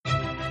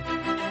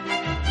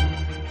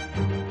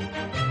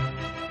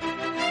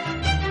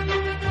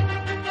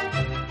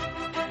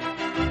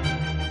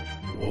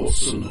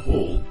Watson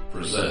Hall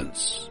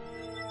presents.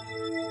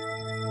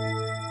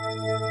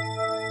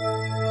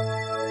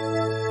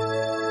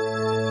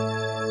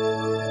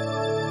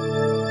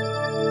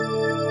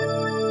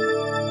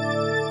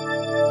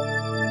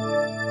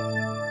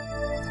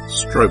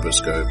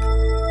 Stroboscope.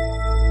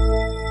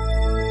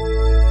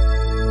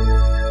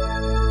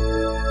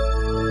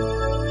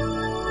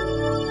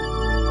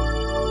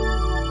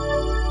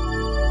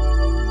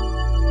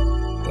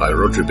 By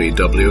Roger B.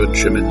 W. and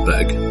Shimin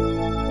Beg.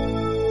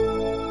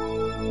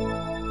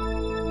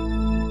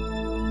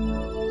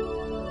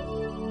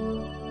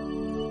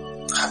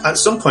 At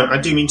some point, I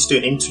do mean to do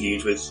an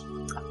interview with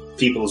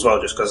people as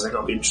well, just because I think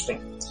that'll be interesting.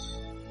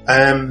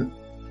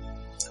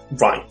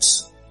 Right.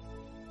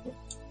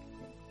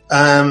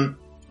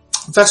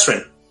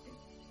 Vesrin,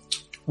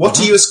 what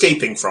are you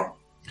escaping from?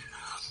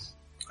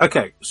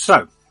 Okay,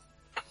 so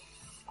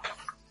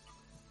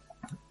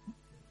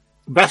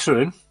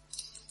Vesrin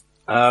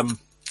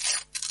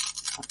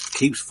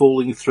keeps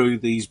falling through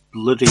these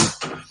bloody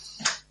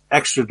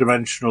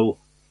extra-dimensional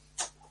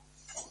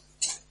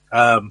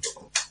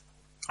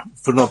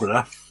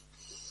phenomena,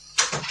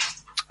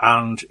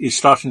 and he's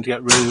starting to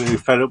get really, really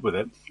fed up with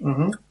it.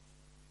 Mm-hmm.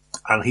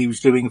 And he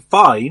was doing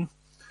fine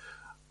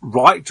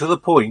right to the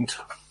point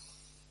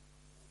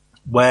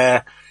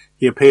where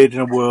he appeared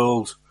in a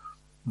world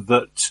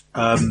that,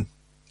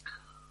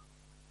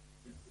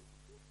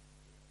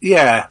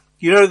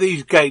 you know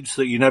these gates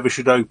that you never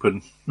should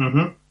open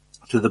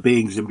to the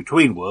beings in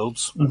between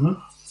worlds?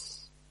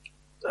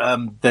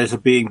 Mm-hmm. There's a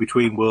being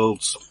between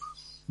worlds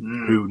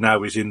who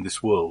now is in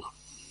this world.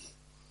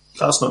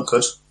 That's not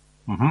good.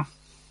 Mm-hmm.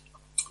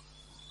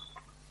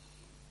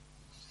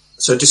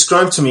 So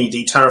describe to me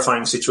the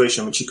terrifying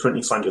situation in which you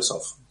currently find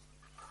yourself.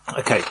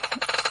 Okay.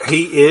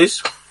 He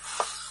is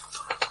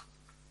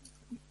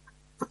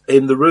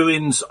in the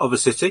ruins of a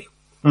city.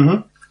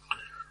 Mm-hmm.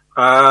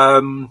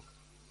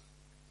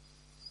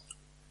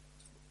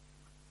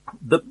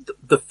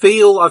 The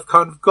feel I've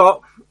kind of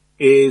got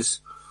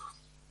is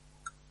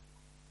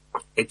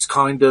it's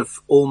kind of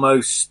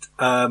almost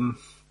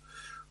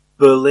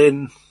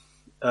Berlin,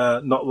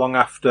 not long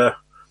after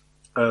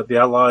the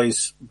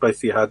Allies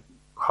basically had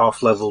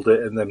half-leveled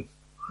it, and then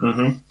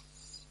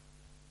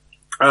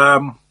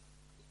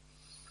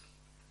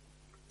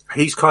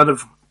he's kind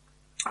of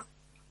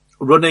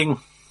running.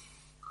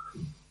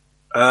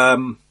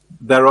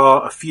 There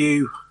are a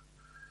few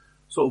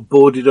sort of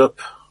boarded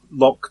up,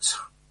 locked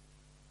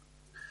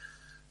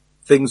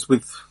things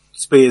with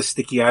spears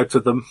sticking out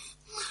of them,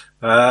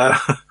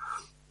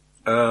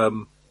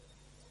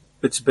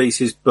 bits and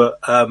pieces, but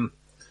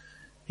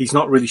he's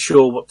not really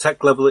sure what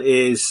tech level it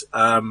is.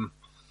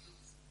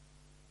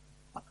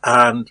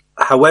 And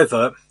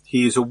however,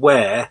 he is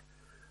aware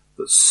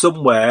that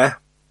somewhere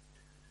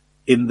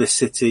in this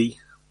city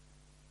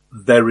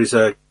there is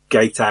a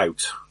gate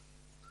out,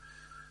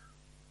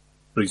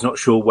 but he's not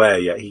sure where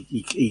yet.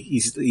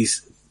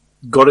 He's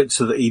got it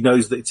so that he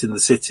knows that it's in the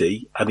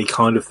city, and he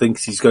kind of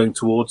thinks he's going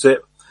towards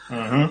it.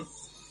 Mm-hmm.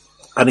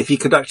 And if he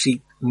could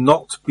actually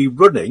not be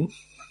running,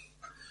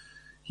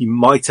 he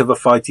might have a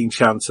fighting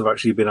chance of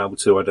actually being able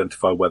to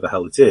identify where the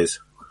hell it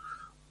is.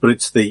 But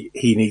it's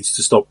he needs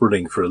to stop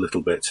running for a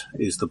little bit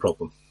is the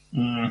problem.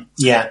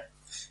 Yeah.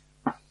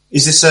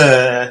 Is this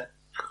a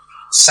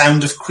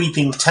sound of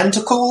creeping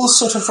tentacles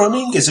sort of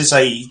running? Is this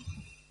a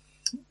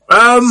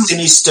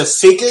sinister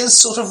figures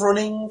sort of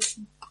running?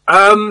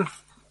 I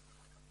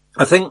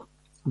think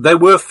there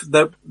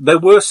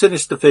were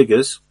sinister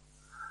figures.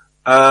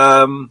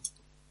 At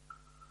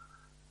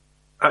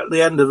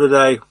the end of the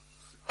day,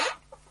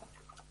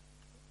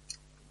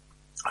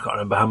 I can't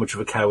remember how much of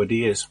a coward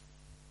he is.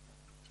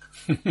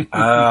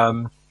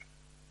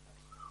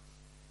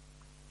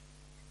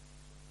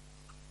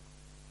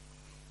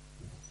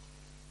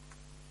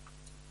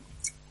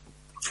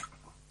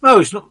 No,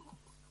 he's not.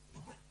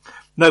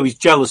 No, he's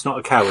jealous, not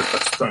a coward.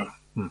 That's right.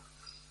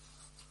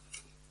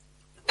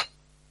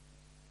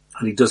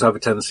 And he does have a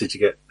tendency to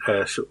get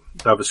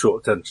have a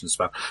short attention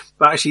span.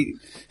 But actually,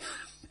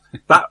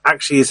 that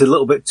actually is a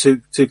little bit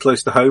too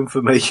close to home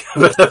for me.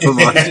 But never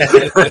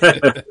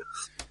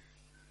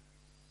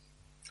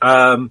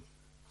mind.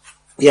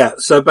 Yeah,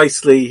 so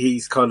basically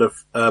he's kind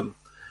of,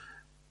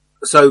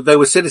 so there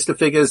were sinister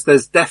figures.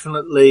 There's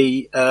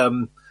definitely,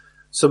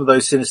 some of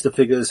those sinister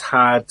figures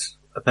had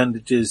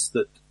appendages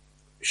that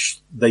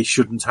they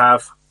shouldn't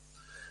have.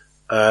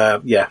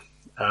 And,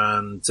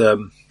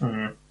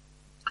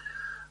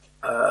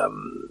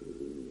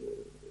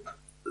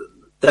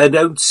 they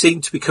don't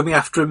seem to be coming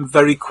after him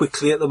very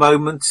quickly at the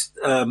moment.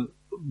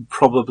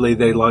 Probably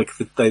they like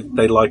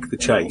the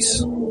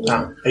chase.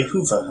 A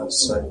Hoover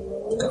has,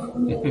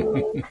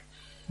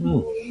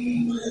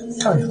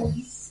 carry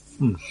on.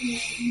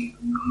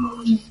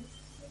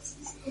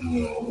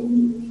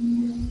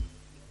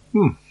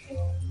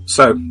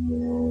 So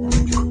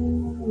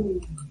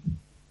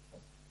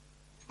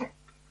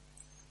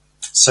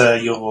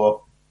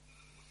you're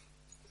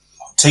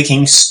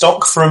taking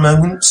stock for a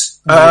moment?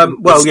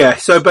 Well, yeah.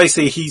 So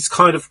basically, he's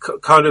kind of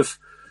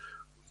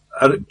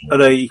at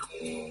a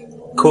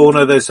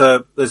corner. There's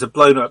a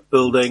blown up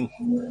building.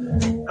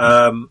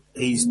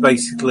 He's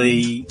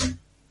basically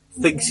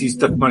thinks he's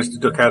managed to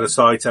duck out of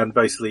sight, and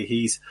basically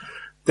he's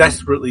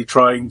desperately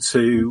trying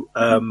to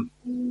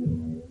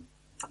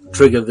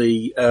trigger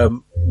the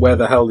where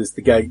the hell is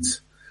the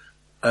gate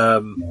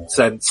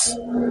sense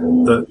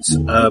that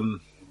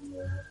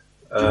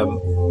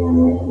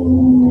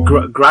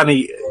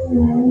Granny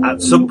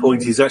at some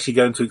point is actually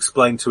going to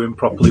explain to him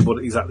properly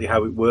exactly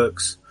how it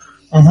works.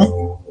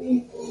 So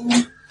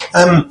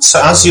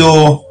as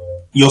you're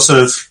sort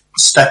of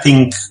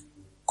stepping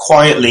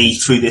quietly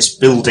through this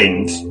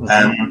building,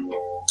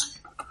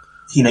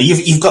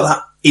 you've got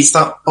that. It's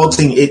that odd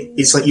thing.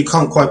 It's like you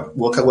can't quite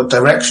work out what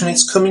direction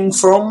it's coming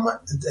from.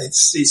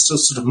 It's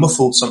just sort of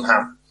muffled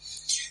somehow.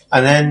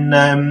 And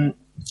then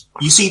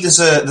you see there's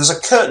a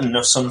curtain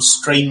of some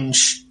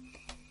strange,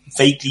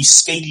 vaguely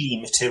scaly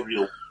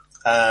material,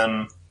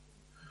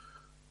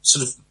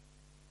 sort of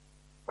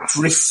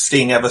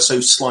drifting ever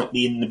so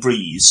slightly in the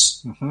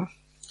breeze,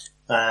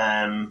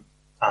 and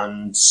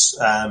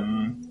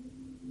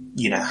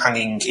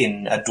hanging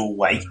in a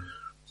doorway,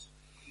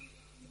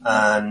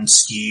 and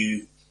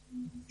you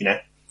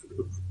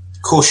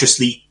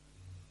cautiously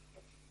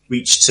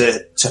reach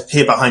to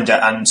peer behind it,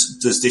 and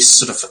there's this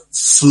sort of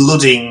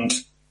flooding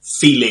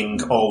feeling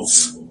of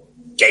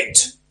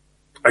gate.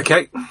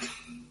 Okay.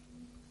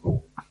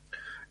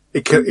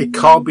 It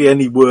can't be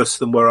any worse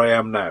than where I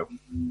am now.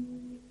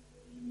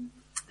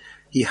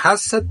 He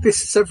has said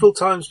this several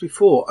times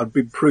before and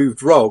been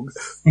proved wrong,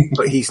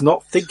 but he's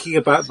not thinking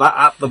about that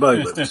at the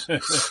moment.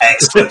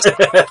 Excellent.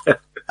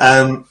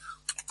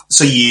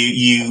 So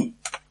you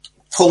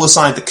pull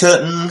aside the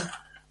curtain.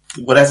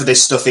 Whatever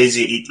this stuff is,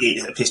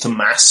 it appears to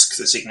mask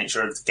the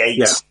signature of the gate.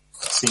 Yeah.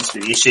 Seems to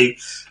be the issue.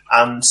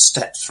 And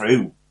step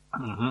through.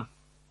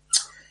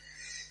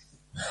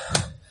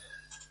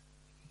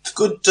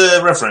 Good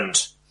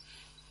Reverend.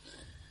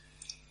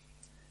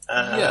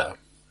 Yeah.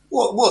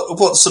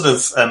 What sort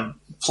of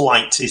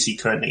plight is he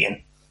currently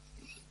in?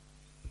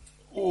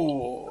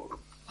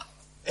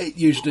 It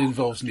usually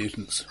involves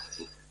mutants.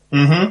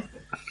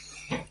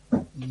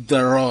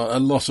 There are a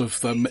lot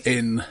of them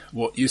in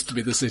what used to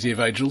be the City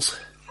of Angels.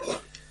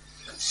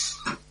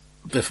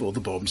 Before the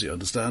bombs, you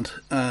understand.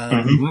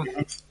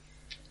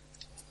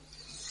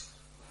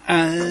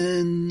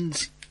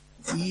 And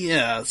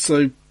yeah,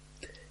 so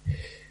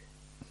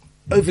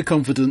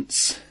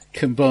overconfidence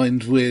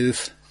combined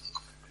with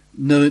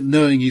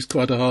knowing he's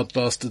quite a hard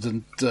bastard,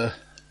 and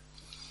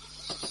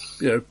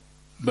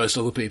most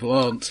other people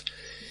aren't.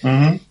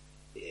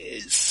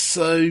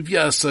 So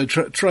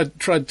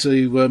tried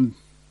to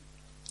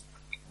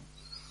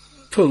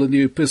pull a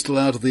new pistol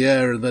out of the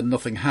air, and then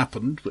nothing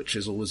happened, which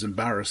is always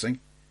embarrassing.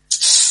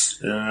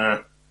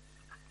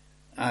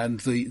 And I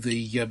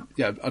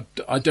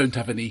don't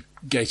have any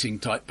gating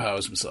type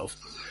powers myself,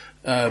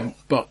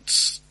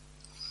 but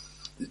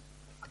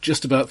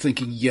just about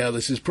thinking,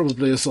 this is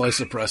probably a psi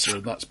suppressor,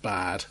 and that's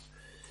bad.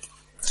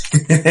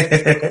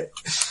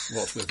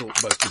 What with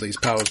most of these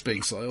powers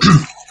being psi.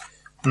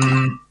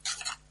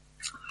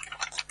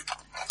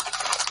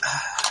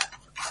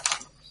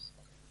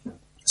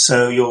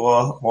 So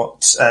you're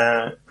what?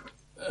 Are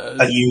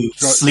you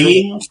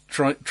fleeing?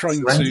 Trying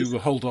to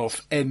hold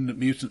off N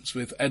mutants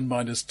with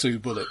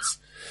N-2 bullets.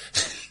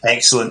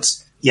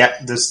 Excellent. Yeah,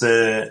 there's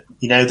the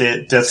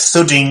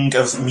thudding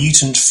of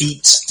mutant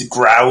feet, the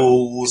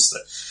growls,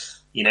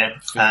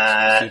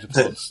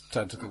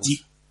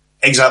 tentacles.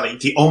 Exactly.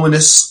 The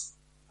ominous,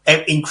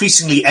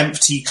 increasingly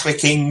empty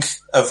clicking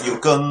of your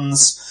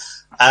guns.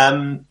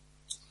 And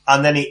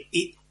then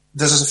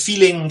there's a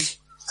feeling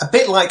a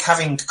bit like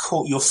having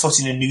caught your foot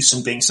in a noose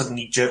and being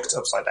suddenly jerked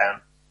upside down.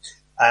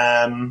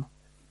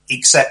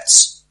 Except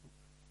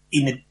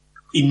in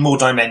more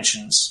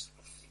dimensions.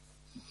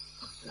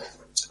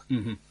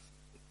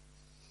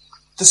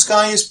 The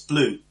sky is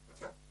blue.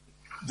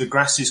 The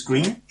grass is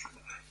green.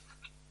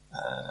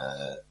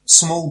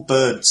 Small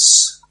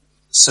birds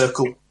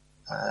circle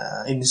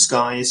in the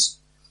skies,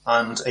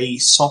 and a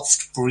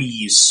soft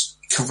breeze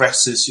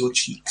caresses your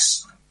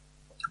cheeks.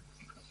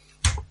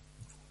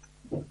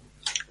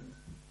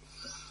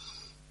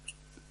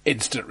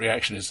 Instant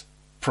reaction is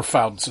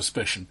profound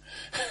suspicion.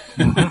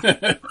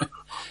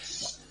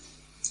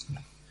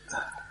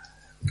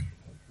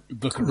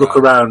 Look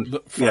around.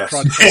 Yes.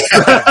 Try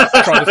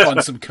to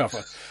find some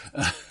cover.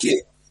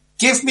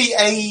 Give me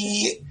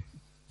a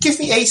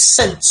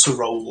sense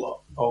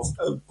roll of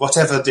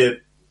whatever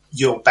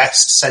your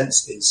best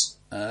sense is.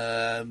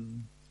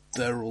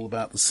 They're all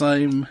about the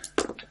same.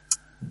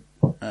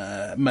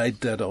 Made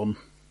dead on.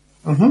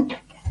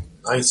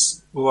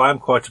 Nice. Well, I'm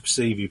quite a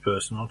perceivy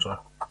person, aren't I?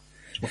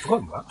 I've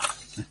forgotten that.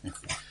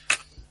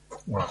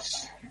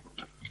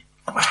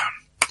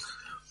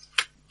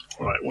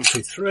 Right, 1,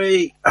 2,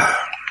 3.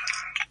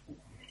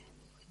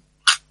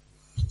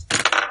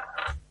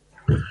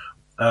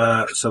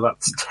 So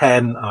that's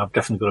 10. I've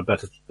definitely got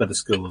a better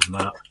skill than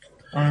that.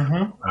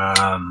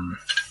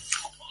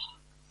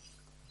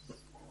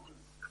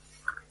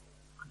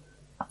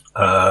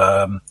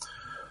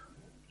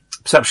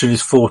 Perception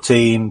is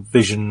 14.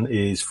 Vision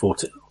is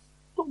 14.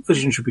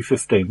 Vision should be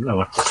 15.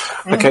 No,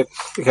 okay,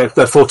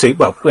 they're 14.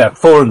 Well, yeah,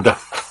 4 under.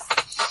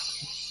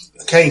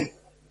 Okay.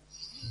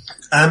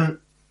 The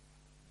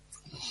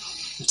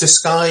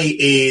sky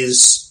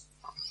is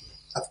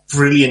a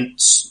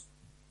brilliant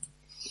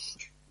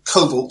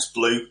cobalt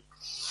blue.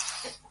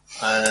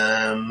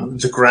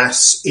 The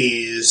grass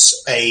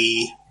is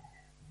a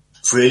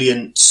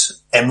brilliant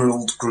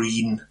emerald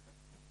green.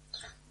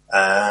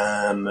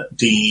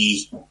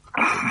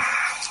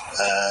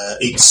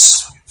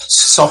 It's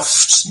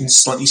soft and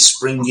slightly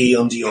springy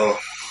under your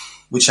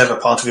whichever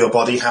part of your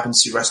body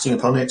happens to be resting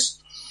upon it.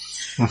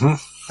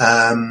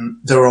 Mm-hmm.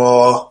 There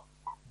are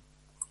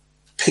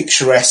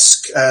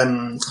picturesque, I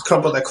can't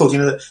remember what they're called,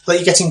 like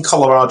you get in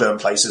Colorado and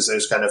places,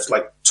 those kind of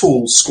like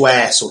tall,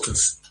 square sort of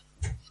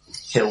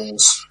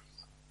hills.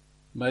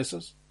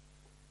 Mesas?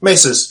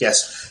 Mesas,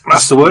 yes.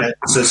 That's the word.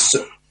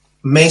 So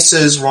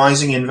mesas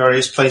rising in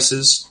various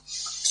places.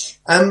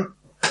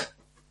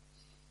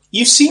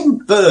 You've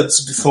seen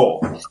birds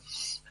before.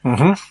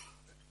 Mm-hmm.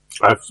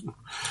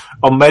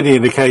 On many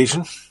an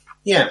occasion.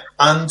 Yeah,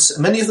 and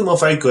many of them are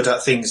very good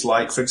at things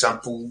like, for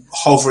example,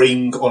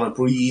 hovering on a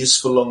breeze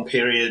for long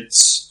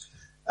periods,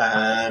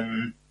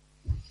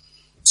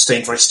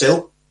 staying very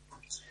still.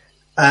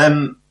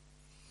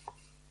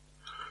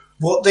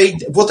 What they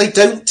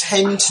don't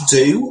tend to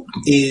do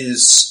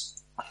is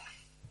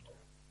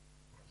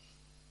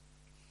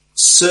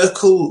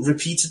circle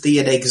repeatedly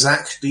at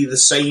exactly the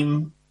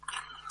same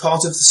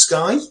part of the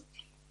sky,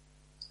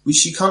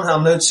 which you can't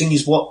help noticing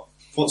is what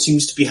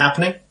seems to be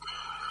happening.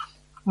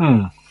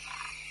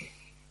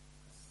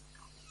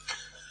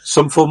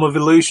 Some form of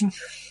illusion?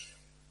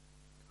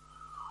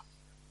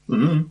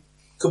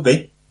 Could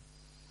be.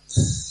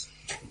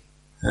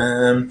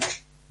 Yeah.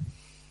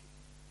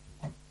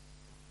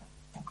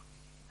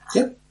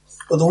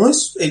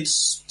 Otherwise,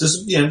 there's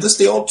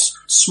the odd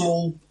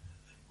small,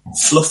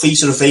 fluffy,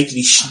 sort of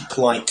vaguely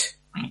sheep-like,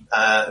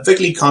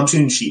 vaguely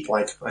cartoon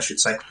sheep-like, I should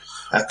say,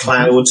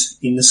 cloud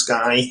in the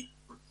sky.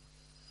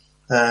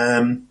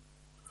 Yeah.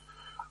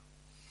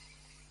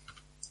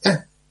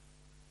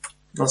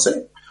 That's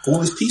it.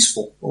 All is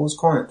peaceful. All is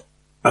quiet.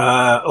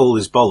 All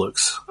is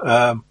bollocks.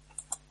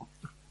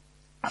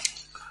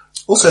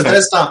 Also, okay.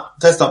 there's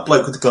that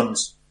bloke with the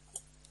guns.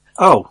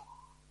 Oh.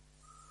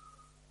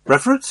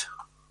 Reverend?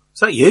 Is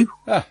that you?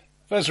 Ah,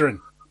 Vezerin.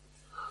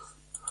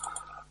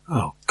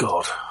 Oh,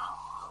 God.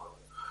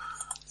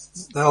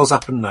 What the hell's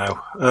happened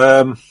now?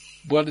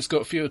 Well, it's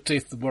got fewer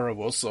teeth than where I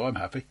was, so I'm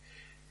happy.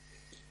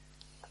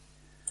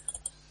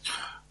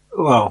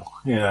 Well,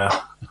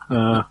 yeah.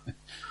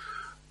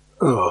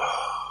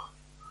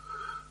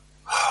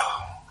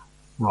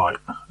 Right,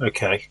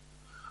 okay.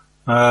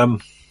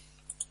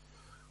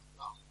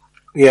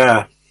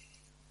 Yeah.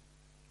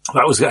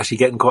 That was actually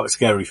getting quite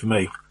scary for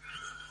me.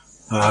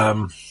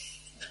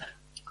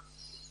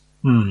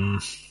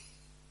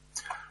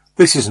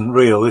 This isn't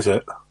real, is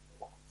it?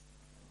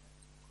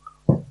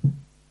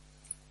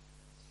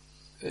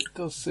 It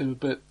does seem a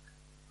bit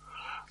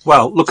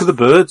Well, look at the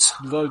birds.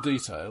 low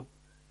detail.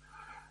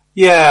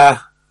 Yeah.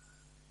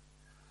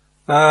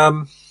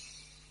 Right.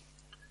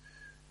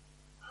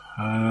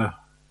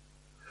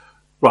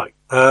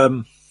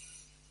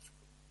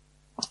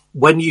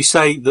 When you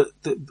say that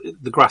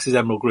the grass is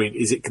emerald green,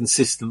 is it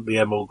consistently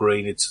emerald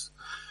green? It's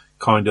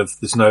kind of,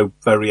 there's no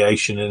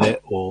variation in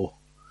it, or?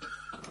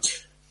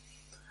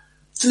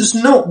 There's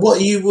not what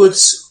you would...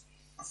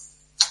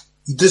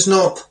 There's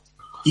not,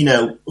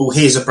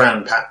 here's a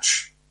brown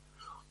patch.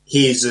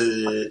 Here's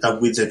a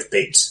withered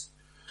bit.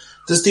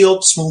 There's the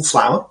odd small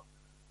flower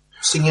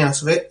sticking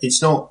out of it.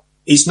 It's not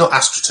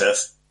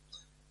astroturf.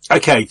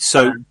 Okay,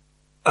 so... it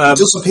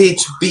does appear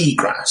to be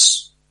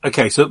grass.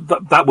 Okay, so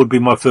that would be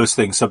my first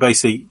thing. So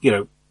basically,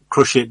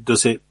 crush it,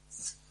 does it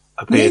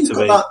appear to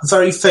be... that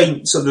very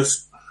faint sort of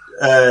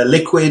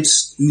liquid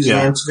oozing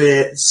out of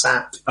it,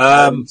 sap.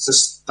 It's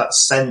just that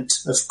scent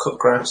of cut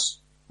grass.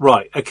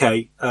 Right,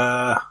 okay.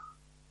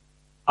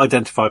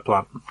 Identify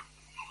plant.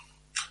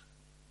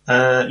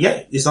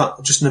 Yeah, is that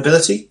just an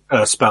ability?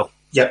 Spell.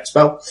 Yeah,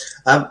 spell.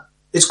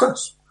 It's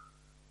grass.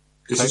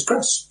 This is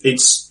grass.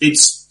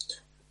 It's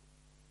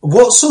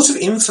what sort of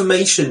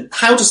information?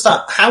 How does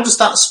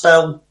that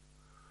spell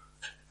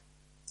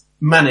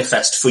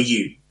manifest for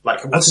you?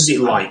 Like, what is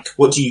it like?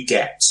 What do you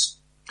get?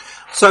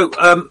 So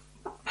I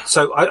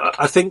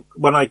think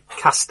when I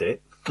cast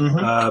it,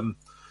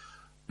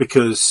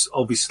 because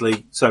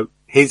obviously, so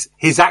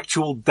his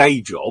actual day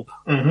job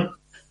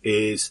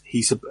is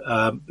he's a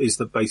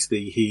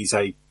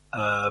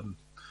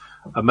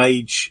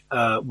mage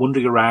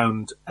wandering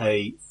around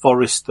a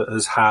forest that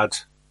has had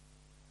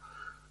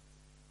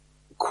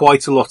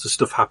quite a lot of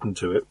stuff happen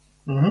to it,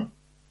 and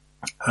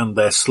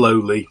they're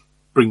slowly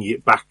bringing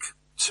it back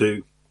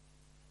to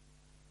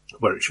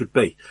where it should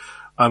be.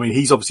 I mean,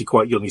 he's obviously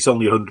quite young. He's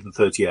only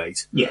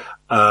 138. Yeah.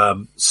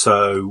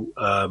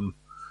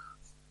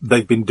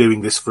 They've been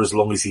doing this for as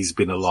long as he's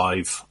been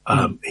alive.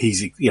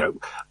 He's,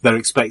 they're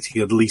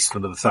expecting at least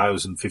another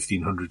 1,000,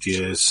 1,500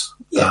 years,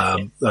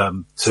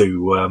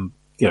 to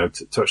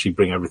to actually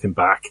bring everything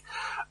back.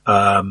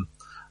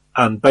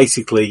 And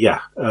basically,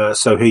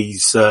 so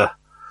he's,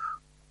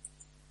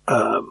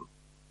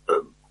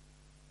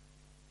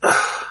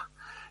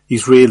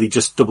 he's really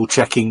just double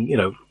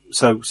checking,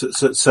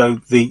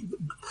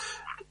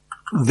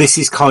 this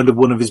is kind of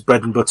one of his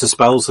bread and butter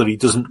spells that he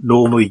doesn't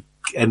normally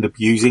end up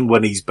using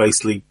when he's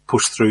basically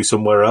pushed through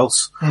somewhere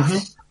else.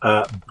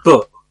 Mm-hmm.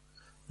 But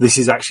this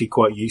is actually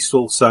quite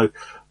useful. So,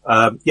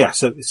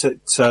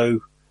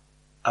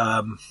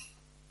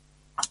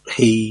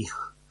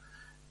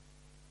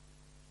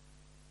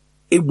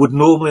 it would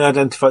normally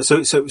identify, so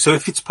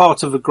if it's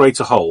part of a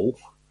greater whole,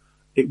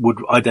 it would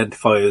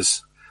identify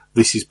as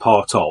this is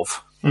part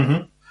of.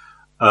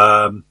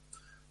 Mm-hmm.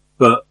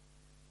 But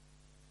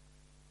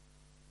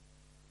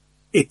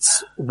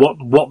it's what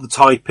the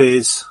type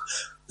is.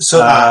 So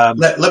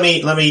let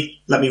me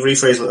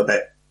rephrase a little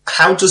bit.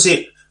 How does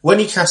it, when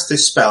he casts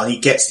this spell and he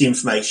gets the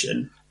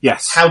information?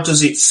 Yes. How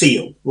does it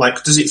feel?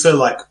 Like, does it feel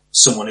like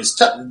someone is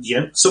telling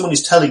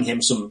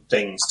him some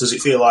things? Does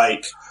it feel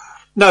like?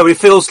 No, it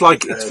feels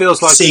like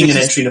seeing an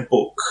entry in a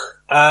book.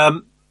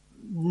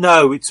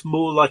 No, it's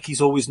more like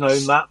he's always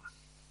known that.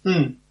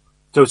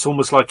 So it's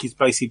almost like he's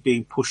basically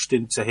being pushed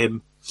into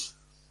him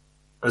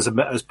as a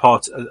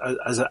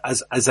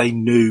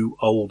new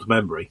old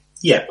memory.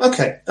 Yeah.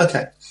 Okay.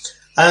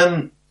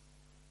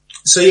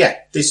 So yeah,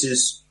 this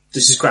is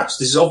grass.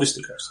 This is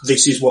obviously grass.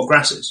 This is what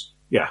grass is.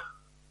 Yeah.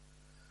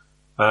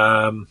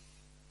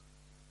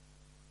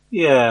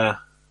 Yeah.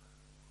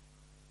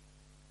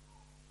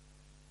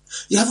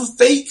 You have a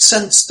vague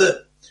sense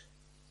that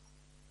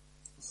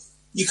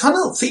you kind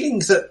of feeling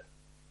that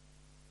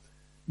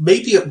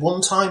maybe at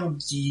one time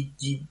you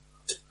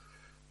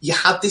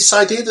had this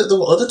idea that there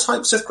were other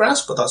types of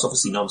grass, but that's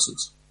obviously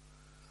nonsense.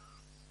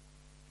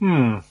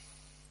 Bearing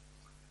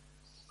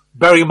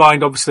in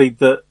mind, obviously,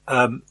 that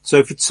so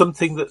if it's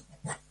something that,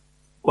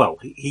 well,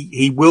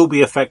 he will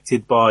be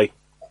affected by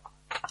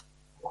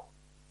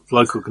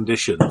local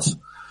conditions,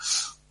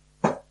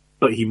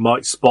 but he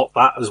might spot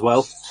that as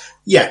well.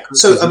 Yeah.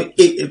 So I mean,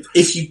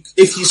 if you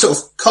sort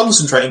of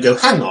concentrate and go,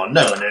 hang on,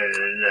 no,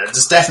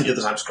 there's definitely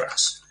other types of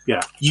grass.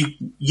 Yeah. You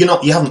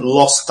haven't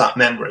lost that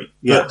memory.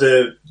 Yeah. But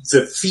the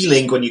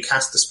feeling when you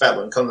cast the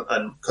spell and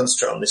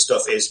concentrate on this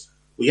stuff is,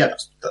 well, yeah,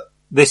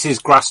 this is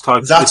grass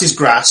type. That is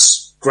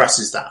grass. Grass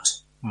is that.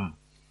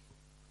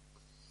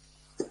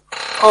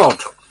 Odd.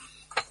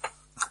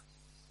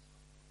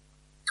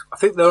 I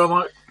think there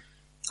might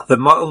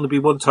only be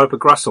one type of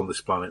grass on this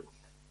planet.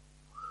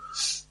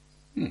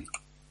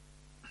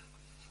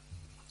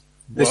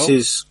 This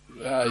is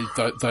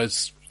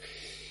those.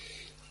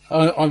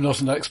 I'm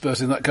not an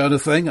expert in that kind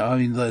of thing. I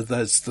mean,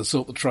 there's the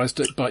sort that tries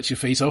to bite your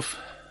feet off,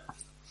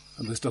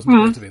 and this doesn't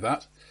appear to be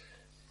that.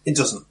 It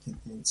doesn't.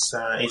 It's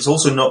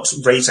also not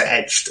razor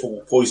edged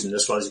or poisoned,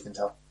 as far as you can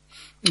tell.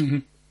 Mm-hmm.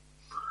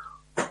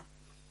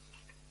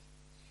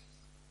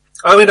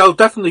 I mean, I'll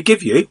definitely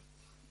give you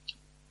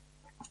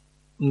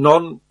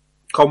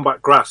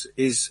non-combat grass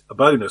is a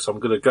bonus. I'm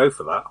going to go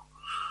for that.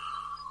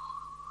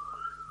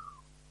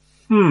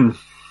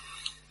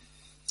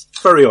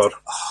 Very odd.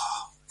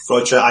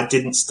 Roger, I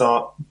didn't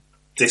start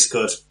this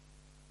good.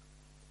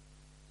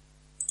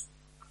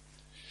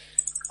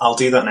 I'll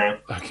do that now.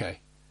 Okay.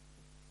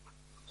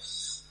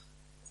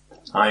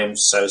 I am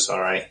so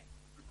sorry.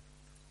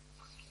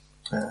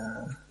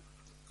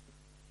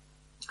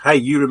 Hey,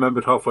 you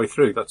remembered halfway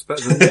through. That's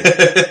better than me.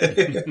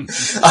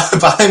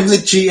 But I'm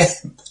the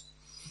GM.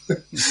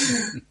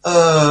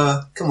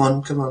 Come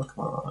on.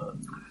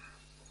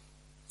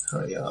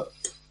 Hurry up.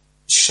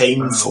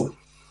 Shameful. Wow.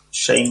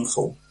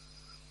 Shameful.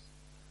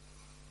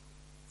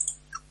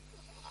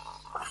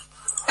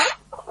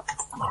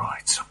 All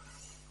right.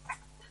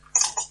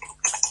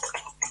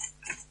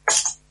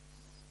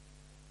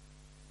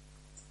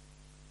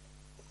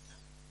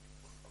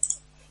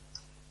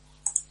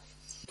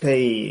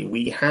 Okay,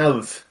 we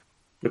have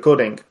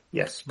recording.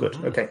 Yes, good.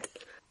 Okay.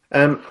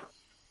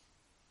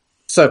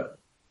 So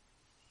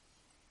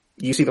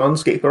you see the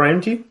landscape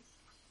around you.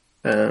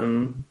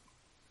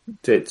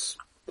 It's,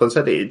 as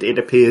I said, it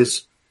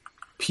appears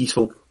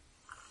peaceful.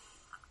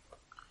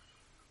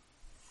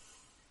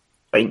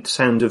 Faint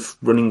sound of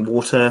running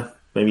water,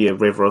 maybe a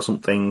river or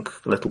something,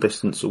 a little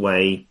distance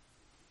away.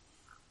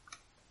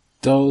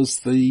 Does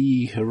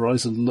the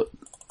horizon look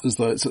as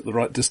though it's at the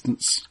right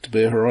distance to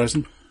be a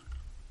horizon?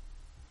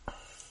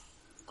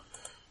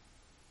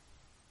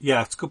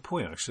 Yeah, it's a good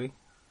point, actually.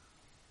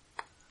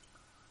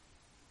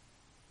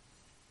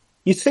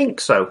 You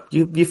think so?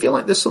 You feel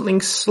like there's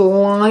something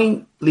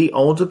slightly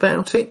odd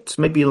about it?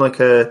 Maybe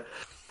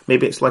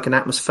it's like an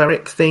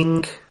atmospheric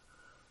thing?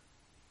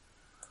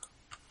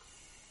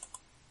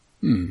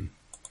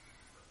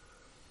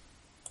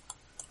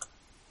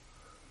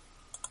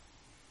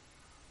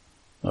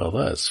 Oh,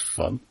 that's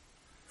fun.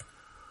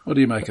 What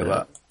do you make of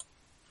that?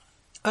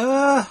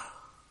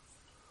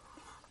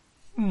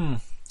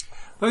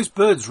 Those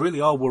birds really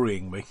are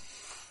worrying me.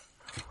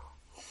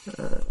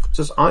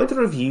 Does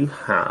either of you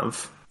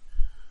have...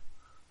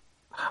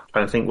 I'm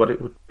trying to think what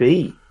it would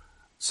be.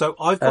 So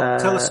I've got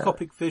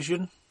telescopic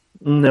vision.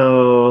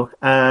 No,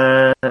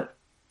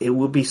 it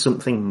would be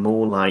something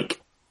more like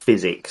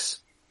physics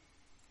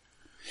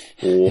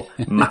or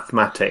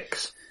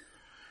mathematics.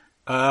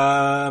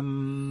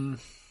 Area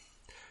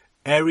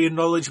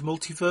knowledge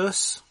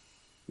multiverse?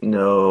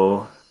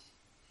 No.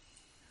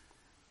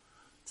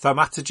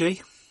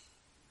 Thaumaturgy?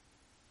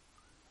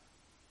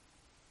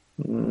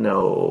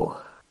 No.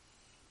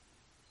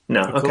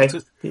 No, okay.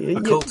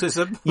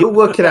 Occultism? You'll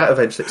work it out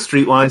eventually.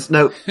 Streetwise,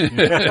 no.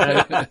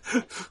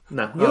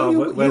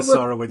 No. Where's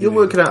Sarah when you You'll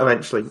work it out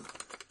eventually.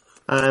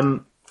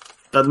 At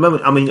the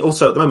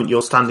moment,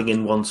 you're standing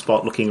in one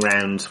spot looking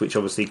around, which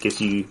obviously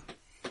gives you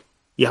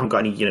haven't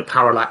got any,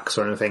 parallax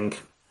or anything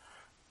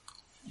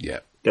Yeah.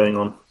 going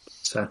on.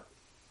 So.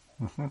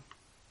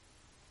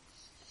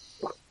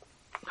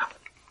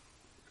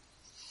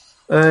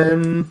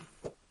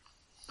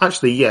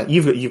 Actually, yeah,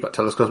 you've got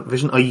telescopic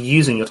vision. Are you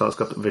using your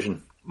telescopic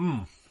vision?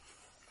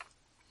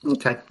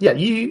 Okay, yeah,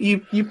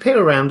 you peer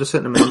around a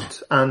certain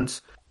amount,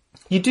 and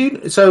you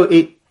do. So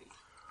the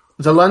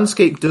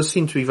landscape does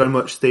seem to be very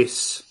much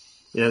this.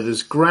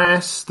 There's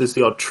grass, there's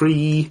the odd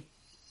tree,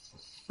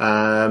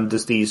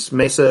 there's these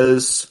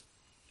mesas,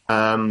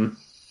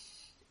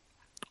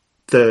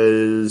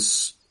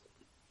 there's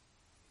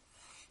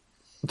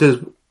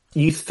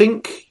you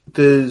think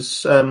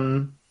there's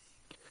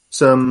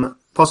some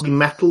possibly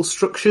metal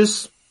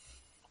structures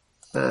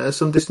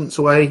some distance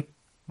away.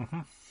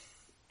 You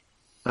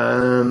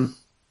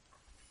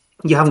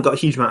haven't got a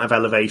huge amount of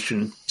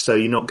elevation, so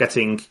you're not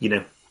getting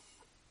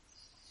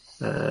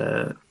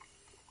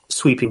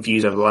sweeping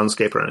views over the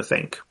landscape or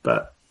anything,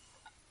 but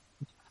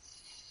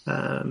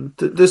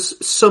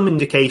there's some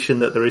indication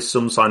that there is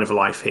some sign of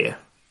life here.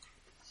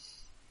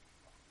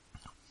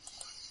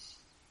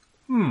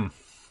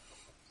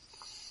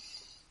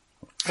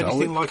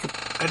 Anything like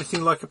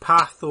a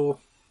path or?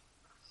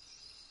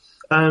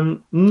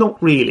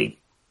 Not really.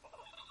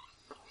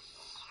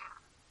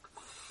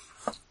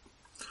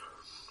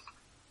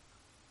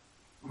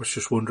 Let's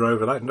just wander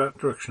over that in that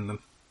direction then.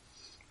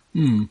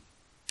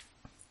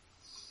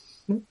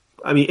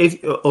 I mean,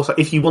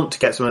 if you want to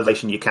get some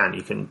elevation, you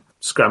can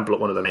scramble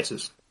up one of the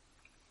mesas.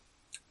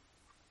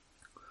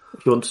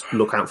 If you want to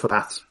look out for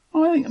paths.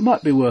 I think it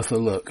might be worth a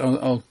look.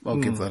 I'll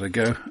give that a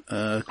go.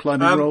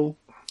 Climbing roll.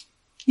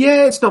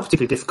 Yeah, it's not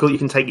particularly difficult. You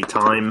can take your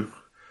time.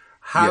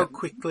 How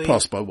quickly?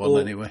 Pass by one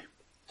anyway.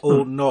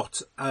 Or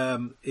not?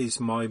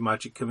 Is my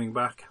magic coming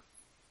back?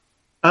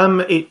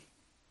 It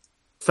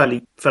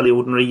fairly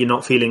ordinary. You're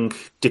not feeling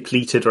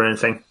depleted or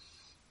anything.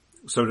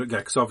 So yeah,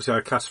 because obviously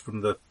I cast from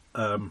the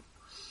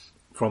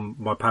from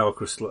my power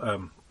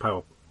crystal.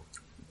 Power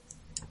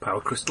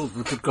crystal.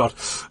 Good God!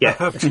 Yeah.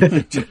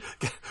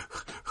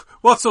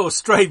 What sort of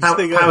strange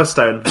thing? Power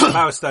stone.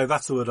 Power stone.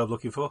 That's the word I'm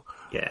looking for.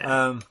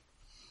 Yeah.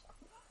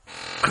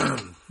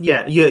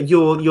 Yeah.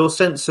 Your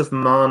sense of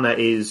mana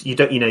is you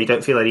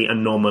don't feel any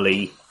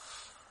anomaly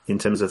in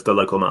terms of the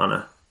local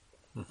mana.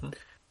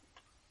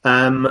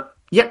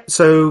 Yeah.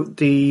 So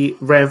the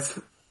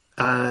Rev,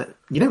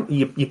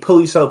 you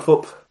pull yourself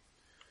up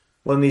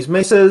one of these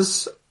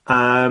mesas.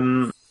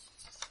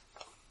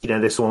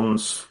 This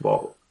one's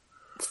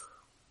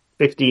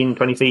 15,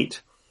 20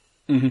 feet.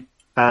 And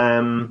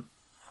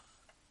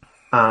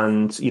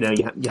you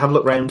have a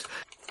look round.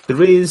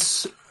 There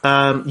is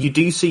you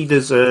do see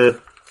there's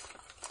a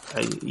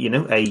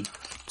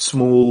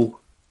small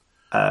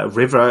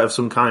river of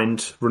some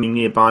kind running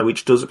nearby,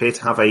 which does appear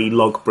to have a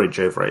log bridge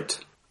over it.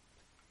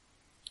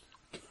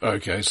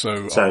 Okay,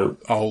 so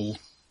I'll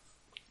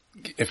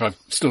if I've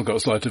still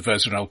got sight of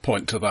Vezran, I'll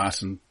point to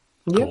that and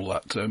call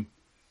that to him.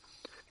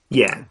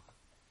 Yeah.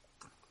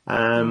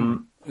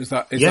 Is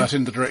that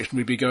in the direction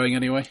we'd be going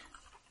anyway?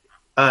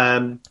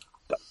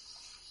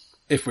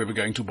 If we were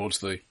going towards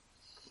the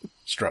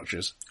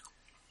structures.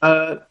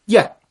 Yeah.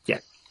 Okay.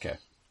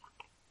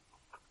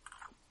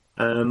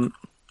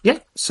 Yeah,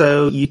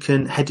 so you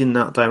can head in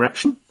that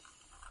direction.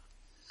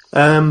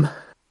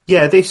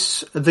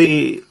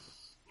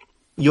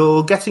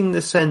 You're getting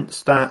the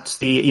sense that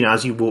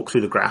as you walk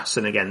through the grass,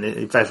 and again,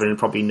 Vezran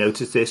probably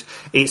noticed this,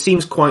 it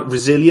seems quite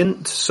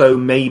resilient, so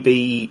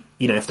maybe,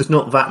 if there's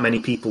not that many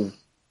people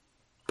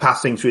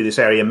passing through this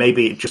area,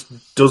 maybe it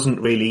just doesn't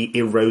really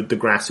erode the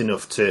grass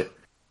enough to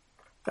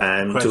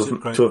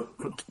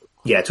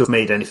have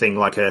made anything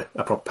like a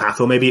proper path,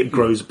 or maybe it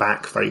grows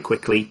back very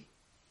quickly.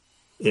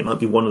 It might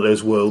be one of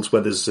those worlds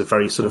where there's a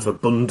very sort of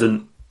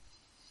abundant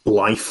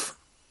life.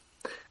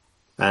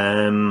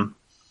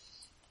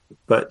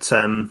 But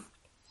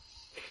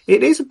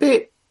it is a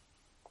bit...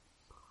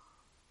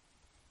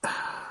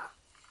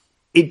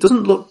 It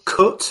doesn't look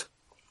cut,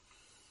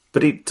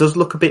 but it does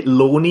look a bit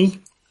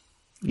lawny.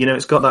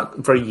 It's got that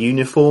very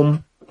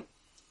uniform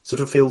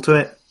sort of feel to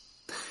it.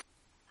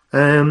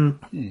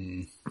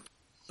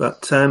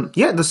 But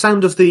the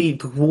sound of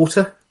the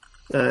water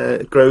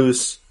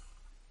grows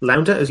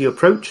louder as you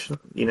approach.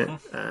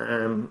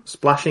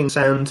 Splashing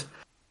sound,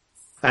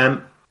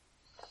 and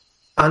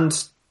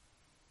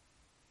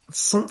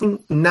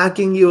something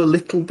nagging you a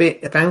little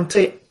bit about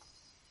it.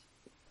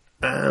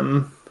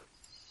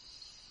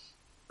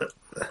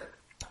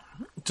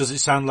 Does it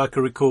sound like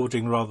a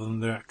recording rather than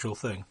the actual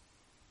thing?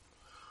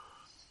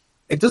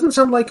 It doesn't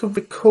sound like a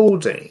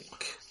recording,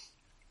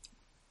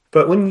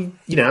 but when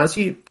if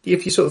you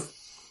sort of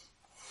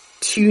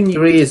tune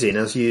your ears in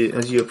as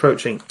you're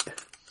approaching,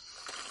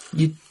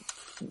 you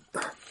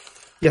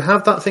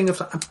have that thing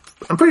of.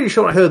 I'm pretty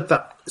sure I heard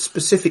that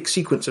specific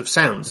sequence of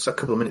sounds a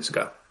couple of minutes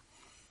ago.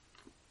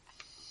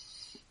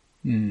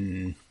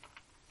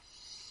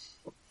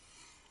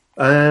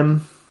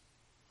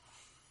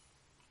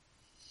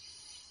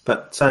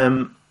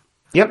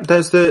 Yep.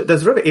 There's the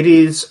river. It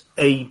is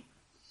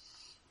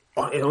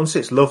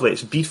honestly, it's lovely.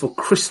 It's a beautiful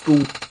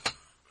crystal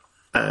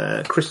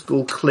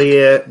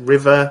clear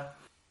river.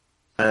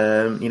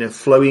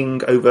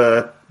 Flowing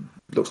over,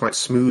 looks like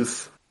smooth,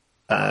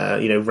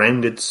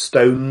 rounded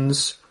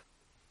stones.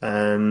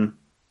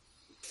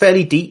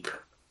 Fairly deep.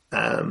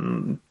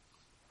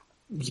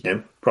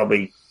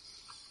 Probably,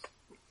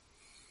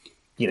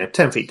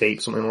 10 feet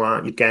deep, something like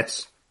that, you'd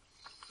guess.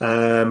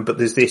 But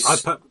there's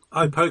this.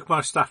 I poke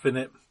my staff in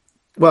it.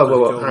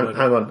 Well,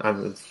 hang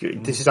on.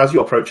 This is as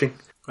you're approaching.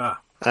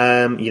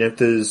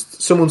 There's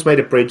someone's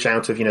made a bridge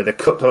out of, they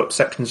cut up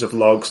sections of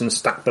logs and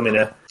stacked them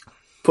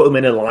put them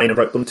in a line and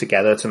broke them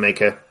together to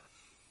make a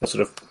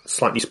sort of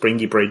slightly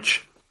springy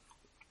bridge.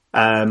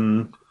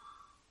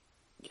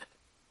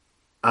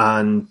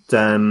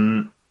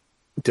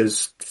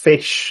 There's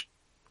fish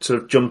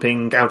sort of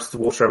jumping out of the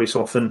water every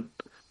so often.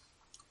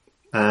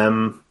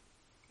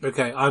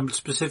 Okay, I'm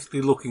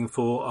specifically looking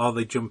for, are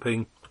they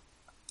jumping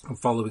and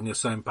following the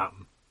same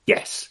pattern?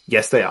 Yes,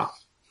 they are.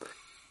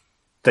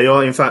 They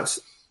are, in fact,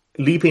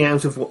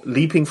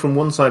 leaping from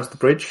one side of the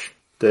bridge,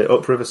 the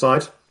upriver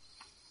side,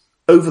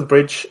 over the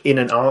bridge in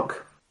an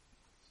arc,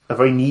 a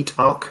very neat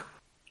arc,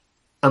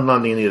 and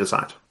landing on the other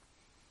side.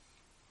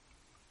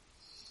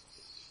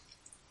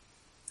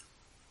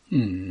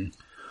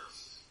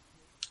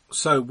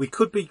 So we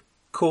could be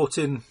caught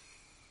in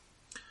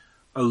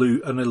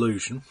an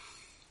illusion.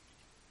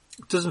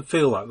 It doesn't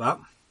feel like that.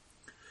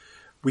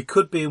 We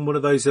could be in one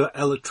of those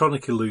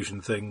electronic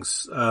illusion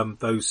things,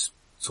 those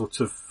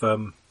sort of,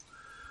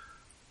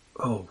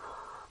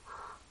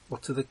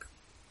 what are the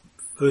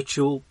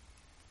virtual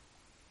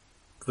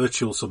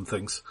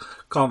somethings?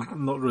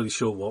 I'm not really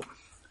sure what.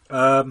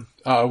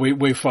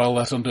 We file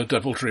that under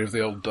deviltry of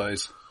the old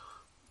days.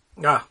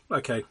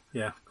 Okay,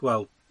 yeah.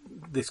 Well,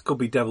 this could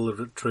be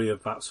deviltry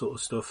of that sort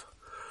of stuff.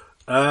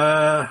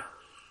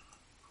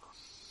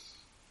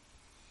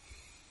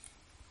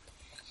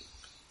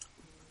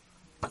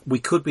 We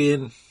could be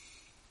in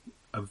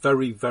a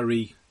very,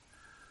 very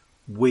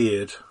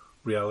weird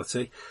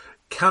reality.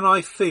 Can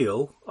I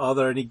feel, are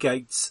there any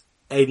gates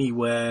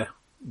anywhere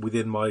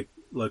within my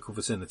local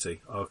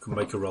vicinity? I can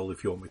make a roll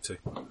if you want me to.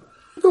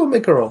 Go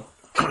make a roll.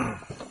 And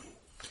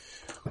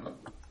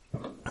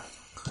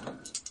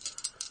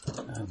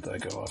there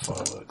go our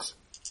fireworks.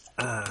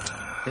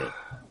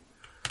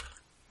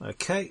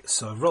 Okay,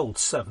 so I rolled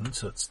 7,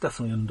 so it's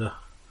definitely under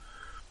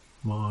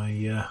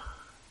my...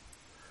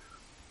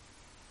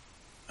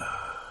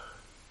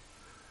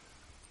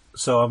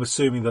 So I'm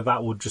assuming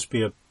that would just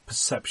be a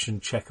perception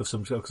check of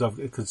some sort,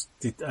 because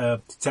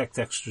detect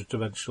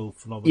extra-dimensional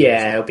phenomena.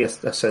 Yeah, it'll be a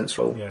sense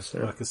roll. Yeah, so.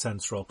 Like a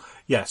sense roll.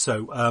 Yeah,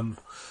 so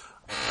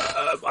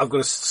I've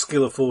got a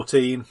skill of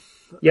 14.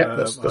 Yeah,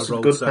 that's a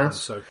good 7, pass.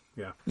 So,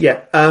 yeah.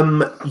 Yeah,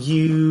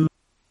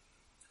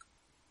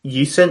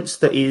 you sense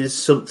there is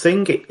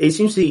something. It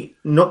seems to be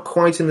not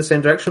quite in the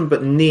same direction,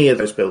 but near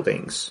those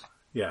buildings.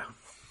 Yeah.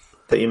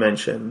 That you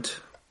mentioned.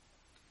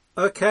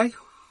 Okay.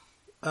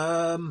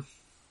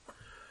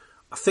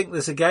 I think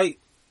there's a gate,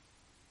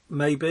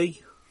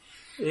 maybe,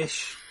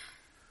 ish.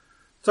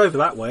 It's over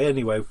that way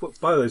anyway.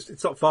 By those,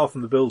 it's not far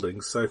from the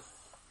buildings, so.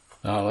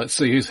 Let's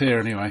see who's here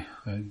anyway.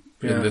 In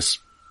this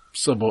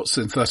somewhat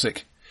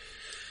synthetic.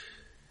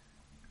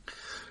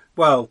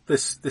 Well,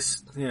 this,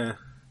 yeah.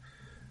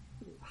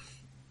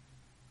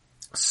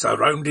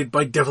 Surrounded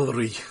by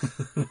devilry.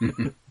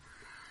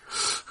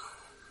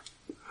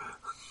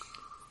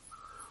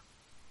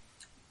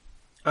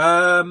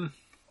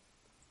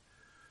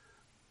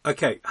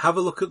 Okay, have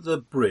a look at the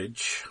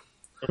bridge.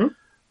 Mm-hmm.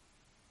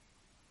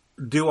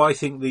 Do I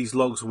think these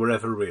logs were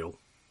ever real?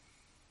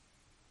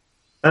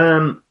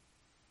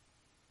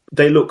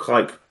 They look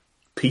like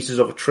pieces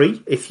of a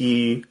tree. If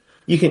you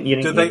can,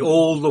 do they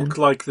all look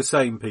like the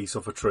same piece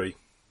of a tree?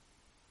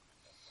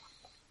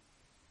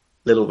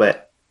 Little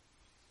bit.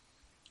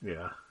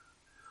 Yeah.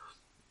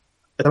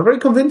 They're very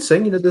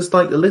convincing. There's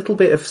like a little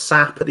bit of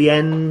sap at the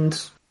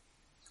end.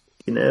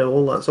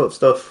 All that sort of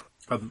stuff.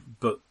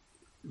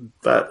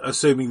 But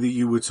assuming that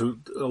you were to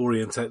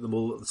orientate them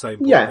all at the same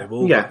point, they've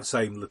all got the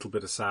same little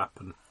bit of sap,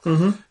 and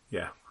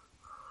yeah,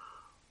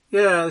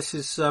 this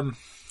is. I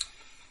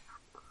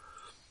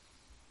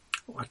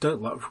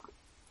don't like.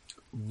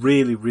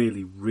 Really,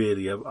 really,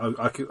 really.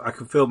 I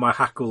can feel my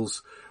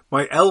hackles.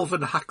 My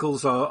elven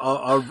hackles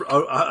are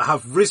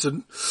have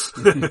risen.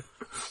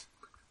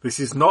 This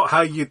is not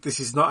how you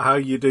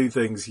do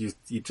things. You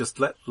just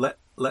let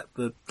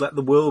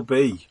the world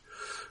be,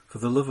 for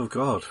the love of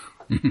God.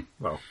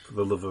 Well, for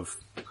the love of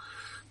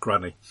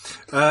Granny.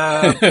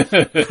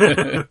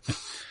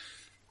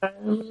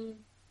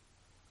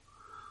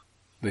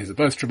 These are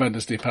both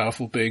tremendously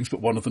powerful beings, but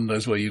one of them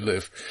knows where you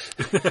live.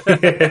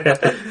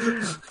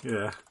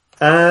 Yeah.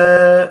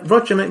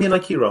 Roger, make me an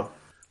IQ roll.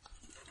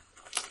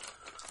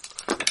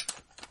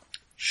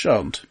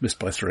 Shan't. Missed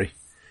by 3.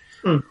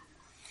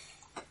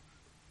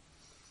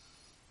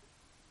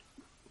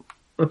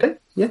 Okay,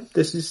 yeah,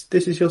 this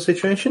is your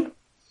situation.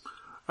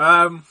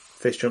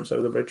 Fish jumps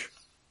over the bridge.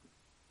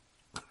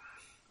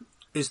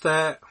 Is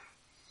there?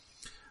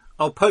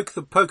 I'll poke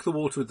the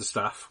water with the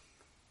staff.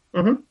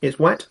 It's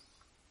wet.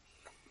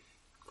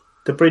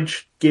 The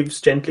bridge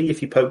gives gently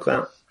if you poke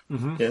that.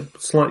 Yeah,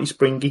 slightly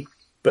springy,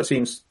 but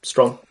seems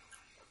strong.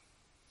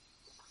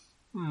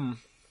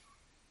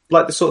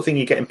 Like the sort of thing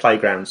you get in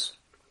playgrounds.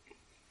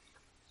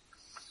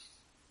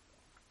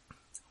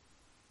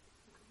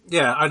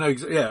 Yeah, I know.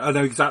 Yeah, I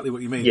know exactly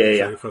what you mean.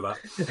 Yeah. For that.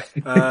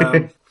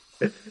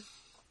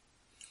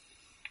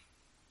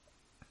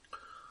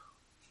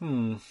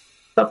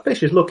 That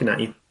fish is looking at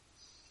you.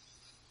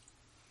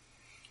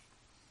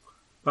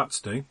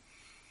 That's new.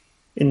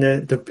 In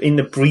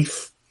the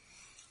brief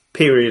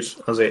period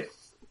as it,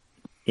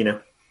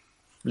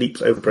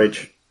 leaps over the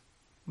bridge.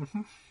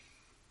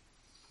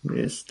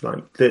 It's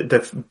like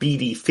the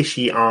beady,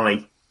 fishy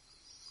eye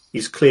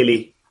is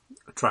clearly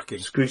Tracking.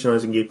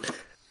 scrutinising you.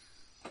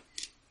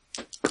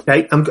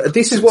 Okay,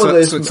 this is one of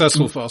those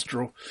Successful fast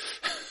draw.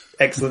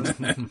 Excellent.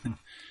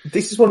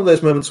 This is one of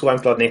those moments where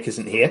I'm glad Nick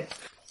isn't here.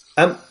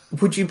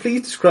 Would you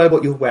please describe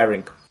what you're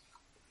wearing?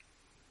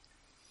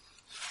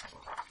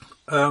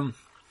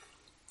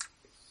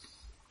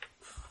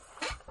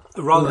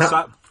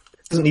 Rather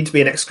Doesn't need to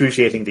be an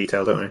excruciating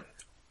detail, don't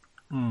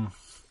we?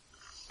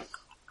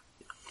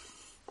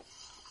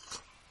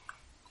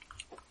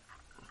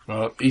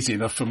 Easy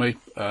enough for me.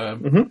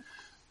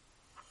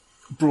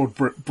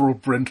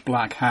 Broad-brimmed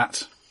black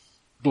hat,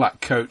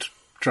 black coat,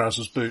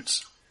 trousers,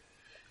 boots,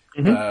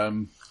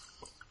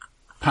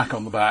 pack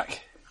on the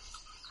back.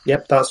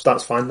 Yep, that's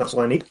fine. That's all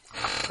I need.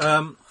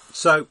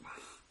 So,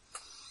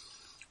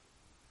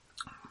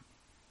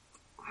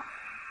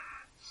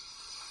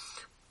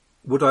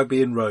 would I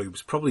be in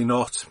robes? Probably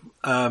not.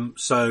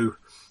 So,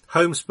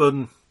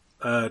 homespun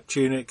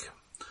tunic,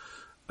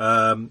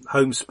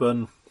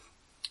 homespun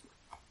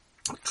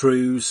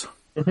trews,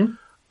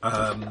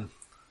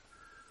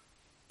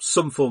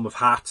 some form of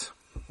hat,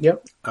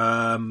 Yep.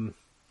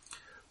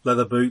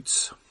 leather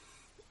boots.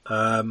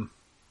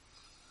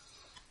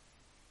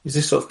 Is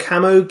this sort of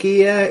camo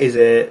gear? Is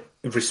it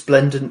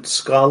resplendent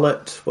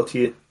scarlet? What do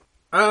you...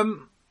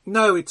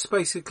 No, it's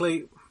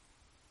basically,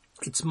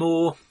 it's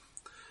more,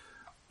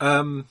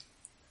 kind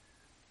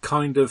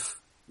of,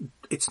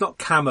 it's not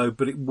camo,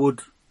 but he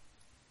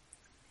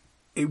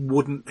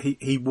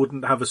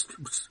wouldn't have a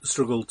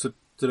struggle to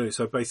do.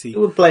 So basically, It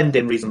would blend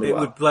in reasonably it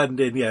well. would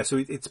blend in, yeah. So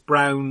it's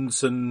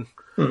browns and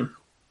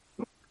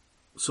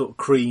sort of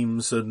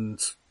creams and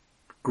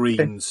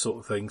greens sort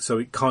of thing. So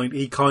he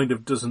kind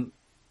of doesn't.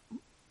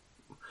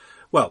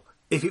 Well,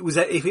 if it was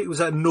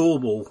a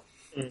normal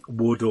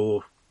wood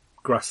or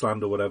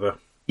grassland or whatever,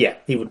 Yeah,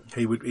 he would.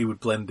 he would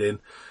blend in.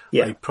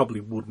 Yeah. But he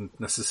probably wouldn't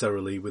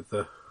necessarily with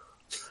the.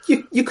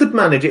 You could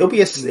manage it.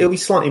 It'll be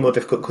slightly more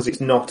difficult because it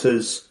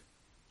doesn't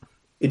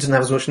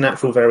have as much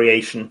natural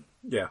variation.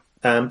 Yeah.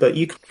 But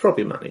you could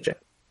probably manage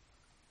it.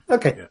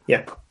 Okay,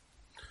 yeah.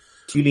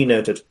 Duly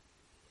noted.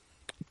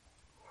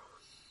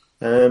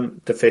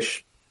 The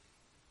fish,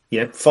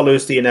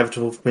 follows the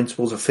inevitable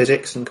principles of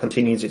physics and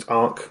continues its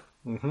arc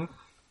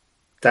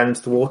down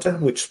into the water,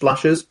 which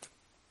splashes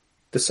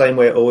the same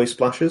way it always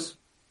splashes.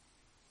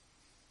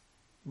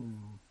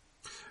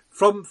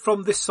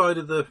 From this side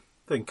of the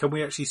thing, can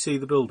we actually see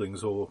the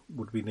buildings, or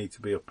would we need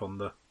to be up on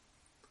the?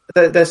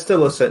 There's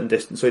still a certain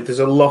distance. So there's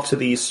a lot of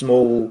these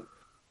small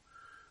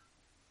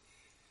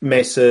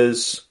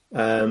mesas.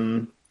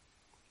 There's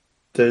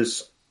a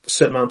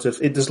certain amount of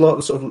there's a lot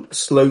of sort of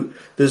slope.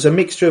 There's a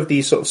mixture of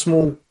these sort of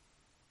small,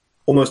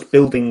 almost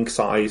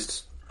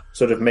building-sized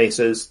sort of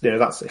mesas.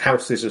 That's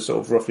houses are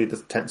sort of roughly the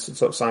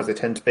sort of size they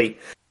tend to be,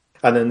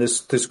 and then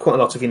there's quite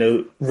a lot of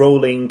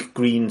rolling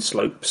green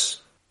slopes.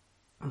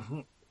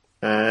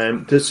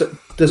 There's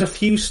a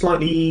few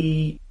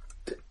slightly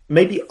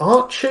maybe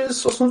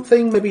arches or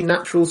something, maybe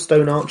natural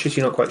stone arches.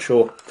 You're not quite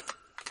sure,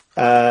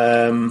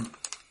 but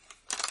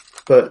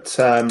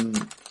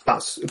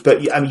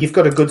you've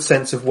got a good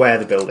sense of where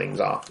the buildings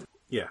are.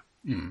 Yeah.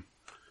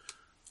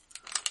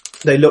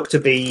 They look to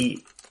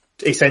be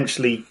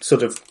essentially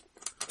sort of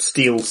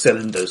steel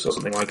cylinders or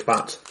something like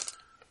that.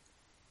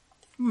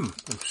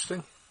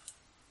 Interesting.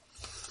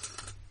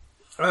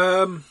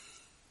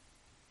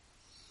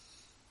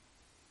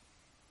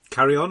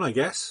 Carry on, I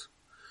guess.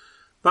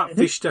 That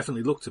fish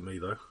definitely looked at me,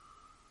 though.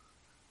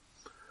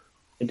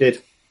 It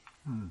did.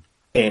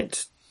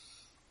 It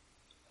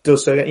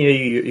does so.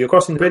 You're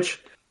crossing the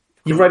bridge.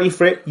 You're ready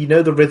for it. You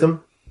know the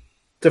rhythm.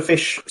 The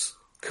fish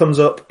comes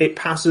up. It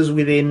passes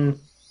within,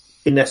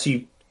 unless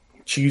you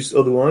choose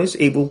otherwise.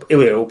 It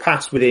will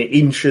pass within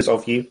inches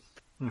of you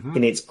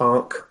in its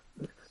arc.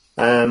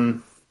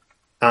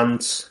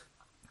 And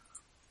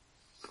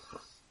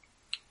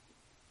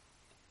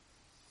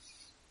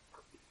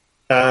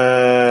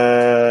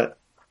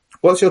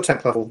what's your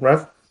tech level,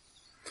 Rev?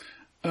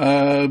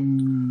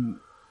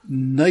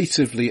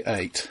 Natively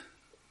 8.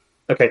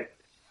 Okay.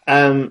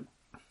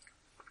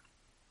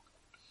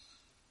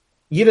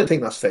 You don't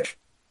think that's fish.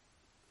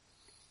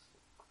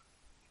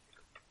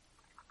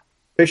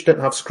 Fish don't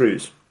have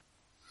screws.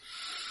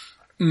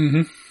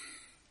 Mm-hmm.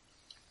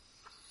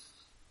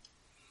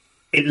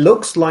 It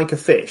looks like a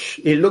fish.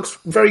 It looks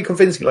very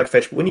convincingly like a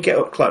fish, but when you get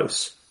up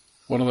close,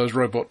 One of those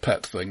robot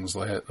pet things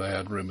they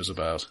had rumours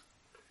about.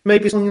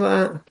 maybe something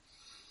like that.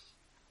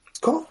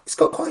 It's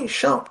got quite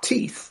sharp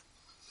teeth.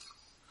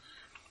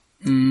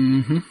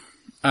 Mm-hmm.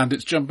 And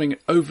it's jumping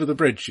over the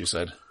bridge, you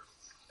said?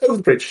 Over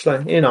the bridge,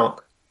 like in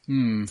arc,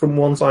 from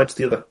one side to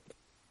the other.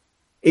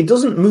 It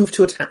doesn't move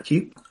to attack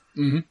you,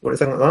 or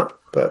anything like that,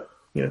 but,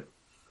 you know.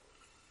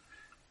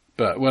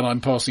 But when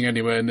I'm passing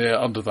anywhere near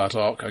under that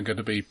arc, I'm going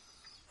to be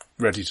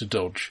ready to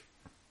dodge.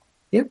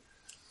 Yeah.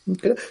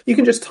 Okay. You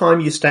can just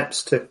time your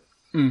steps to,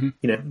 you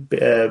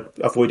know,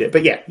 avoid it.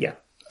 But yeah.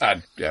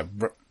 And,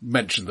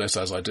 mention this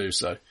as I do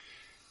so.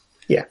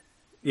 Yeah.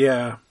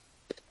 Yeah.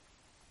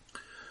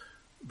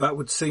 That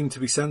would seem to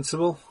be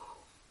sensible.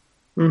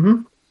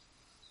 Mm-hmm.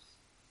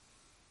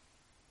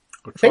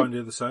 I'll try Okay. and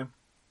do the same.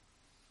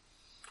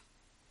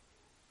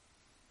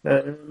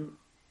 Yeah,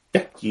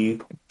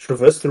 you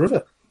traverse the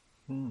river.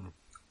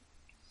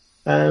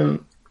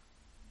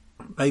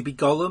 Maybe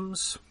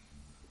golems?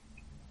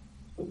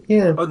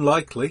 Yeah.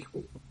 Unlikely.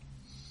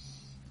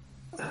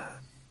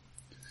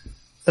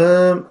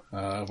 Well,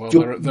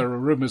 there are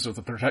rumours of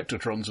the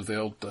Protectotrons of the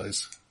old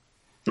days.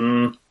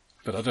 But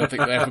I don't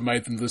think they ever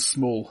made them this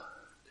small.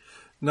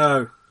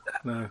 No.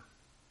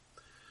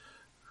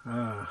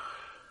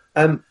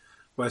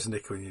 Where's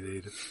Nick when you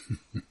need him?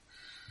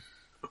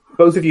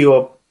 Both of you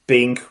are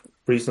being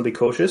reasonably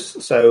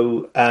cautious,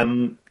 so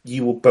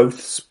you will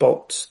both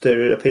spot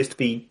there appears to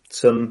be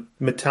some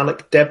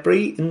metallic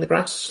debris in the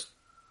grass,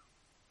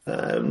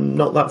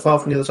 not that far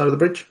from the other side of the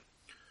bridge.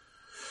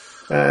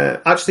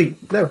 Actually,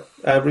 no,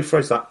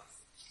 rephrase that.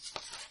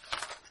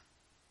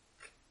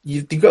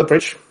 You've got a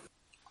bridge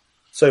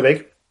so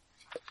big,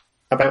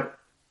 about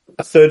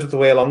a third of the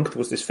way along there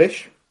was this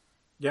fish.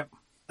 Yep.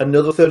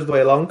 Another third of the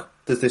way along,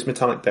 there's this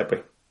metallic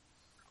debris.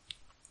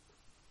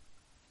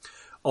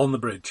 On the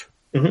bridge.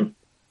 Mm-hmm.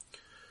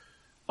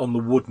 On the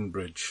wooden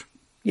bridge.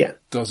 Yeah.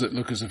 Does it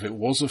look as if it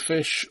was a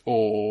fish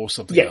or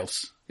something Yeah.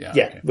 else? Yeah.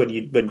 Okay. When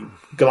you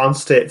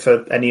glanced at it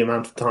for any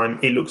amount of time,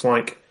 it looks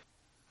like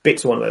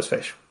bits of one of those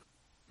fish.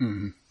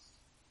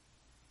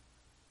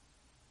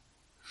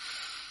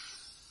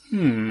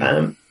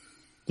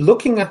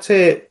 Looking at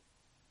it,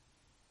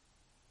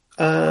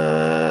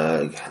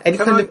 any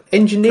kind of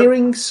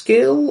engineering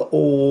skill,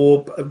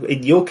 or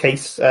in your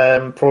case,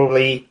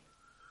 probably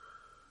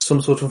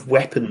some sort of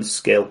weapons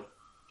skill.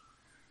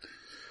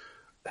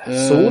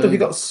 Sword? Have you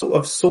got sort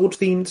of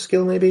sword-themed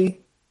skill,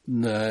 maybe?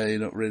 No,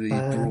 not really.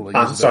 Brawling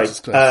is sorry. about as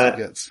close as it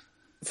gets.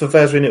 For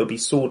Vezrin, it would be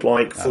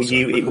sword-like. For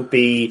you, it would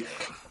be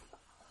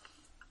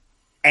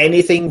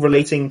anything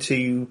relating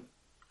to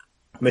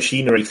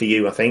machinery for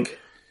you, I think.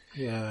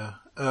 Yeah.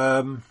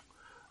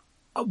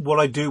 What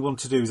I do want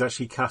to do is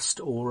actually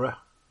cast Aura,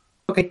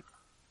 Okay.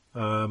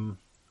 and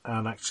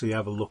actually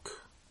have a look.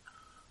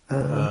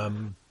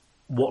 So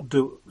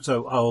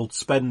I'll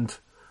spend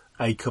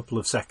a couple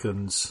of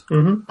seconds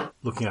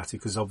looking at it,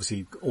 because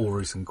obviously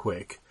Aura isn't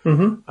quick.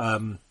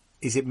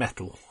 Is it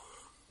metal?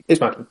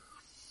 It's metal.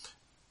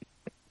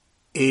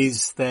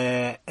 Is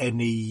there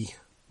any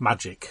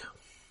magic?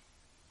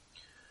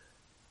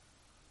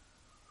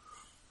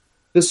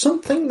 There's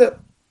something that...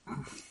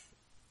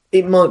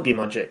 It might be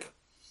magic.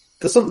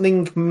 There's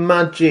something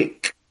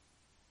magic-ish.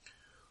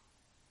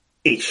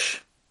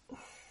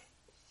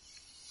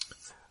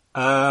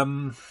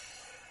 I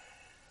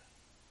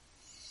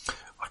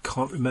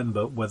can't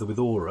remember whether with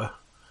Aura,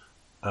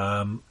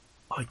 I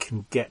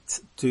can get...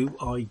 Do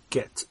I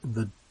get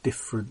the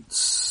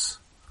difference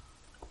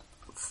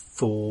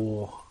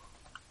for...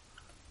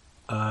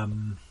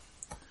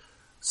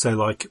 so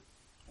like,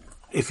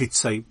 if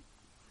it's a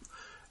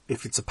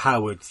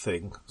powered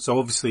thing, so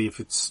obviously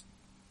if it's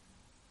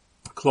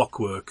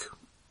clockwork,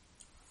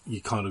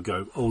 you kind of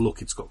go, oh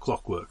look, it's got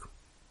clockwork.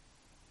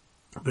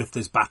 But if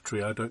there's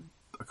battery, I can't.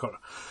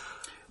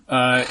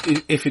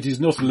 If it is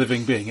not a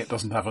living being, it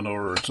doesn't have an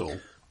aura at all.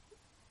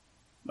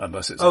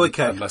 Unless it's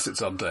unless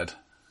it's undead.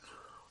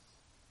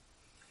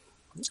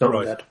 It's not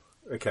Right. dead.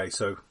 Okay,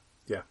 so,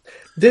 yeah.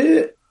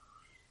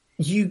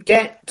 You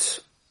get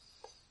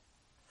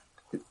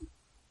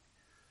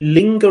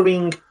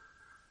lingering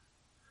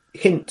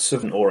hints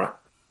of an aura.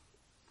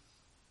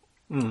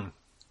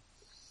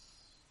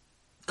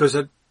 Because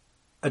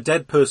a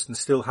dead person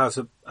still has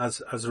a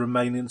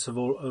remainance of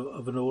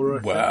an aura.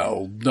 I think.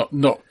 Well,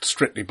 not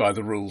strictly by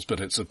the rules, but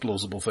it's a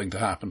plausible thing to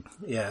happen.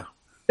 Yeah.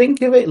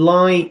 Think of it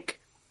like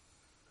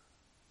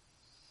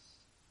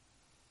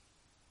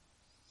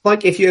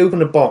if you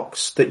open a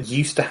box that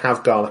used to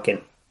have garlic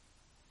in.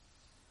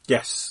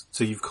 Yes.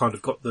 So you've kind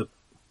of got the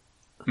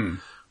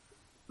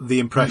the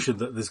impression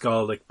that there's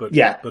garlic, but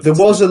Yeah, but there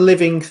was a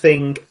living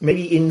thing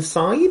maybe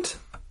inside.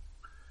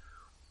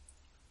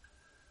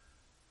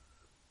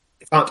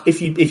 In fact,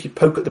 if you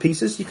poke at the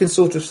pieces, you can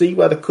sort of see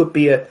where there could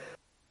be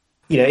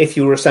if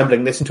you were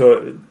assembling this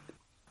into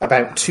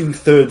about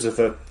 2/3 of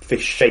a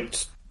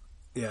fish-shaped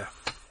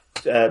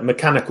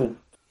mechanical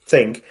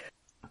thing,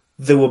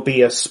 there will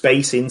be a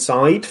space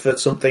inside for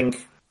something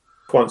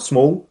quite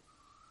small,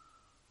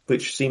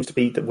 which seems to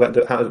be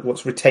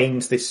what's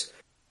retained this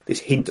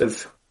hint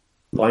of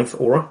life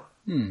aura.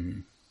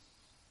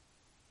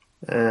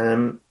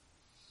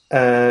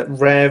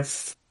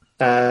 Rev,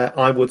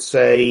 I would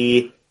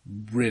say,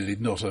 Really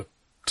not a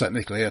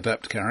technically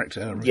adept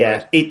character. I'm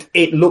yeah. afraid.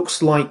 It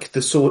looks like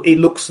the sort. It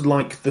looks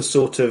like the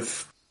sort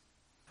of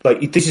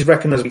like this is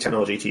recognizable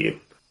technology to you.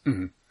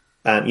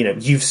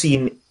 You've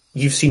seen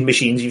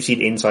machines, you've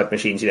seen inside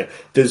machines.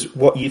 There's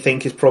what you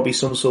think is probably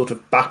some sort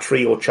of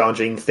battery or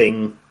charging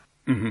thing.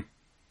 So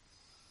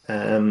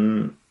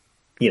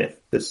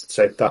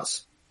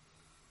that's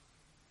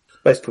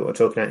basically what we're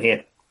talking about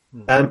here.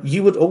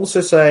 You would also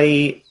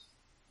say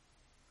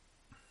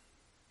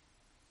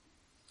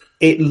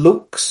it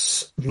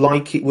looks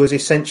like it was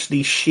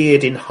essentially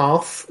sheared in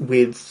half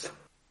with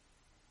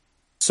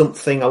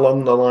something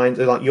along the lines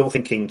of, like, you're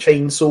thinking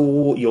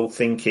chainsaw, you're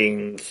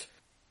thinking,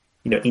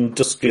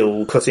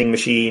 industrial cutting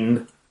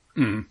machine,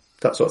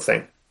 that sort of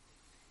thing.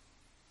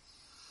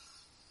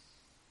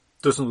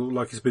 Doesn't look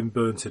like it's been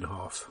burnt in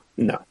half.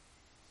 No.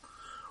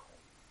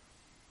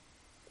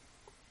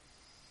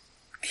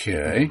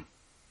 Okay.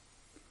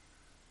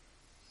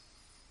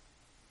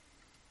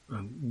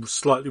 And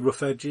slightly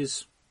rough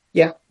edges.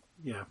 Yeah.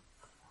 Yeah.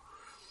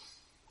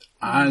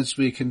 As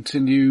we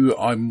continue,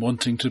 I'm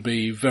wanting to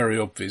be very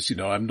obvious.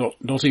 I'm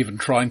not even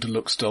trying to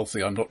look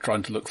stealthy. I'm not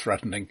trying to look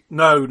threatening.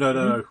 No,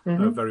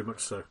 very much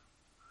so.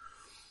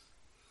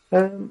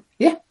 And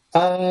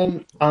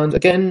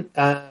again,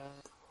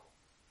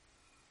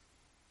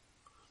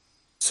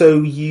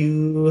 so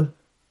you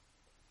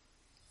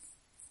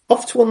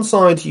off to one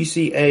side, you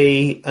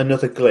see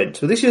another glint.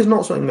 So this is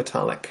not something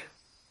metallic.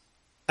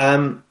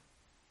 Hovering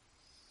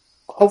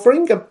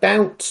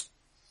about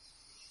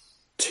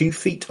 2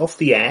 feet off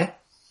the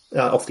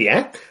 2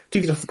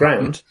 feet off the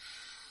ground,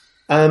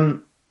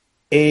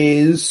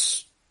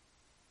 is,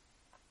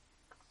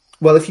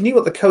 well, if you knew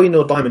what the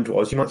Kohinoor diamond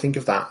was, you might think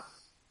of that.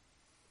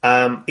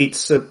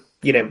 It's a,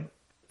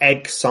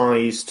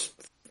 egg-sized,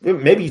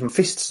 maybe even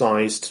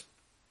fist-sized,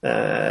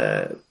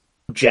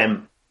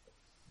 gem.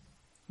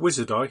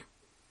 Wizard eye.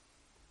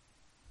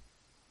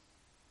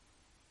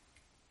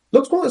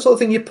 Looks like the sort of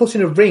thing you put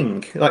in a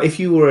ring, like if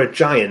you were a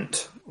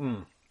giant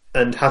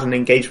and had an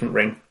engagement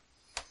ring.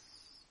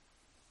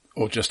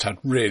 Or just had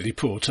really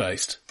poor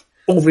taste.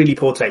 Or really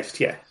poor taste,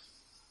 yeah.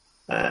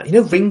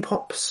 Ring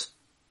pops?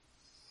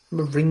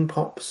 Remember ring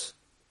pops?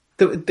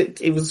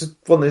 It was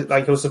one that,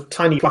 it was a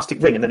tiny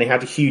plastic ring, and then they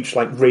had a huge,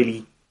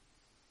 really,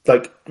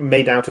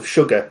 made out of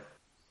sugar.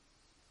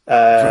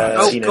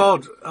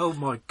 God! Oh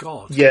my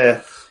God!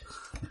 Yeah.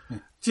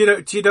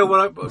 Do you know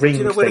when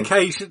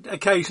Thing.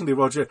 occasionally,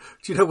 Roger?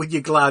 Do you know when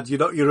you're glad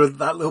you're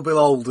that little bit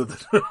older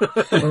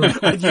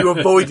and you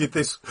avoided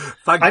this?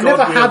 Thank I God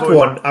never we had avoided.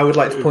 one. I would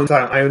like to point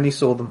out. I only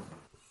saw them.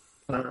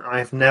 I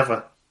have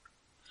never,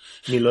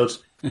 Milud,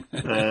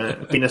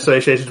 been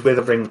associated with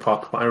a ring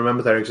pop, but I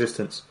remember their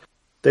existence.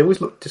 They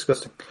always look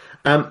disgusting.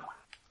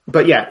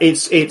 But yeah,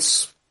 it's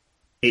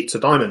a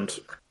diamond.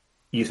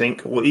 You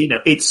think, well,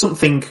 it's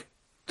something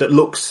that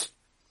looks.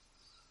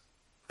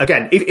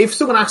 Again, if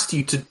someone asked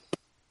you to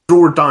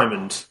draw a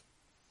diamond,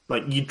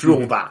 you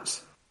draw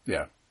that.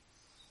 Yeah.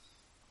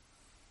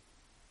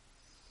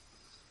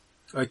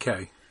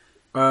 Okay.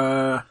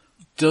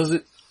 Does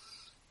it?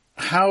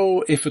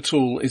 How, if at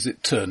all, is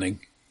it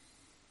turning?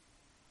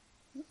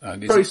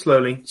 And is Very it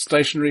slowly.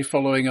 stationary,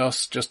 following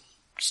us, just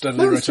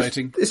steadily No, it's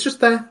rotating? It's just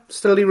there,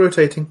 steadily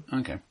rotating,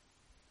 Okay.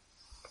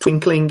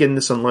 twinkling in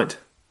the sunlight.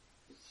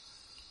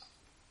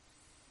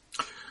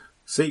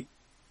 See.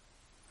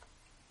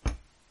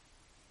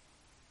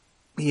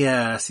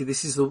 Yeah,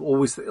 this is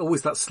always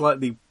that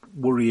slightly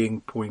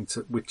worrying point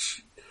at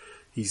which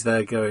he's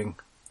there going,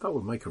 that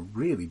would make a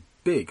really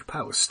big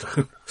power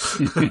stone.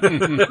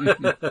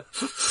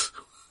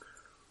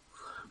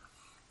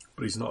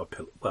 But he's not a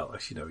pillar. Well,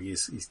 actually, no, he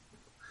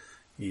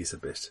is a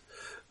bit.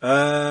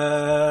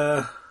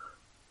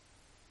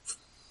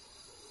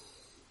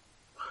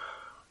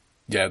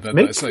 Yeah,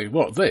 they say,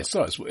 what, this?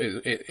 Oh,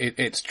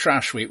 it's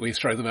trash, we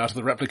throw them out of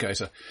the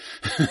replicator.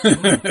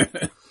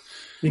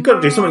 You've got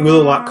to do something with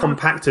all that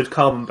compacted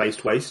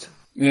carbon-based waste.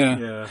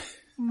 Yeah.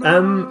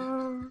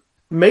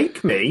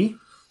 Make me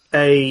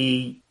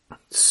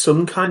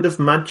some kind of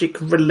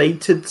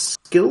magic-related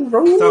skill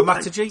roll.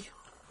 Thaumaturgy?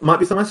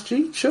 Might be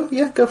thaumaturgy? Sure,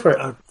 yeah, go for it.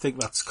 I think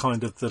that's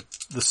kind of the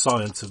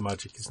science of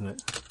magic, isn't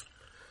it?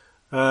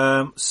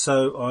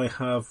 So I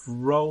have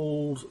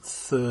rolled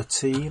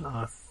 13.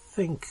 I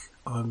think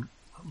I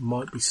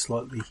might be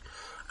slightly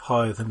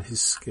higher than his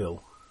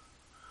skill.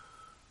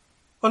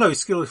 Oh no, his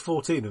skill is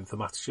 14 in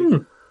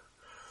thaumaturgy.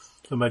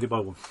 I made it by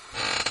 1.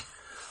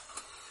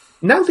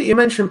 Now that you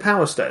mention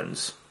Power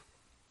Stones,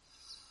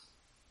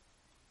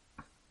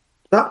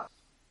 that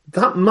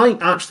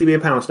might actually be a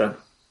Power Stone.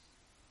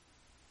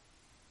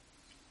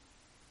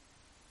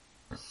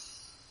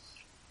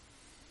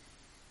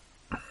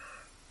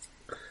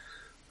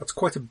 That's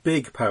quite a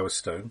big Power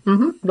Stone.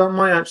 That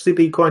might actually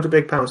be quite a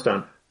big Power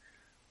Stone.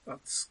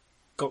 That's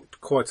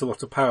got quite a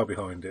lot of power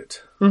behind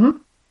it.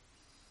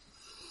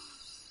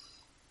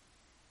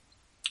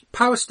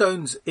 Power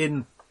Stones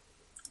in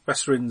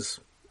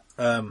Vesrin's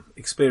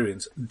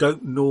experience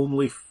don't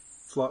normally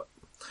fly.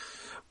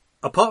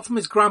 Apart from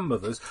his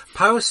grandmother's,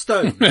 Power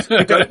Stones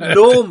don't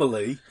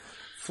normally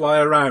fly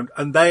around.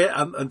 And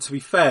and to be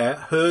fair,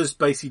 hers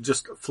basically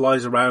just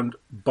flies around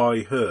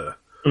by her.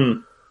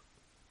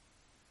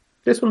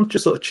 This one's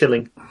just sort of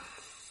chilling.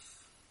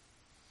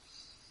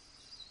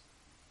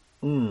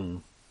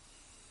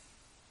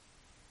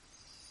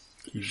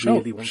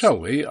 Shall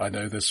we? I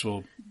know this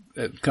will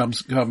come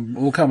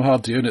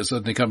hard to you, and it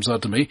certainly comes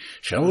hard to me.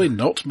 Shall we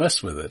not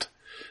mess with it?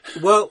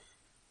 Well,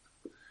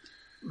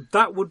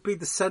 that would be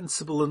the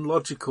sensible and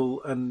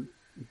logical and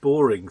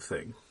boring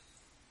thing.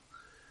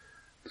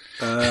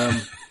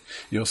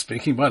 You're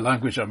speaking my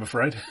language, I'm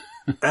afraid.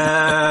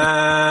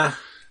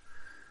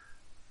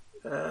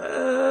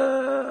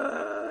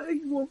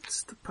 He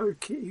wants to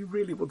poke it. He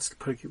really wants to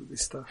poke it with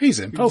this stuff. He's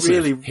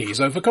impulsive. He's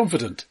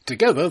overconfident.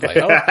 Together they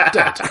are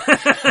dead.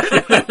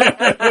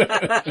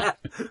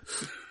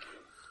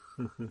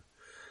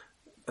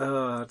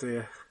 Oh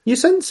dear. You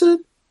sense a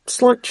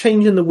slight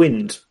change in the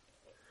wind.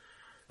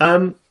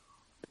 It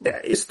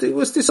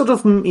was this sort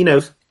of,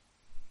 it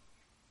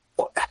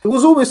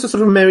was almost a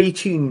sort of merry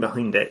tune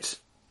behind it.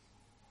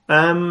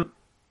 And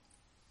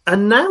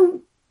now,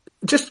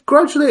 just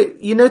gradually,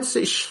 you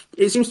notice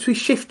it seems to be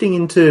shifting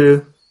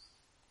into,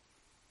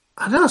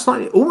 I don't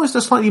know, almost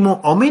a slightly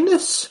more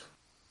ominous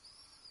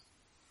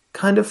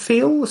kind of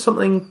feel.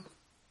 Something,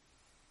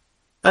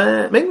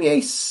 maybe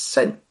a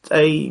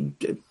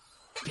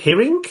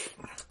hearing,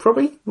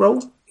 probably,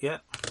 roll. Yeah.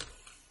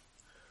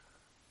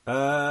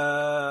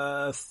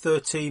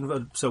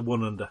 13, so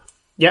 1 under.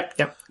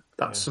 Yep,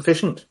 that's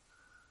sufficient.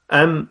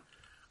 Rev,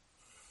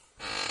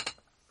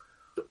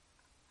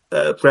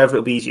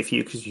 it'll be easier for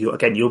you because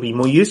you'll be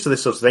more used to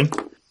this sort of thing.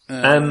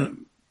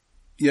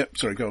 Yep,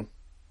 sorry, go on.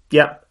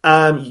 Yeah,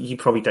 you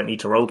probably don't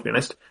need to roll, to be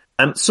honest.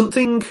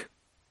 Something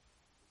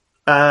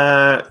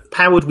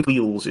powered with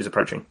wheels is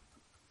approaching.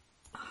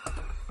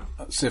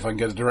 Let's see if I can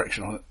get a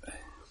direction on it.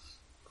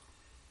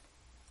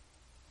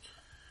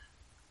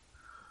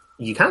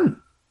 You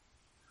can.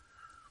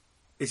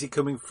 Is it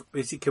coming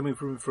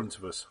from in front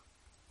of us?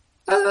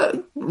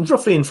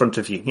 Roughly in front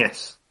of you,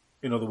 yes.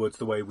 In other words,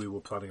 the way we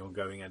were planning on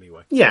going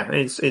anyway. Yeah,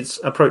 it's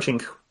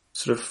approaching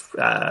sort of,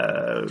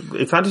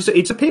 in fact,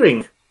 it's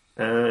appearing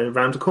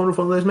around the corner of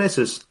one of those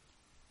mesas.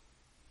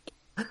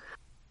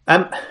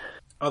 Are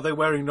they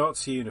wearing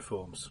Nazi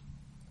uniforms?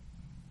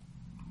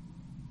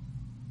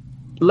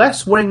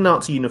 Less wearing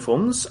Nazi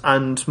uniforms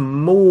and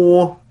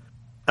more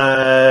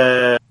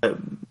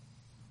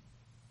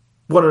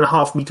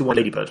 1.5 meter wide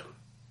ladybird.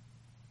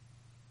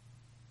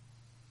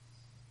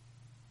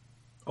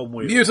 On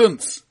wheels.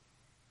 Mutants!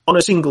 On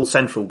a single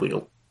central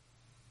wheel.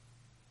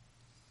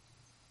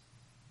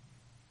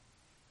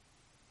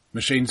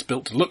 Machines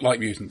built to look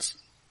like mutants.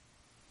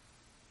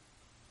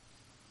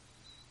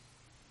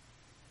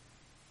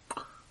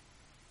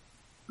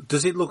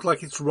 Does it look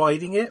like it's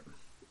riding it?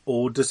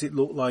 Or does it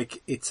look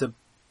like it's a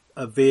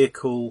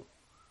vehicle?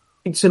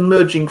 It's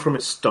emerging from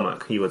its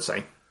stomach, you would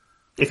say.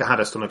 If it had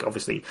a stomach,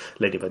 obviously,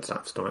 ladybirds don't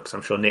have stomachs.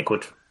 I'm sure Nick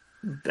would.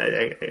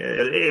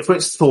 If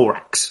it's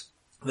thorax.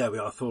 There we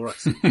are,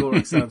 thorax.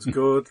 Thorax sounds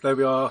good. There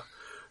we are.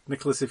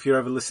 Nicholas, if you're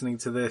ever listening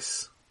to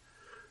this.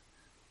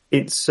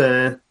 It's,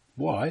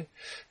 why?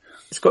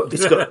 It's got,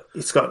 the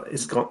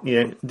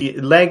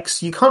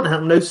legs. You can't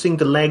help noticing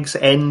the legs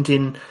end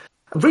in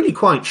really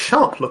quite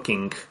sharp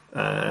looking,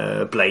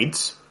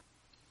 blades.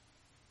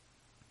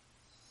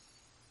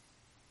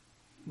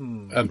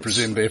 And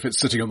presumably if it's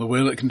sitting on the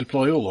wheel, it can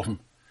deploy all of them.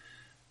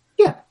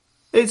 Yeah.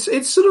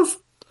 It's sort of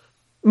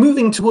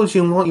moving towards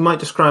you in what you might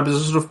describe as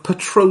a sort of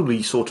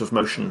patrol-y sort of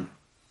motion.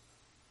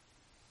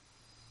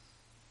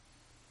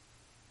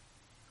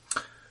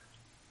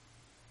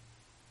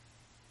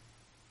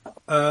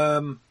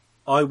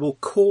 I will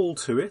call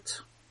to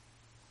it,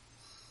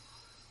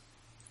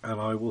 and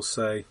I will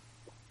say,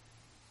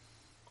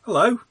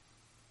 hello.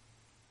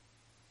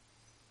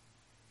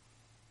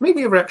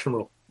 Maybe a reaction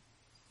roll.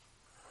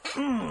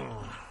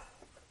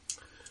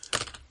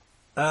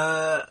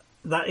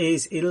 That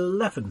is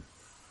 11.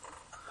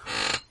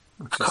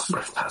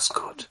 That's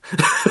good.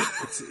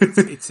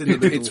 It's in the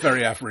middle. It's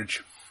very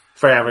average.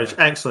 Very average.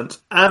 Excellent.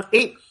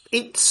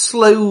 It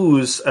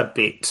slows a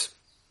bit.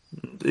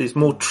 It's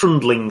more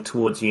trundling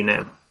towards you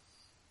now.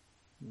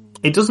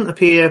 It doesn't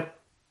appear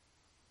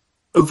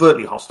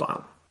overtly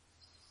hostile.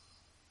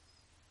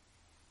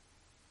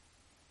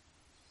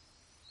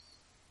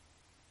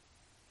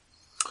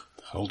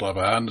 Hold up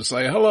a hand and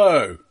say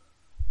hello.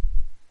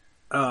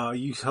 Are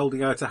you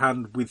holding out a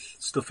hand with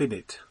stuff in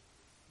it?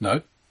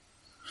 No.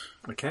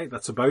 Okay,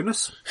 that's a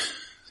bonus.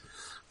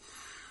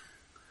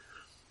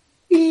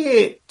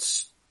 It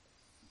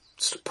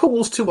sort of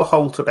pulls to a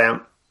halt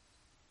about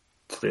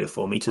 3 or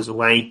 4 meters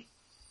away.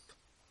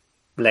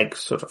 Legs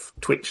sort of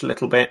twitch a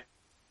little bit.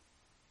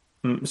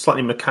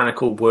 Slightly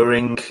mechanical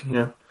whirring,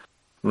 you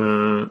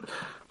know.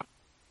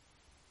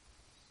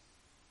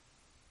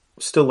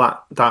 Still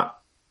that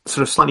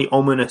sort of slightly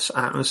ominous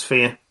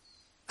atmosphere.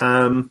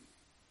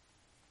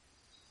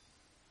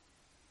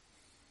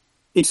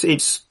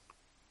 It's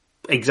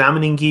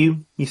examining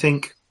you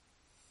think?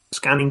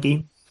 Scanning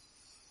you?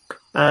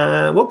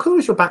 What colour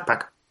is your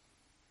backpack?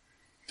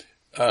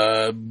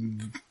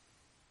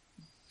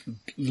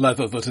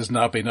 Leather that has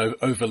now been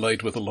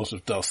overlaid with a lot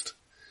of dust.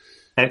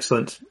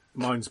 Excellent.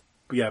 Mine's,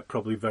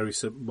 probably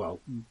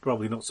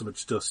probably not so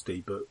much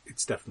dusty, but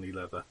it's definitely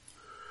leather.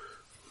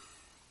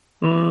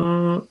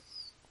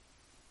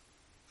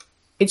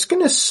 It's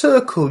going to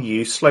circle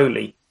you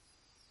slowly.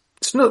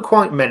 It's not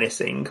quite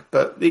menacing,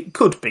 but it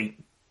could be.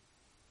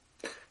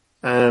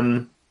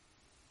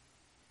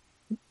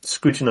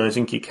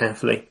 Scrutinising you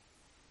carefully.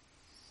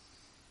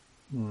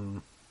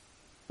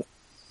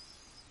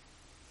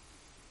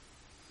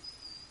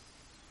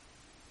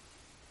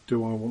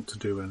 Do I want to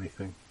do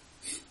anything?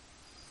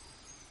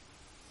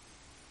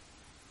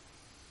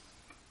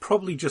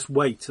 Probably just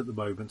wait at the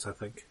moment, I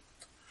think.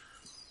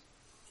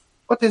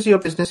 What is your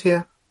business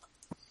here?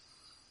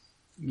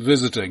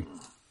 Visiting.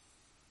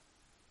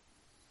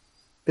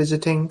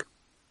 Visiting?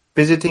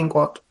 Visiting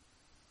what?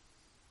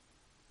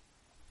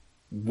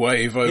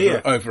 Wave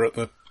Here. over at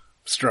the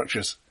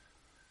structures.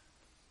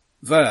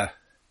 There.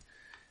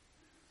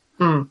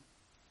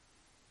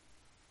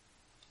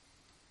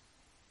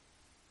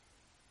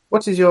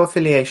 What is your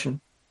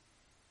affiliation?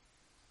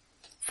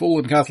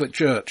 Fallen Catholic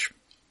Church.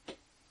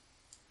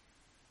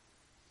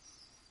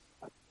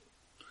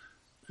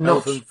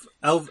 Not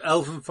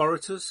Elven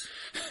Foresters?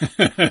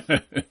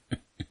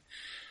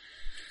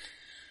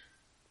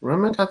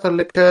 Roman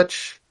Catholic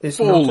Church is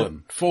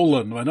Fallen.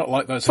 Fallen. We're not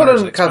like those Fallen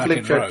heretics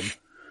Catholic back in Rome. Church.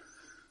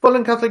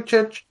 Fallen Catholic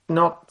Church,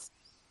 not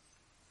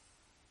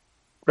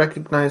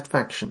recognized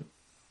faction.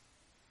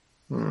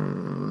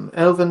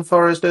 Elven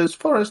Foresters.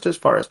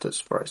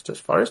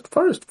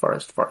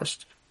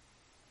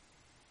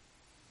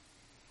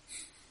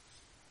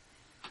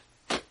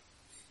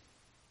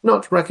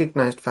 Not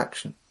recognized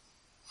faction.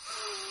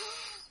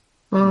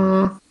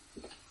 Are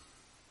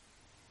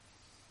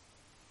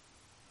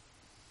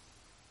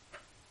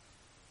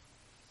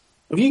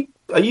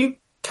you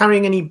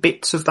carrying any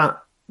bits of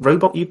that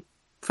robot you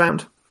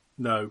found?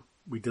 No,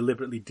 we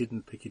deliberately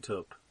didn't pick it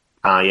up.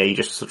 Ah, yeah, you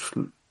just sort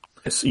of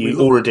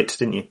ordered it,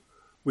 didn't you?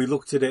 We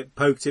looked at it,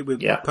 poked it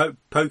with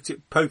poked it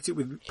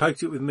with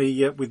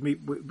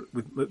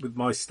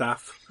my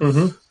staff.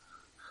 Mm-hmm.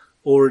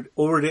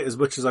 Ordered it as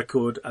much as I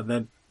could, and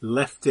then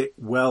left it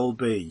well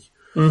be.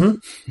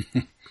 Mm-hmm.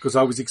 Because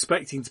I was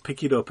expecting to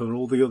pick it up and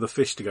all the other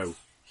fish to go,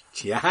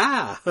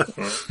 yeah.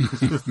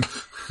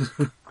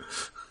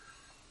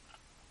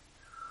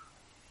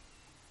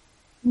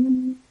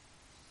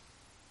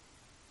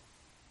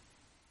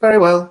 Very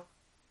well.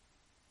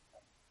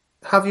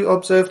 Have you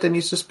observed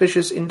any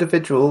suspicious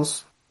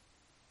individuals?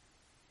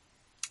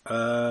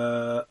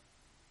 Other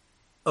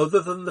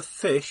than the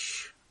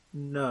fish,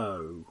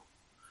 no.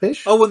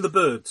 Fish? Oh, and the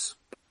birds.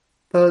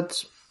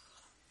 Birds?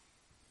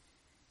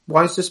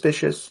 Why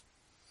suspicious?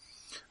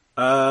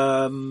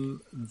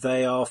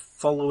 They are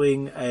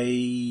following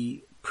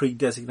a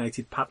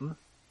pre-designated pattern.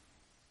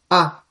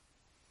 Ah,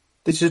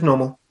 this is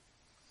normal.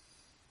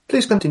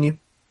 Please continue.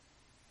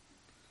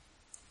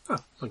 Oh,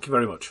 thank you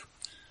very much.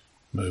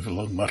 Move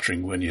along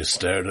muttering when you're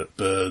staring at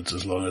birds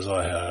as long as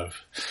I have.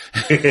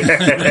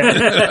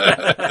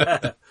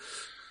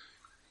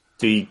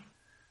 The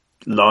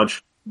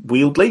large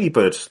wheeled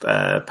ladybird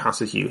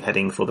passes you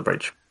heading for the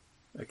bridge.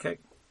 Okay.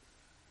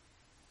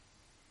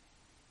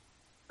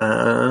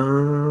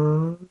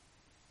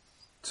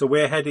 So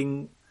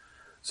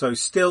we're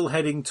still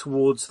heading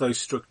towards those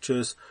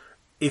structures.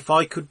 If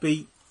I could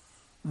be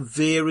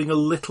veering a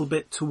little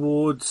bit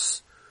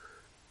towards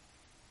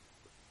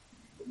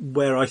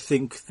where I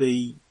think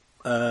the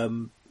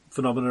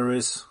phenomena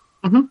is.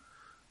 Mm-hmm.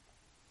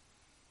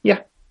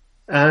 Yeah.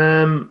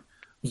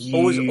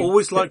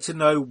 Always like to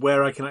know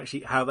where I can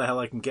how the hell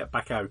I can get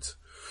back out.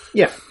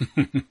 Yeah.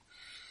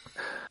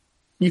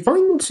 You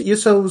find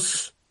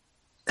yourselves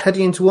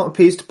heading into what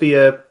appears to be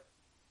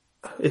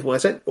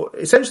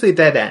essentially a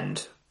dead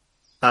end.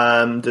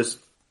 There's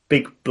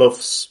big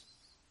bluffs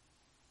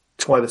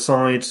to either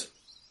side.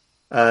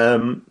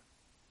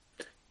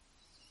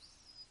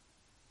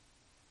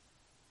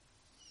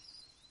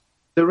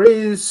 There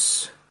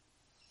is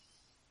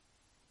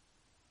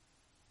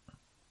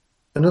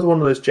another one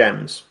of those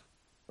gems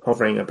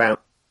hovering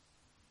about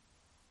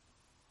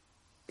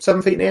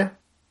 7 feet in the air.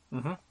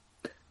 Mm-hmm.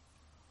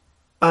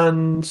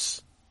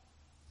 And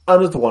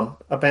another one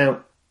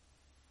about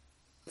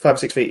 5 or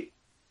 6 feet,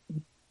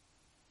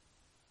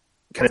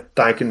 kind of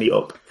diagonally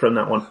up from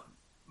that one.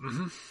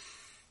 Mm-hmm.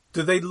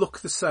 Do they look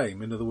the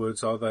same? In other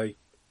words, are they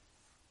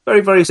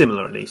very, very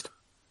similar, at least?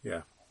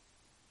 Yeah.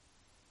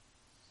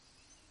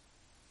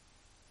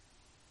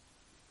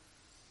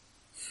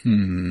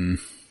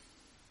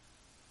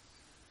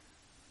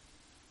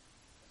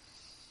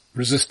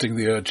 Resisting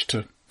the urge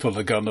to pull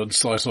a gun and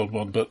sight on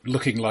one, but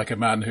looking like a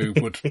man who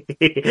would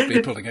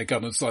be pulling a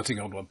gun and sighting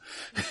on one.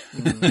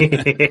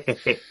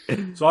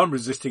 So I'm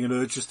resisting an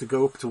urge just to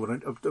go up to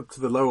one, up to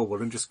the lower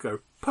one, and just go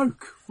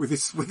poke with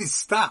his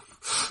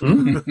staff,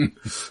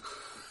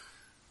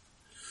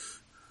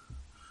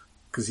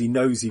 because he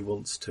knows he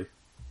wants to.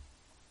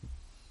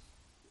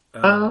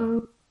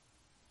 I'm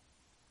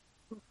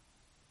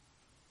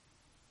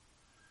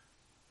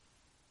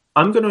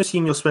going to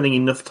assume you're spending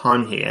enough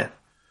time here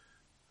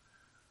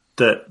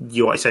that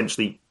you're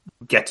essentially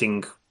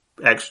getting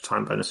extra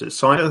time bonuses.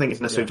 So I don't think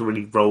it's necessary to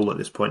really roll at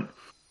this point.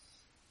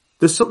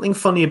 There's something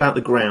funny about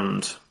the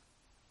ground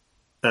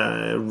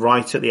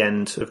right at the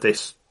end of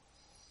this.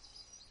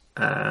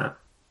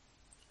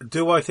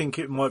 Do I think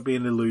it might be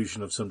an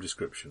illusion of some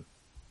description?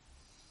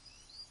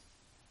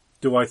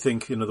 Do I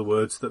think, in other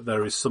words, that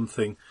there is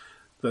something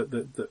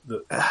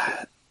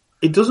that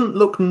it doesn't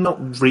look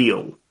not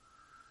real.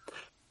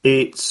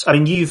 It's, I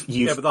mean, you've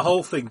yeah, but the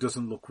whole thing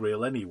doesn't look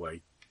real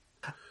anyway.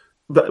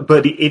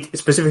 But it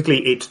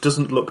specifically, it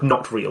doesn't look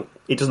not real.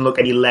 It doesn't look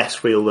any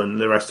less real than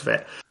the rest of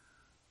it.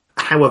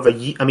 However,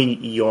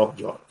 you're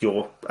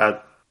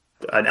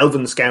an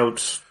Elven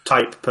Scout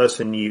type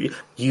person.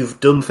 You've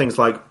done things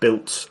like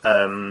built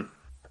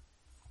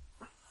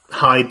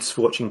hides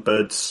for watching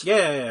birds.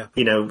 Yeah.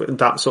 You know,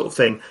 that sort of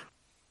thing.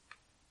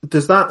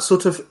 Does that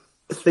sort of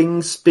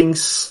things being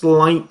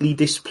slightly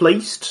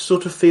displaced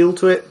sort of feel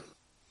to it?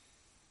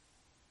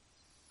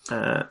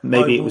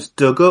 Maybe it was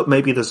dug up.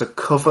 Maybe there's a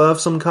cover of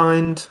some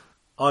kind.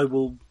 I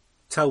will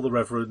tell the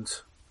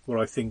Reverend what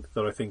I think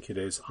it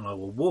is, and I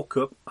will walk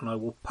up and I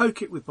will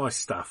poke it with my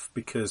staff,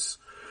 because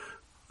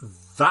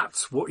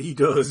that's what he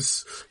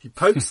does. He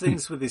pokes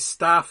things with his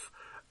staff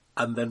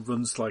and then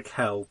runs like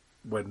hell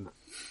when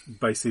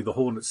basically the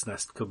hornet's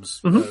nest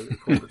comes.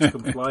 Hornets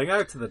come flying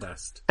out of the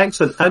nest.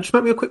 Excellent. Just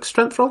make me a quick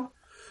strength roll.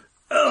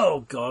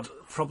 Oh God,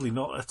 probably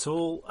not at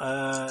all.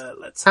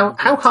 Let's. How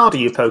hard are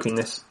you poking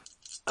this?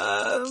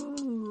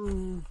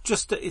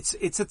 Just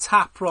it's a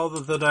tap rather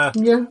than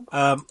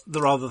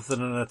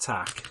an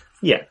attack.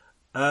 Yeah.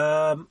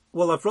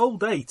 Well, I've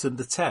rolled 8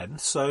 under 10,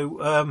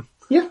 so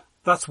yeah,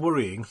 that's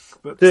worrying.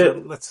 But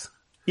let's.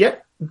 Yeah,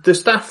 the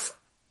staff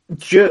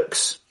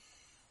jerks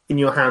in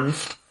your hand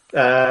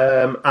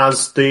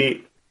as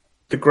the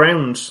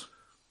ground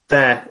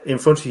there in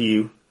front of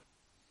you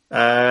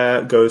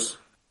goes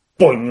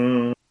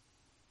boing.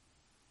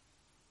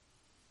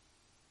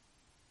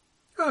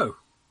 Oh.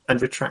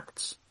 And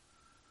retracts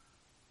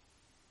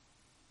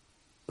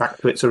back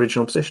to its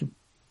original position.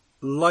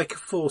 Like a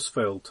force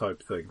field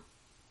type thing?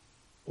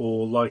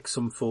 Or like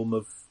some form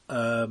of...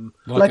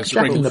 like a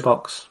Jack in the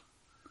Box.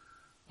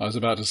 I was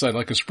about to say,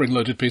 like a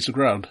spring-loaded piece of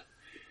ground.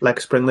 Like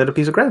a spring-loaded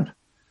piece of ground.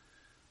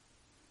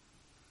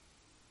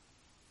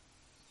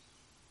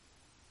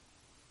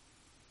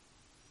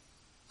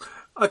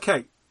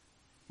 Okay.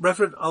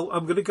 Reverend,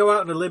 I'm going to go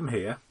out on a limb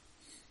here.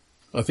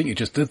 I think you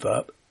just did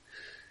that.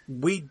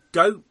 We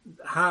don't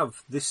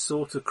have this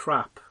sort of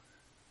crap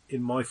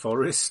in my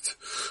forest.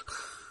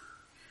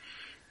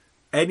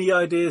 Any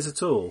ideas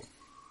at all?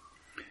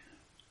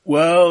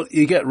 Well,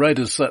 you get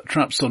raiders set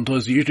traps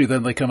sometimes. Usually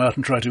then they come out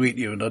and try to eat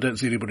you, and I don't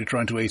see anybody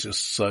trying to eat us,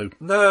 so...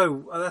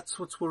 No, that's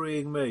what's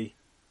worrying me.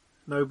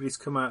 Nobody's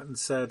come out and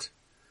said,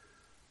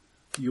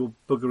 you're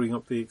buggering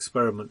up the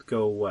experiment,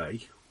 go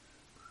away.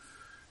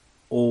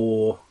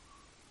 Or,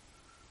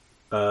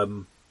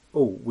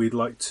 we'd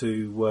like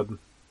to...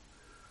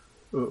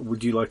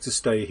 would you like to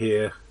stay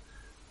here?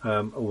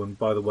 And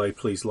by the way,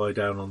 please lie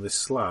down on this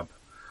slab.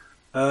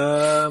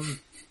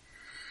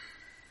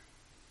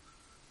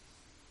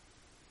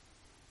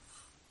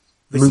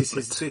 This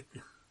is his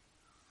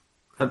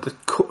at the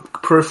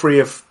periphery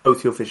of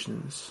both your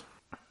visions.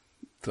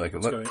 Take a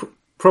look.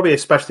 Probably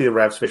especially the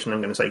Rev's vision, I'm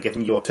going to say,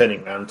 given you're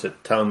turning around to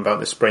tell him about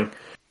this spring.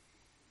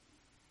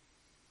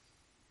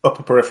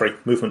 Upper periphery,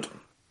 movement.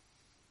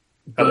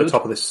 At the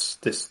top of this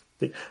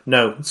thing.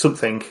 No,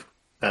 something...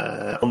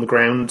 on the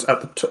ground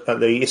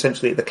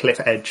essentially at the cliff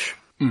edge.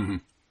 Mm-hmm.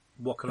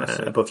 What can I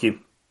see? Above you?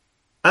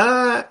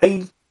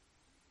 A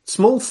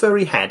small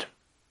furry head.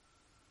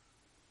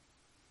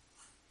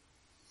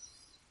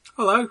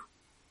 Hello.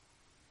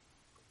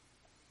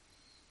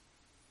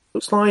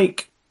 Looks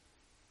like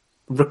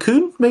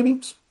raccoon,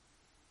 maybe.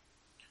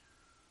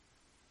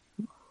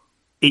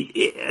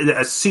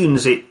 As soon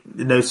as it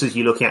notices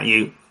you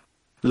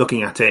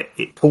looking at it,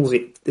 it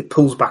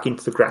pulls back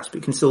into the grass, but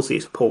you can still see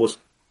its paws.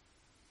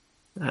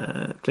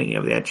 Clinging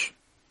over the edge.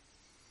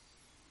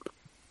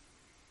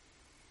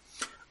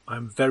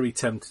 I'm very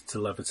tempted to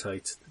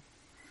levitate.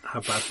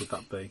 How bad would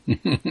that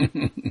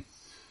be?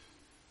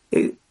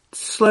 It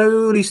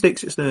slowly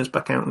sticks its nose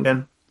back out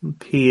again and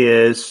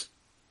peers.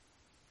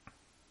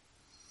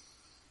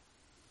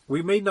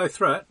 We mean no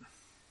threat.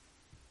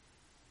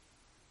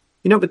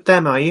 You're not with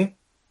them, are you?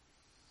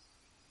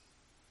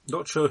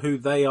 Not sure who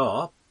they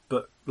are,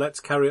 but let's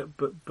carry it.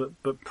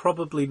 But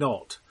probably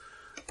not.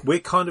 We're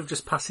kind of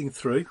just passing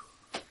through.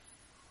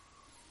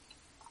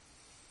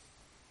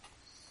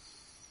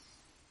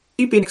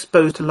 you been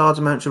exposed to large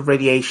amounts of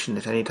radiation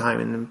at any time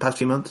in the past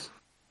few months?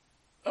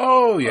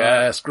 Oh,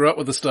 yeah, screw up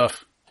with the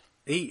stuff.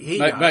 He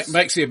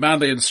Makes you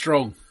manly and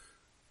strong.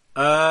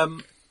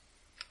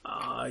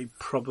 I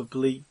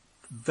probably,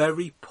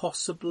 very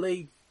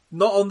possibly,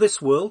 not on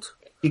this world.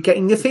 You're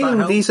getting the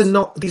feeling these are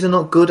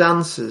not good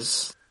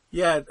answers.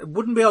 Yeah, it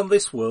wouldn't be on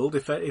this world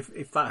if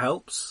that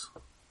helps.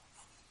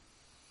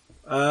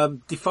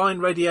 Define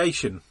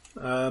radiation.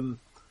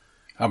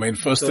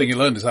 First thing you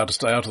learn is how to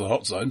stay out of the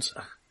hot zones.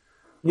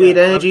 Weird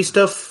energy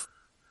stuff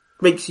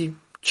makes you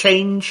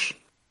change.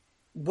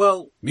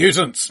 Well,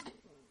 Mutants.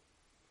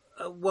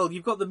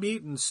 You've got the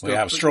mutant stuff. We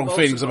have strong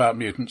feelings about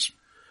mutants.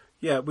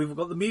 Yeah, we've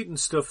got the mutant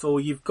stuff, or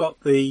you've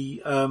got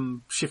the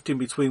shifting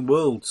between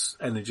worlds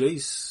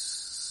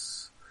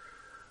energies.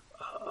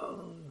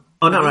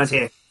 Not around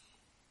here.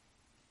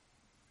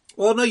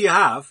 Well, no, you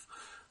have.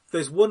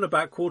 There's one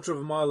about 1/4 of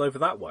a mile over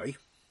that way.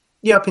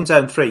 Yeah, up in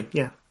Zone 3,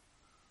 yeah.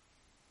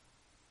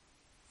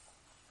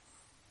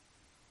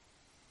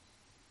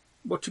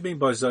 What do you mean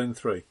by Zone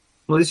 3?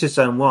 Well, this is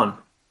Zone 1.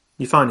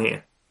 You're fine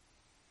here.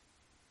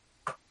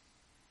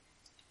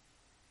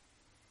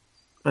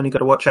 And you've got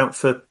to watch out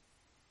for...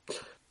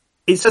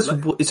 It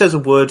says a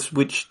word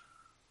which...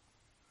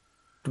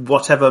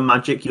 Whatever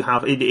magic you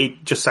have,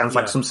 it just sounds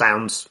like some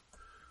sounds.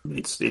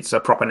 It's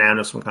a proper noun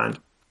of some kind.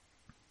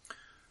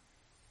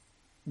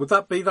 Would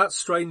that be that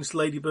strange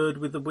ladybird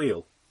with the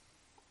wheel?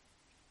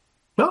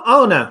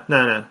 No,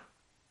 no.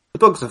 The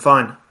bugs are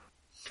fine.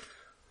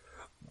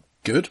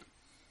 Good.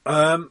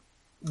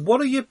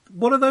 What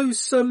are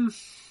those, You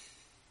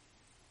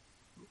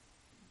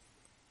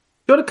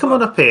want to come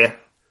on up here?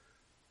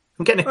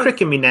 I'm getting a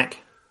crick in my neck.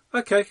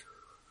 Okay.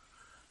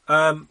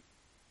 I'll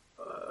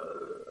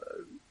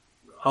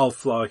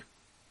fly.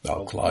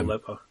 I'll climb.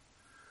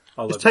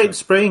 Just take the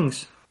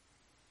springs.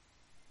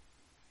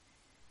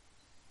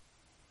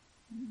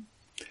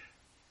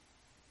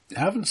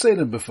 Haven't seen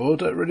them before,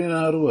 don't really know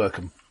how to work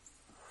them.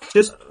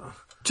 Just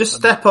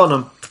step on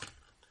them.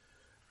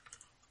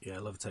 Yeah,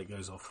 levitate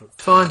goes off.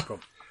 Fine.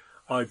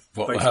 What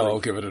the hell, I'll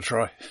give it a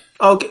try.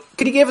 Oh,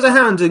 can you give us a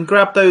hand and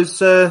grab those,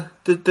 the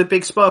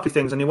big sparkly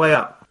things on your way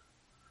up?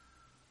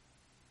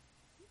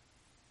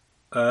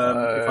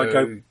 If I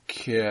go...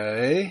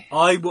 Okay.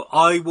 I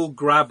will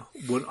grab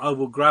one. I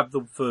will grab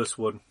the first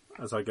one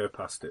as I go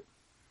past it.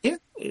 Yeah,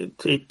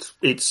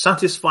 it's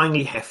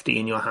satisfyingly hefty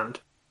in your hand.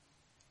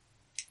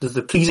 There's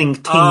the pleasing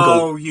tingle.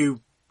 Oh,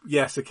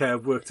 yes, okay,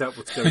 I've worked out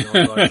what's going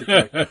on. Right,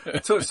 okay.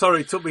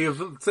 Sorry, it took me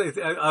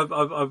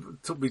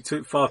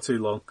far too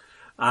long,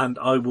 and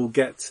I will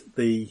get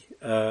the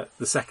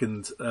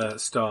second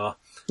star.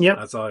 Yep.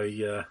 As I.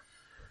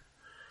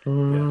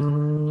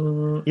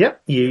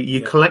 Yep.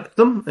 You collect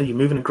them, and you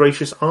move in a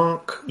gracious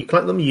arc. You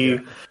collect them.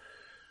 You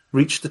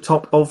reach the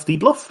top of the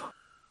bluff.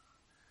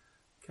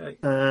 Okay.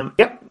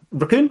 Yep.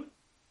 Raccoon.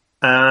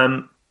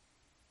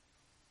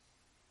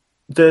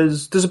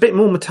 There's a bit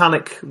more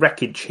metallic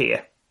wreckage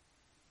here.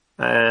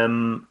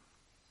 The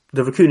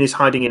raccoon is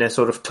hiding in a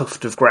sort of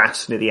tuft of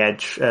grass near the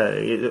edge.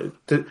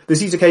 There's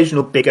these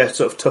occasional bigger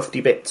sort of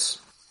tufty bits.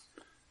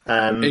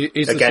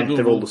 Again,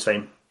 they're all the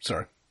same.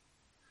 Sorry.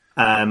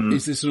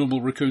 Is this a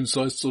normal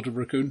raccoon-sized sort of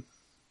raccoon?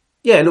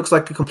 Yeah, it looks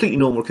like a completely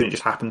normal raccoon. It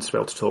just happens to be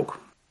able to talk.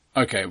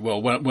 Okay,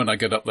 well, when I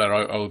get up there,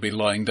 I will be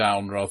lying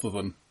down rather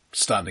than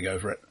standing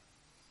over it.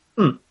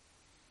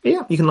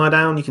 Yeah, you can lie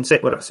down, you can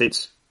sit, whatever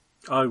suits.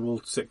 I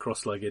will sit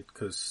cross-legged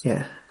because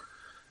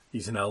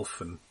he's an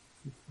elf and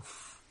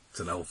it's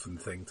an elfin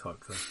thing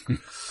type thing.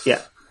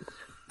 Yeah.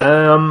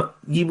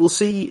 You will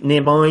see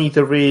nearby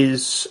there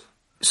is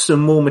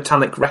some more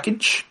metallic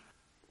wreckage.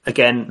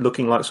 Again,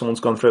 looking like someone's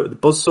gone through it with a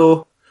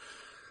buzzsaw.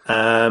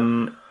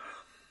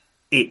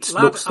 It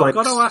looks like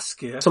I've got to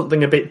ask you.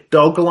 Something a bit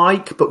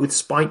dog-like, but with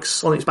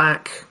spikes on its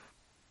back.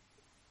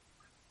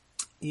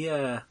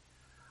 Yeah.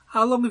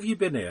 How long have you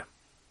been here?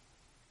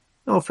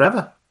 Oh,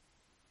 forever.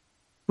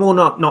 Well,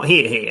 not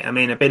here. I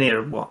mean, I've been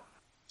here, what?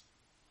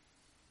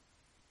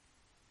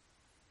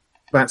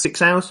 About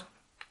 6 hours?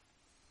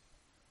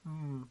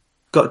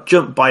 Got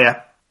jumped by a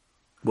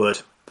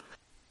word.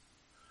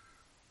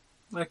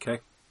 Okay.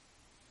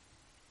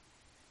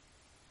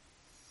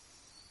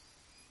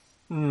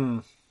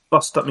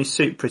 Bossed up my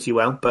suit pretty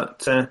well,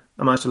 but I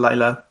managed to lay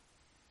low.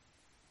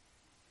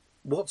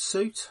 What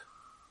suit?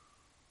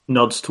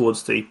 Nods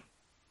towards the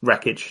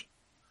wreckage.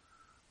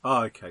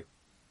 Oh, okay.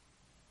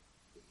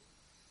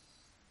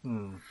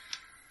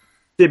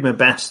 Did my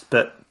best,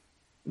 but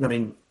I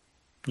mean,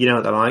 you know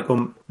what they're like.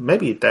 Well,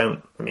 maybe you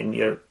don't. I mean,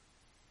 you're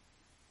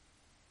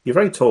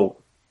very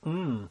tall.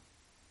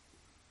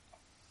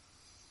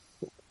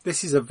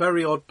 This is a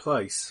very odd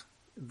place.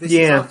 This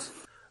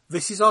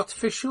is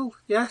artificial.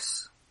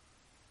 Yes.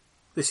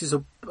 This is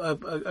a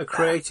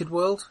created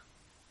world.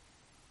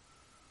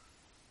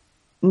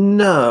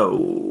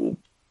 No,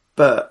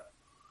 but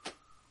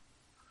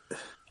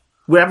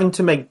we're having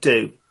to make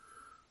do.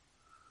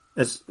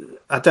 As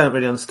I don't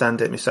really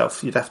understand it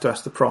myself. You'd have to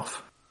ask the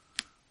prof.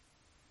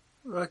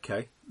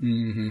 Okay.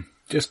 Mm-hmm.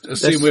 Just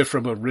assume we're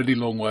from a really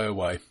long way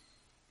away.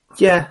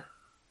 Yeah.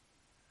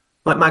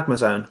 Like Magma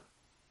Zone.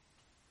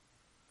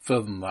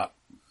 further than that.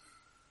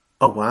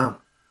 Oh wow.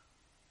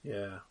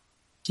 Yeah.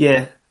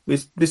 Yeah, we're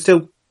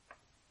still.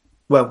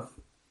 Well,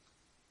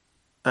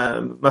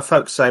 my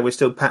folks say we're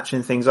still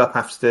patching things up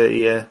after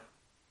the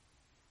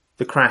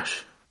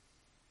crash.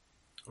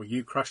 Well,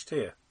 you crashed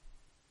here.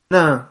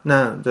 No,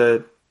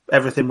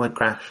 everything went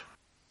crash.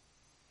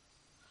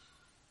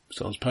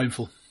 Sounds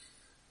painful.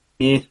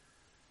 Yeah,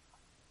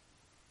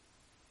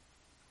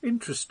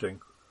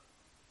 Interesting.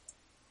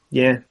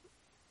 yeah.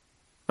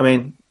 I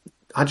mean,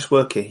 I just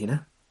work here, you know.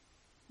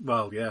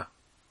 Well, yeah.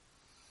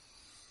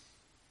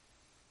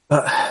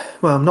 But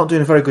well, I'm not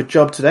doing a very good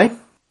job today.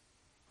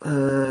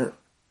 Are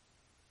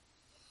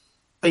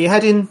you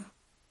heading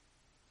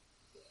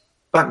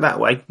back that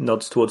way?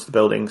 Nods towards the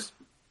buildings.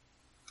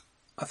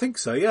 I think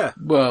so, yeah.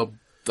 Well,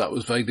 that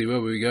was vaguely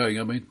where we were going.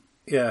 I mean,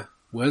 Yeah.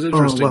 where's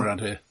interesting well.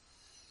 around here?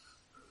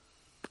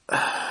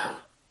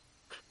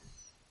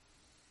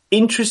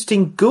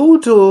 Interesting,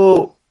 good,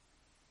 or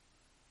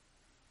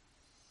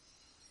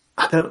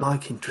I don't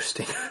like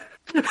interesting.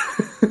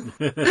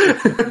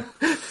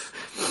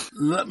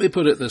 Let me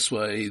put it this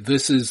way.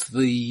 This is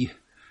the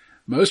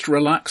most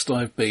relaxed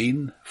I've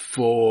been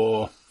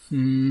for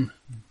He's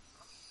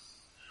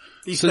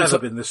Since never I-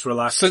 been this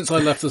relaxed. since I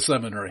left the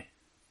seminary.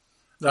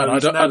 No, And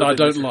he's I never been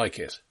don't this- like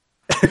it.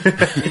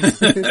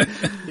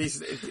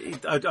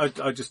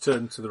 I just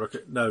turned to the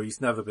record. No,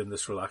 he's never been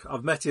this relaxed.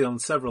 I've met him on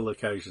several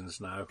occasions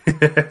now.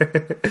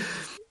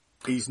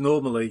 He's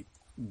normally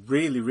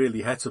really,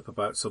 really het up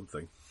about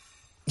something.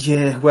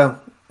 Yeah,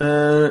 well,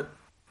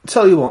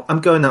 tell you what, I'm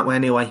going that way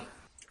anyway.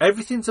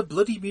 Everything's a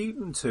bloody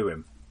mutant to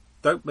him.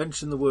 Don't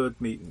mention the word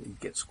mutant. He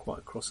gets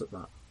quite cross at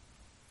that.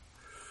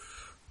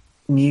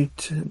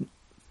 Mutant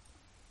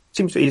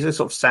seems to be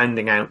sort of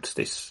sounding out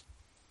this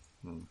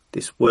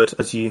word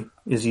as you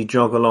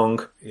jog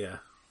along. Yeah.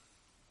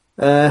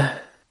 Well,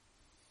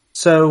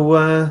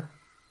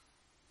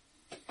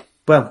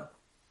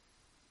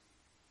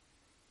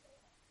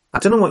 I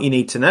don't know what you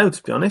need to know,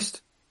 to be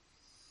honest.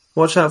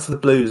 Watch out for the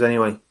blues,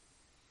 anyway.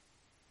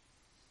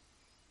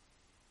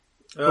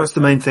 That's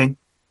the main thing.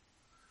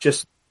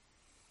 Just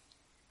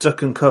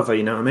duck and cover,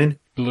 you know what I mean?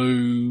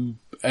 Blue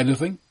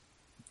anything?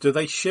 Do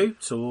they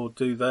shoot or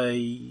do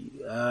they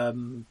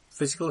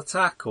physical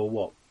attack or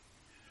what?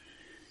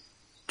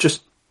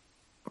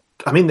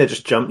 They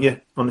just jump you,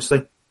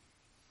 honestly.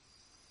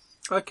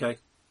 Okay.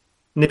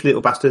 Nippy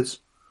little bastards.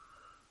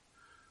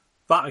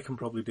 That I can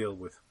probably deal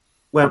with.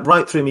 Went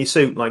right through me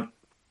suit like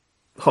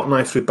hot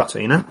knife through butter,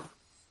 you know?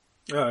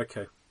 Oh,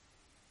 okay.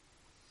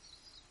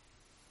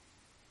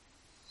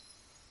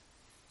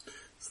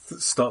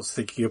 Starts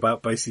thinking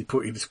about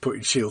basically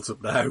putting shields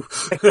up now.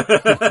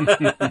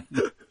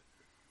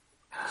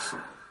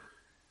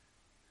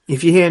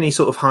 If you hear any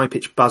sort of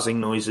high-pitched buzzing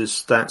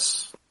noises,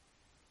 that's...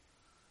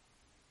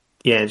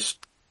 Yeah,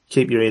 just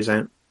keep your ears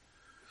out.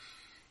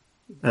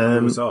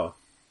 Bizarre.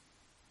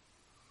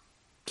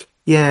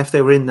 Yeah, if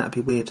they were in, that'd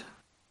be weird.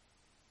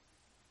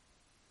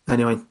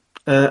 Anyway,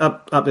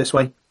 up this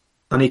way.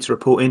 I need to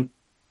report in.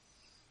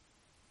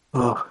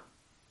 Oh.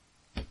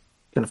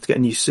 Gonna have to get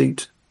a new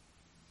suit.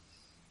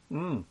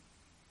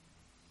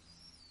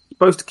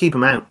 Supposed to keep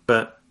them out,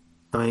 but,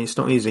 I mean, it's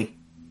not easy.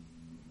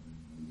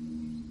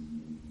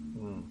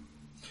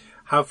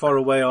 How far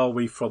away are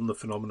we from the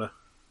phenomena?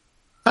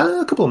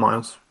 A couple of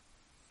miles.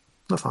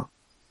 Not far.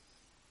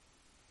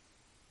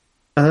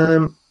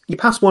 You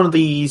pass one of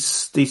these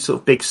sort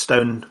of big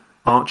stone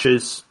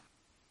arches.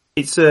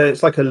 It's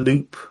like a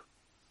loop.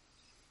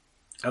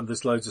 And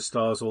there's loads of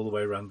stars all the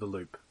way around the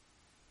loop.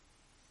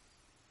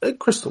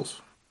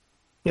 Crystals.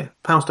 Yeah,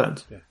 power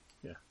stones.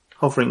 Yeah.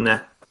 Hovering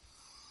there.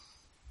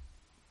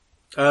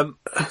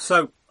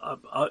 So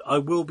I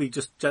will be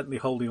just gently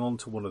holding on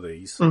to one of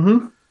these.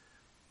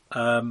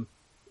 Mm-hmm.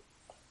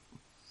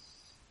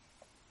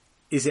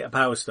 Is it a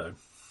power stone?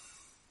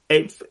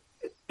 If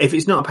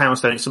it's not a power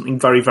stone, it's something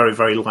very, very,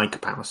 very like a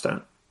power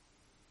stone.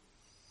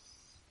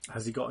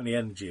 Has he got any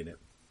energy in it?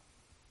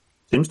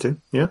 Seems to,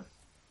 yeah.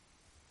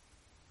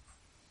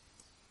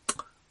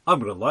 I'm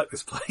going to like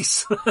this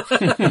place.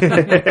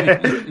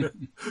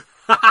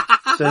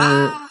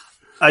 So,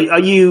 are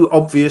you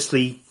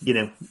obviously,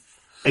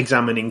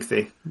 examining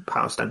the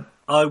power stone?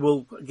 I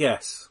will,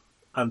 yes.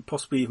 And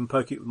possibly even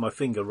poke it with my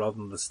finger rather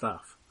than the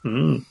staff.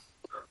 Mm.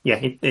 Yeah,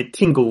 it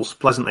tingles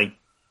pleasantly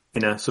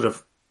in a sort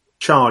of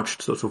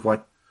charged sort of way.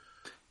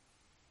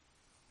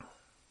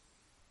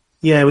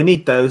 Yeah, we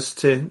need those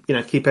to,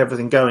 keep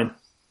everything going.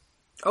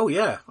 Oh,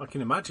 yeah, I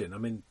can imagine. I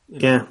mean...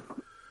 Yeah.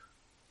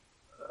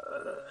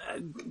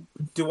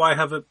 Do I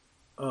have a...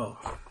 Oh.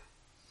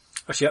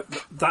 Actually,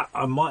 that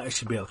I might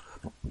actually be able...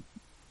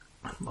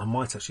 I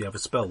might actually have a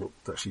spell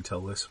to actually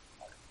tell this.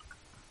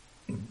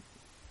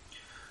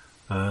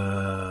 At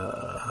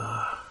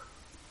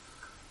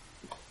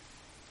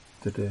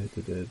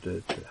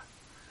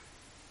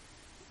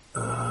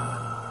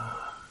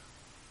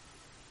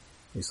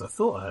least I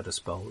thought I had a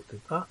spell that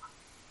did that.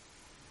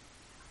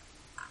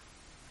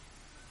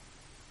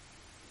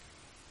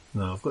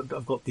 No,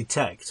 I've got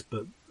detect,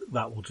 but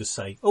that will just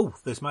say, oh,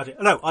 there's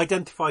magic. No,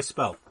 identify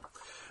spell.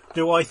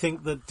 Do I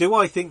think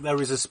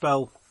there is a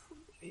spell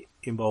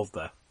involved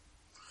there?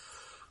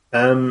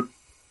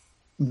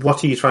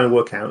 What are you trying to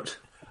work out?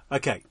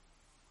 Okay.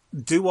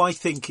 Do I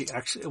think it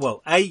actually?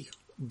 Well, A,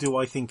 do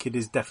I think it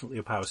is definitely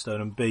a Power Stone,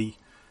 and B,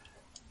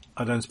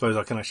 I don't suppose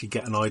I can actually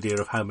get an idea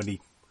of how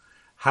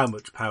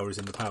much power is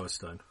in the Power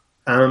Stone.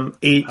 And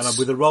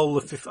with a roll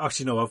of 15,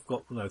 actually no, I've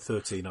got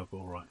 13. I've got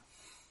all right.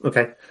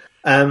 Okay.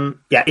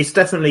 Yeah, it's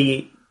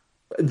definitely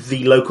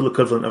the local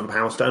equivalent of a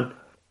Power Stone.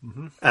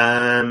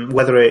 Mm-hmm.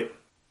 Whether it,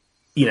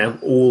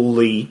 all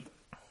the,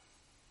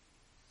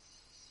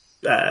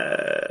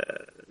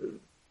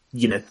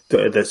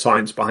 the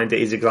science behind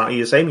it is exactly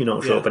the same, you're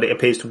not sure, but it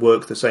appears to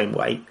work the same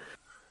way.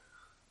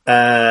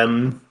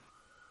 And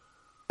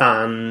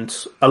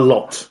a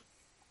lot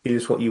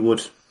is what you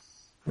would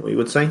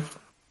say.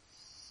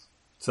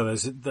 So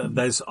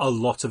there's a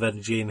lot of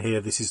energy in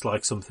here. This is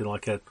like something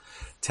like a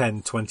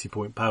 10, 20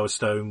 point Power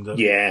Stone.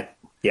 Yeah.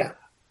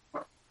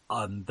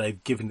 And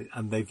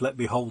they've let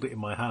me hold it in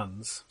my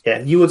hands. Yeah,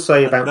 you would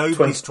say about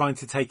nobody's trying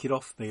to take it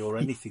off me or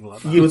anything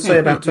like that. You would say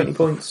about 20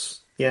 points.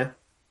 Yeah.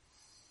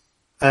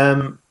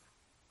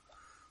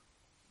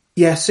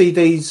 Yeah. See,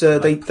 these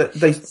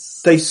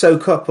they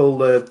soak up all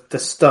the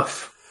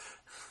stuff,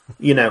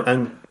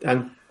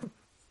 and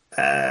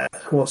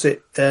what's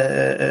it?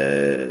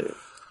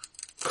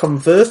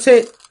 Convert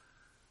it.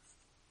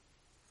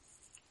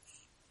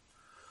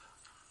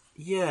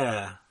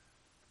 Yeah.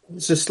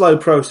 It's a slow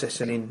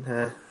processing.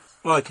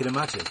 Well, I can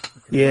imagine.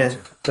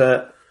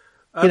 But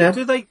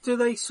do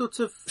they sort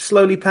of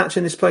slowly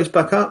patching this place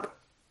back up?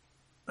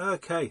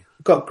 Okay.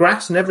 Got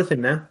grass and everything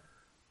now.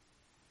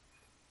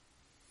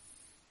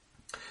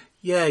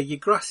 Yeah, your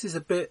grass is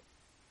a bit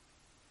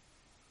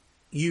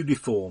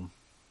uniform.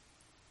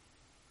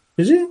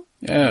 Is it?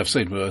 Yeah, I've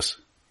seen worse.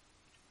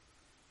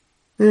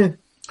 Yeah.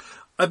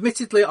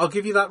 Admittedly, I'll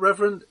give you that,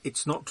 Reverend.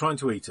 It's not trying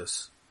to eat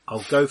us.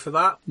 I'll go for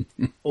that.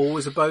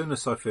 Always a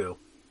bonus, I feel.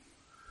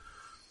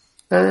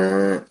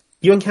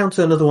 You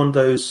encounter another one of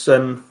those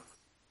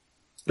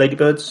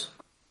ladybirds.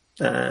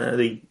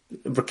 The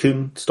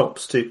raccoon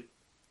stops to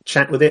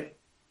chat with it.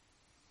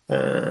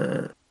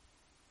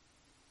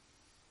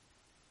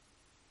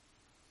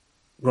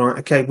 Right,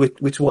 okay, we're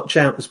to watch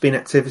out. There's been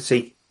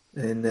activity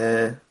in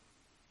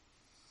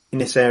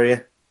this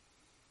area.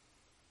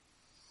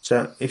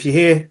 So if you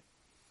hear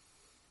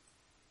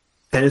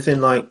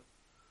anything like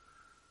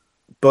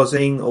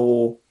buzzing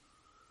or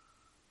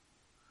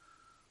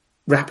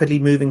rapidly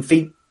moving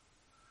feet,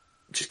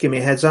 just give me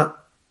a heads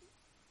up.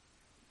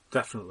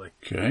 Definitely.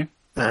 Okay.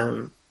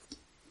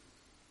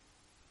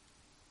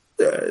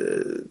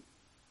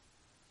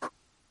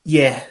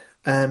 Yeah,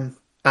 and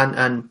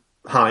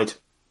hide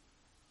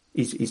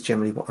is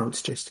generally what I would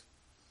suggest.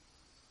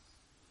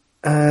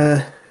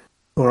 All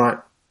right.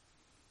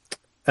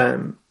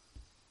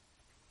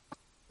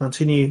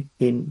 Continue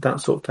in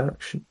that sort of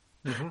direction.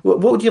 Mm-hmm. What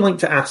would you like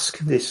to ask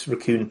this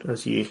raccoon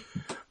as you?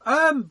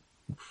 How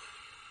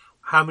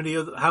many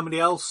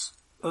others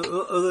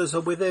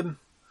are with him?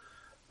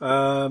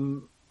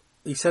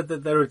 He said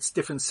that there are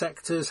different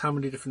sectors. How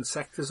many different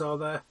sectors are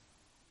there?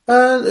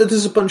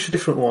 There's a bunch of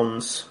different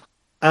ones.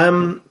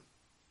 The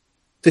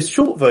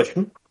short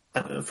version,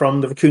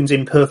 from the raccoon's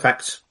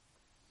imperfect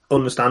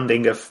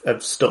understanding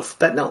of stuff,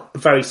 they're not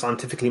very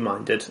scientifically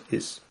minded,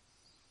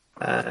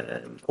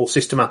 or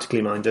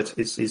systematically minded,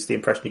 is the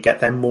impression you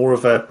get. They're more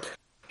of a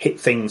hit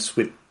things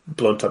with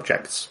blunt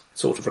objects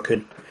sort of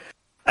raccoon.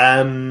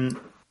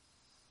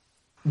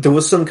 There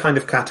was some kind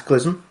of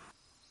cataclysm,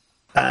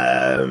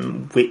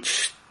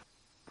 which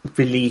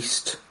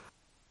released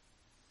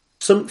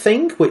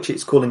something which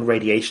it's calling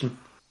radiation.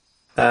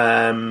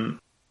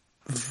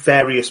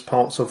 Various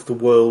parts of the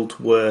world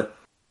were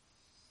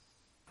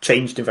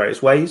changed in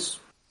various ways.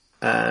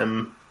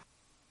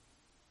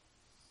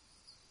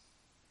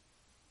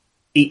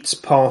 It's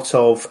part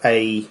of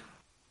it's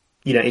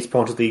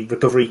part of the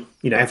recovery.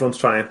 Everyone's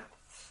trying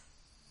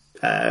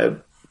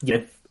to,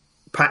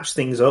 patch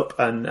things up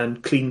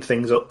and clean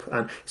things up.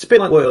 And it's a bit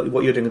like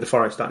what you're doing in the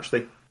forest,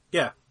 actually.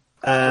 Yeah.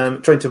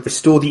 Trying to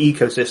restore the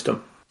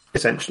ecosystem,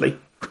 essentially.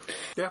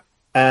 Yeah.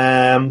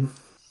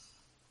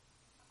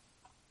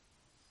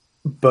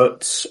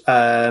 But,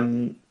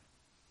 so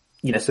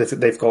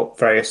they've got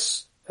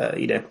various,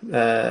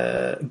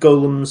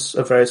 golems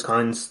of various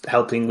kinds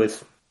helping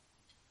with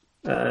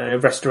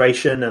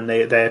restoration, and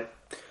they've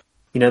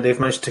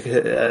managed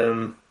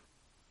to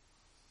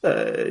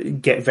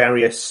get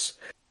various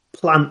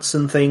plants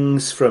and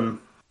things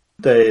from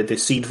the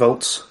seed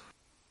vaults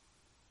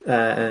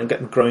and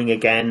get them growing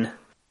again,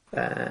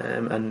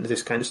 and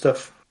this kind of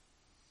stuff.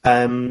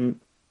 But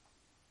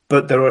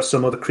there are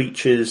some other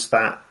creatures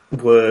that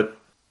were,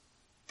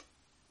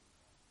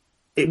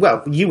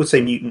 you would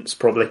say mutants,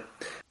 probably.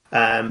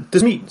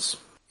 There's mutants,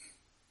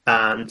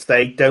 and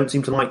they don't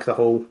seem to like the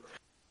whole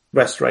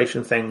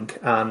restoration thing,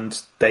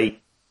 and they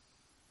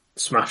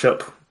smash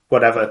up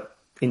whatever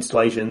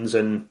installations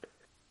and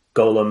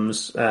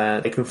golems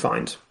they can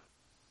find.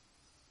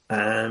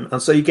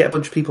 And so you get a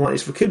bunch of people like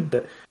this raccoon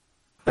that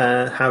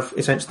have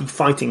essentially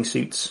fighting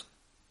suits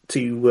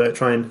to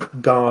try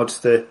and guard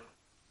the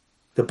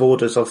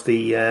borders of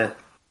the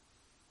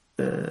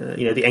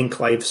the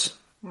enclaves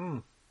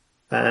and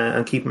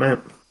keep them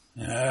out.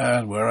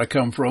 And where I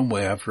come from,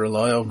 we have to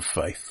rely on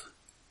faith.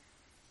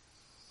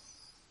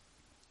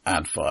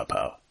 And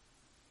firepower.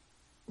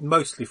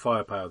 Mostly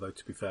firepower, though,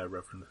 to be fair,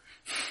 Reverend.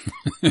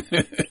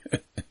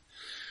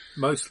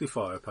 Mostly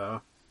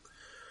firepower.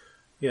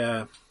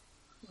 Yeah.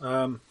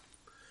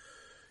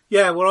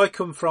 Where I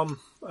come from,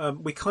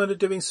 we're kind of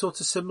doing sort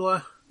of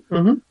similar.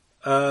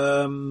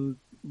 Mm-hmm.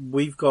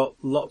 We've got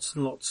lots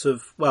and lots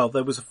of, well,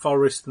 there was a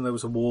forest and there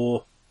was a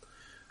war,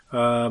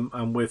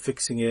 and we're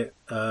fixing it.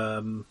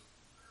 It's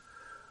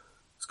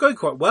going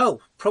quite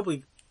well.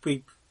 Probably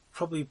be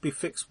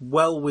fixed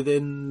well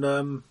within,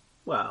 at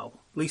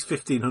least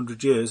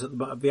 1,500 years at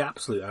the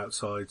absolute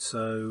outside.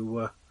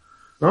 So,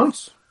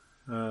 Nice.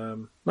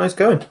 Nice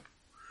going.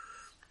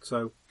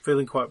 So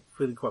feeling quite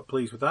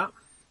pleased with that.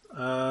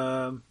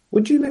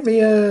 Would you make me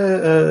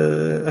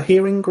a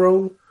hearing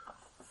roll?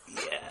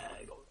 Yeah.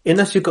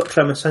 Unless you've got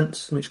tremor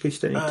sense, in which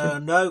case you don't need to.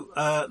 No,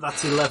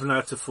 that's 11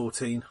 out of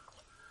 14.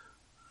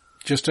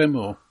 Just him,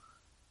 or?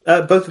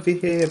 Both of you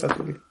here, both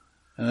of you.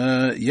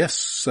 Yes,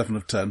 7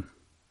 of 10.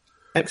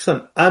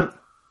 Excellent.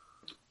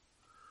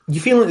 You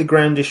feel like the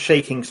ground is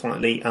shaking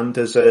slightly and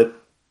there's a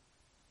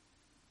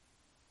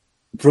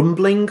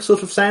rumbling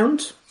sort of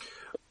sound.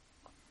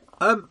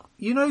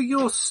 You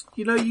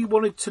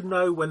wanted to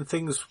know when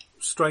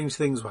strange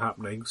things were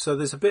happening. So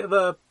there's a bit of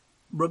a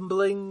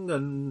rumbling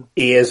and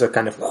ears are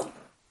kind of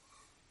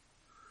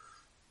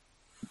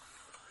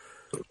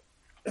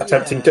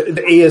attempting to,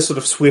 the ears sort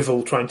of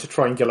swivel, trying to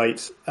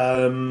triangulate.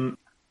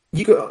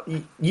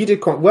 You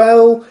did quite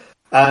well.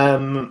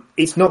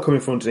 It's not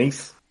coming from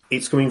underneath.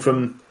 It's coming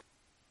from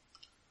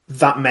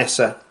that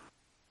messer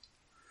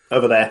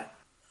over there.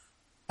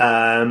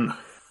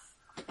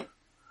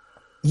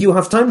 You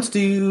have time to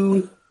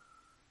do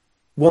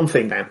one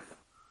thing now.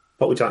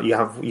 What would you like?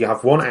 You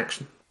have one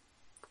action.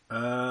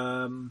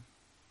 Am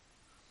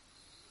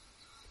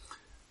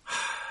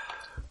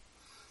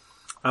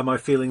I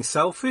feeling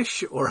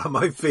selfish or am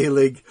I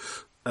feeling...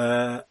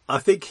 I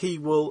think he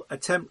will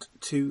attempt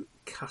to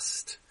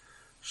cast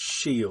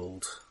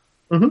shield.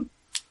 Mm-hmm.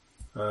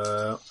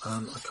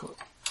 And I can't...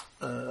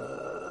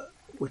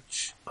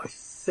 which I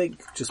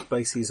think just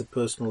basically is a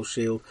personal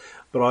shield,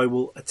 but I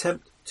will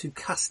attempt to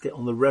cast it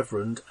on the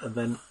Reverend and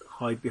then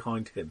hide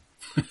behind him.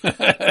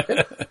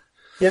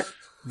 Yeah.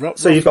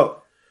 So you've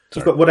got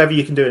whatever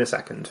you can do in a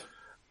second.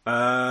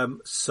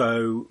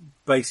 So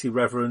basically,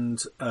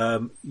 Reverend,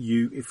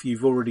 if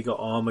you've already got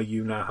armor,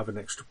 you now have an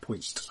extra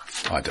point.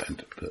 I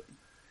don't, but...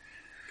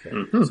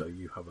 Okay, so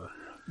you have a...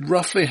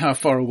 Roughly how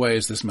far away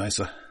is this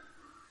mesa?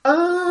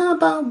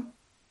 About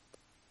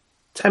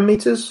 10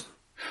 meters.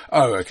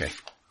 Oh, okay.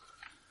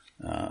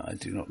 I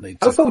do not need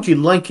to... How far would you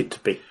like it to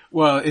be?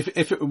 Well,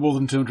 if it were more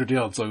than 200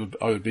 yards, I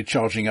would be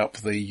charging up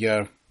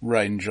the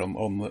range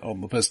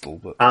on the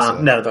pistol. But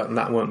no,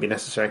 that won't be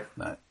necessary.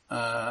 No.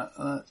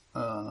 That's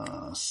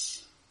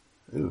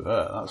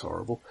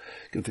horrible.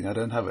 Good thing I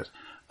don't have it.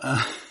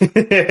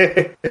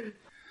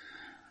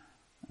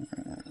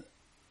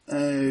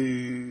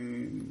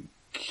 Okay,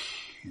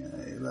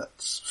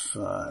 let's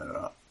fire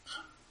up.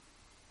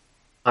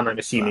 And I'm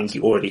assuming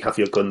you already have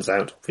your guns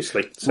out,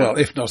 obviously. So. Well,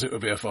 if not, it would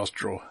be a fast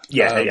draw.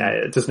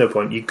 Yeah. There's no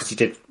point because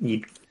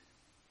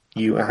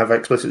you have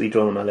explicitly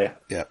drawn them earlier.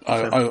 Yeah,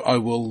 I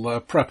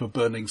will prep a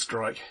burning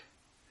strike.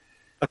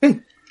 Okay,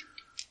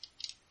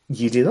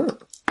 you do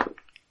that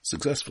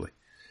successfully.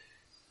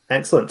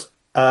 Excellent.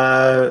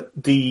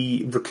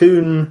 The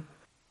raccoon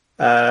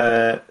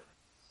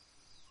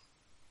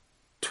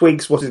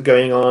twigs what is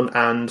going on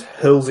and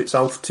hurls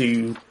itself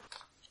to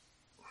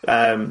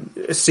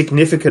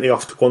significantly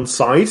off to one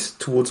side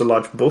towards a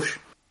large bush.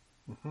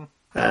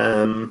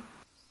 Mm-hmm.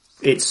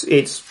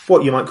 It's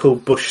what you might call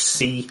bush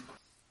C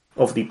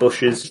of the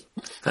bushes.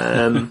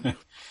 And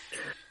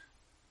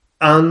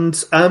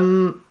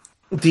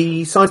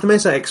the side of the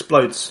mesa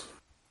explodes.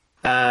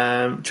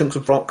 Chunks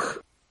of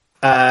rock.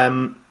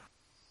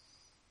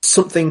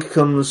 Something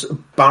comes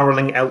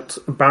barreling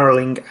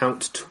out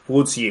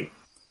towards you.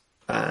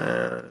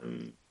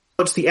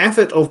 But the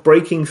effort of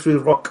breaking through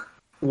the rock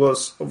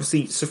was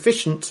obviously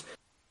sufficient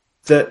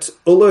that,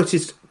 although it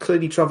is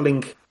clearly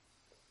travelling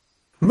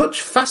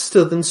much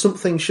faster than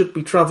something should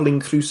be travelling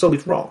through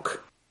solid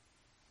rock,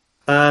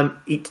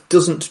 it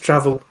doesn't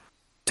travel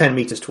 10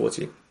 metres towards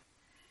you.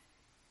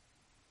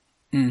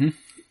 Mm-hmm.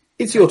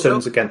 It's your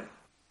turns again.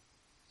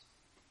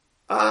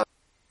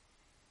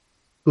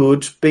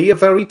 Could be a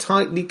very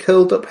tightly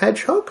curled up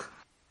hedgehog.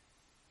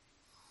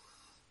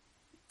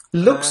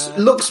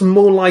 Looks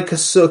more like a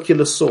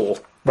circular saw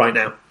right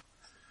now.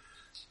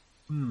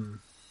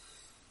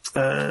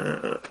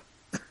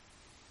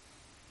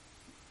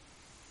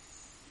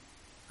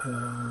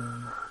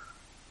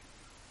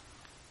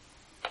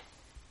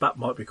 That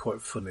might be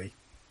quite funny,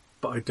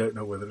 but I don't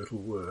know whether it'll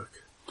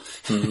work.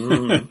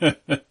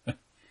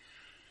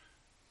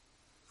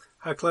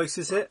 How close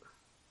is it?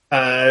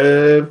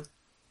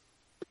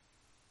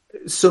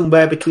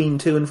 Somewhere between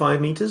 2 and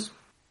 5 meters.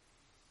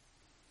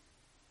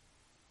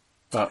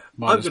 But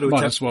I'm gonna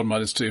minus 1,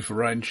 minus 2 for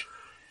range.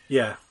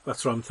 Yeah,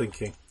 that's what I'm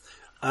thinking.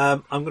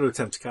 I'm going to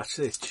attempt to catch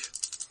the itch.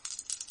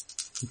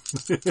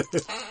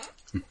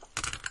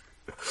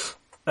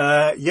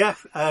 Yeah,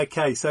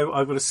 okay, so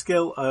I've got a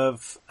skill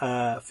of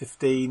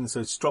 15, so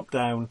it's dropped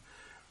down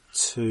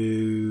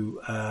to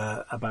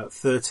about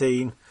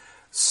 13.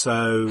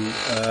 So,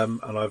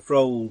 and I've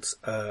rolled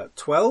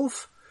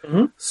 12,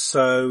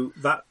 so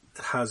that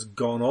has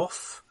gone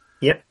off.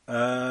 Yep.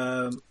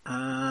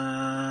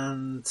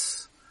 And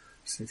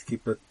just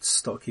need to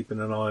start keeping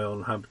an eye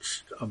on how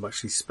much I'm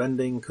actually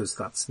spending, because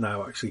that's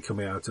now actually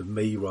coming out of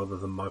me rather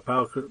than my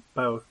power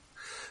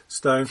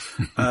stone.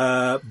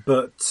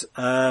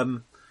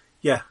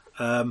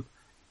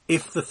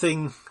 If the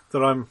thing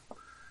that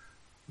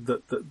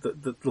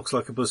that looks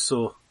like a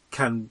buzzsaw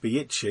can be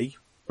itchy,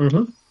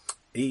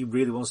 he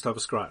really wants to have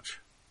a scratch.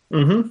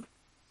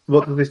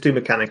 What does this do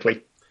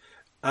mechanically?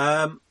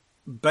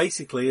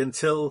 Basically,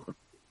 until.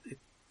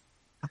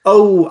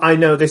 Oh, I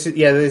know. This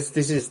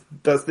is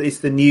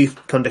the new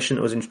condition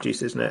that was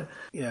introduced, isn't it?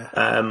 Yeah.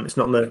 It's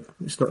not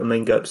the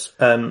main guts.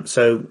 That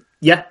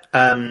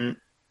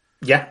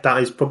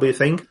is probably a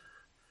thing.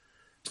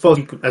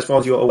 As far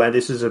as you're aware,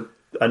 this is an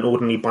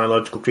ordinary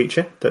biological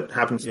creature that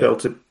happens to be able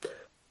to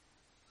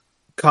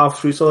carve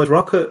through solid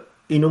rock at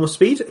enormous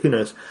speed. Who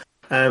knows?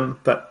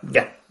 But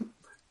yeah.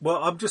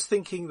 Well, I'm just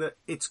thinking that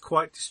it's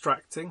quite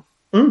distracting.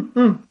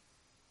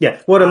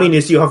 Yeah. What I mean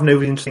is, you have no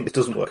reason to think this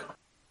doesn't work.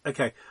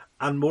 Okay.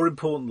 And more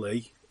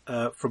importantly,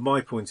 from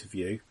my point of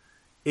view,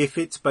 if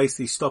it's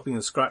basically stopping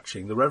and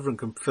scratching, the Reverend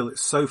can fill it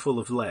so full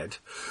of lead.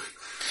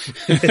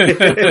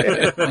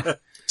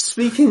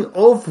 Speaking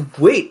of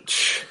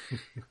which...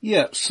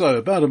 Yeah, so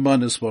about a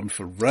minus 1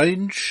 for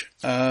range.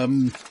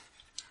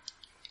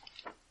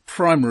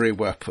 Primary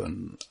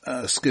weapon.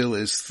 Skill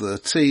is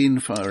 13,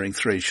 firing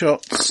 3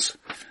 shots.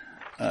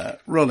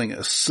 Rolling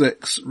a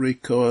 6,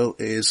 recoil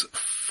is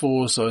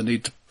 4, so I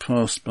need to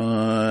pass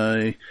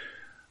by...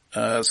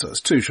 so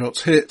that's 2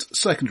 shots hit.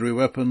 Secondary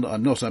weapon,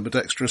 I'm not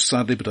ambidextrous,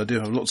 sadly, but I do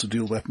have lots of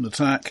dual weapon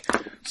attack.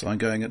 So I'm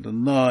going at the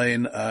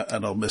 9,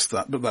 and I'll miss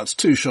that. But that's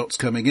 2 shots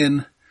coming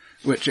in,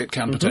 which it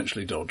can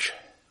potentially dodge.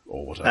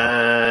 Or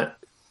whatever.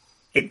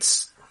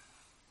 It's...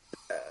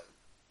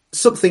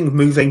 something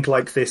moving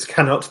like this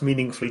cannot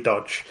meaningfully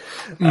dodge.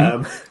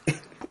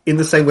 In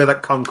the same way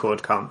that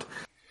Concorde can't.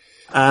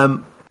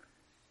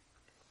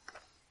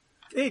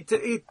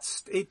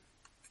 It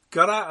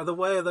got out of the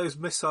way of those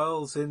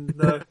missiles in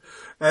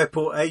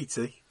Airport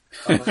 80.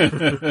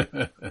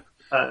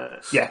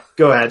 Yeah,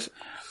 go ahead.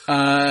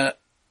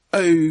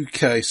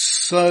 Okay,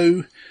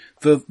 so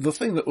the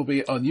thing that will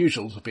be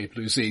unusual for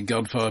people who've seen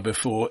gunfire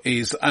before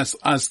is as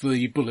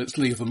the bullets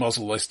leave the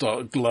muzzle, they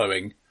start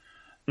glowing.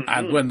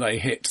 And when they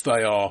hit,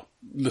 they are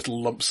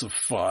little lumps of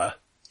fire.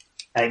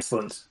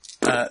 Excellent.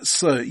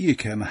 So you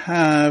can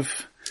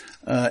have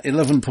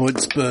 11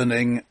 points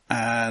burning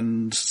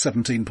and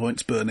 17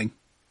 points burning.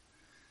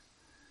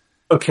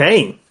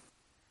 Okay.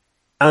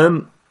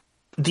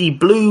 The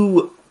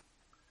blue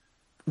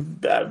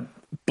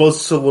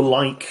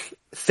buzzsaw-like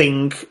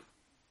thing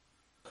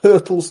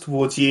hurtles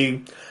towards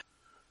you.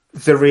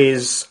 There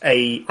is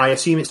I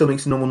assume it still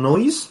makes a normal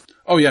noise?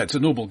 Oh yeah, it's a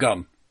normal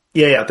gun.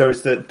 Yeah, there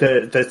is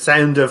the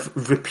sound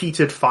of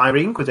repeated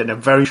firing within a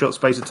very short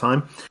space of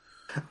time.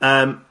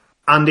 And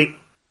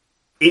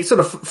it sort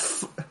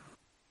of,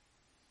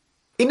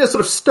 in a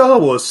sort of Star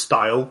Wars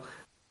style,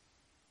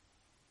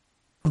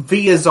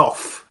 veers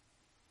off,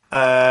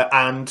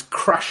 and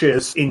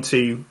crashes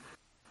into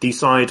the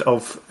side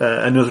of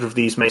another of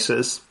these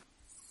mesas,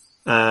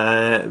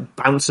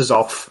 bounces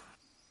off,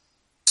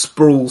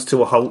 sprawls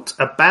to a halt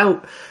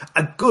about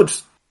a good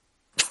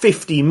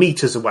 50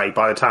 metres away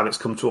by the time it's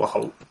come to a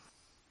halt.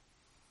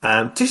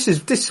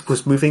 This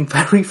was moving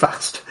very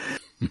fast.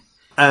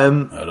 I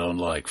don't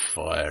like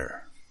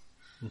fire.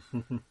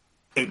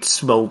 It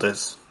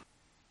smoulders.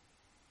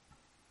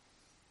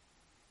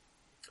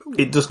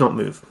 It does not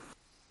move.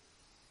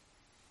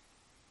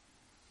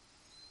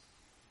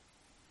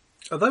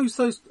 Are those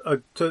turn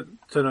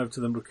over to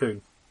them,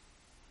 Raccoon.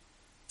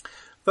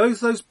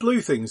 Those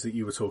blue things that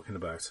you were talking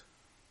about?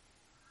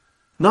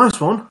 Nice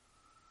one.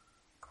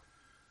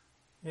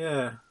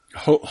 Yeah.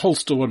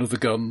 Holster one of the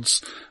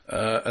guns,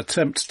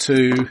 attempt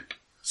to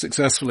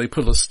successfully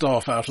pull a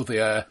staff out of the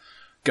air,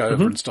 go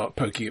over and start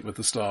poking it with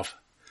the staff.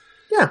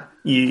 Yeah,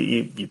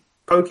 you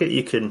poke it.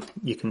 You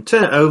can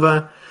turn it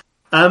over.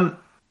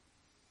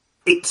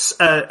 It's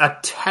a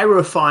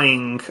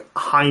terrifying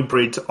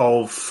hybrid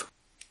of,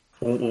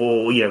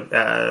 or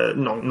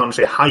not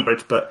necessarily a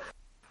hybrid, but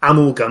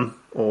amalgam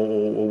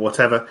or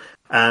whatever,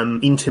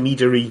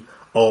 intermediary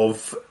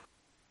of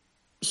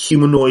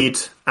humanoid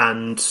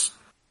and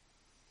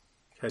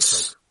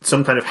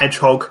some kind of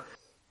hedgehog.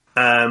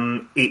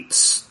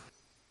 It's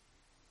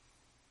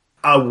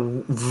a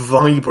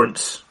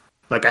vibrant,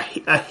 like a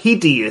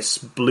hideous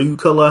blue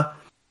colour.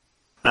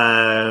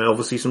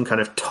 Obviously some kind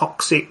of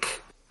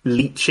toxic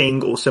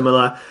leaching or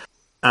similar.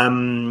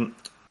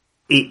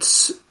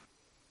 It's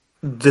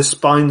the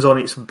spines on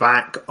its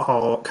back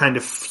are kind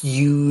of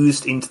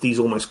fused into these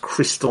almost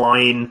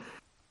crystalline,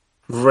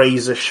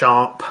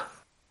 razor-sharp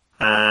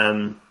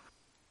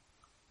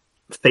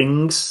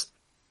things.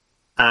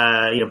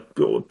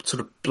 Sort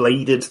of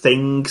bladed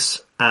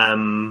things.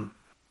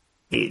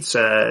 It's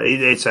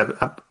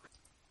a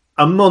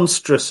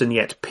monstrous and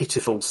yet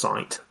pitiful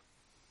sight.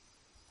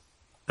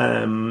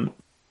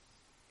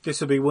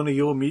 This will be one of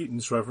your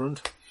mutants,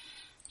 Reverend.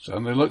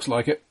 Certainly looks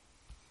like it.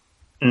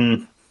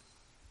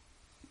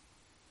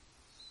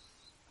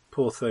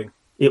 Poor thing.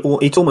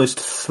 It almost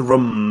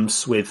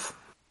thrums with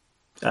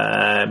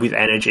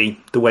energy,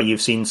 the way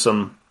you've seen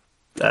some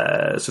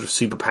sort of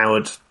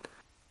superpowered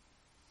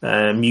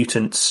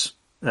mutants,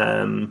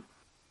 the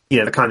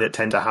kind that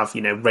tend to have,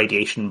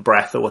 radiation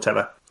breath or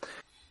whatever.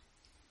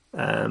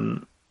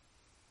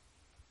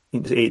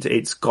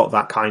 It's got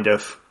that kind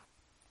of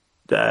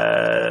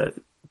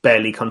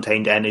barely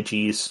contained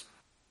energies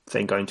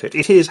thing going to it.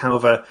 It is,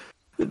 however,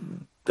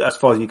 as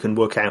far as you can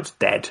work out,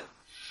 dead.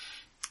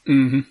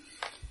 Mm-hmm.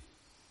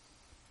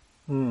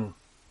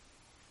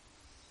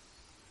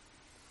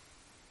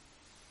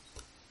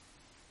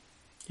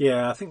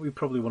 Yeah, I think we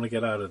probably want to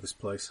get out of this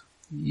place.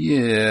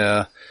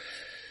 Yeah.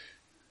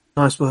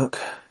 Nice work.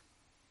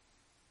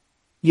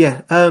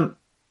 Yeah. Do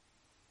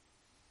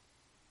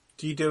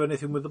you do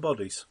anything with the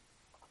bodies?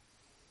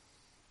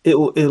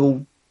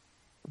 It'll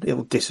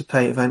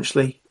dissipate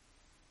eventually.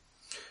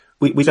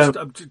 We just,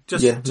 don't.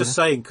 Just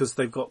saying, because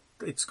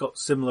it's got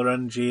similar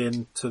energy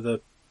into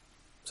the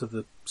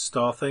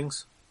star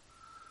things.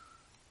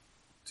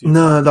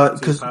 No, like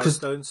because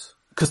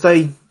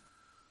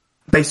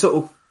they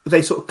sort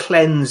of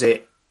cleanse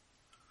it.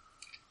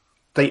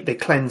 They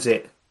cleanse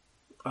it.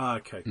 Ah,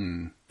 okay.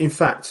 In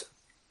fact,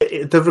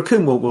 the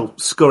raccoon will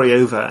scurry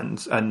over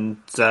and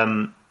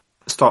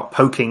start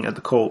poking at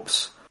the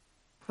corpse,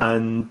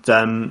 and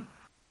in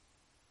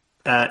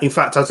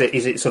fact, as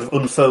it sort of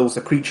unfurls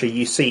the creature,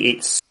 you see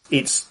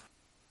it's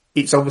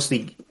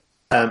obviously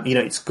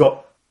it's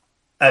got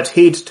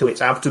adhered to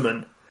its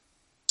abdomen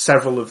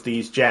several of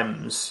these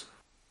gems.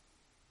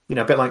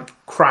 A bit like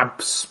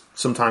crabs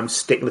sometimes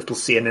stick little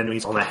sea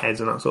anemones on their heads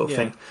and that sort of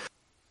thing.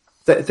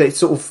 They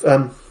sort of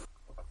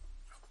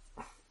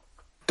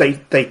they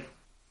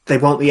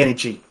want the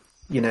energy,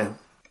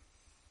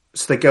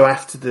 So they go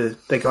after the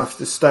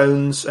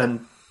stones,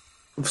 and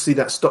obviously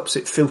that stops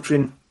it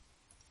filtering.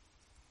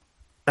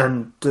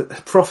 And the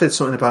Prophet's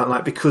something about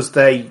like because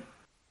they're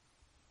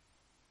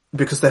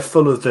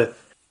full of the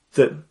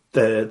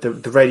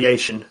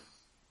radiation,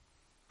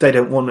 they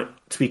don't want it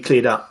to be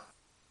cleared up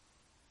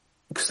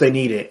because they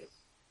need it.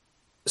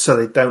 So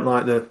they don't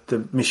like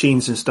the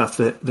machines and stuff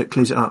that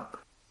cleans it up.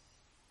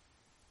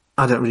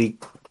 I don't really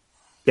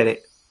get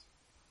it.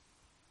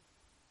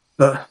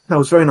 But that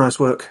was very nice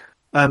work.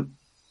 Come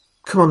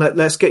on,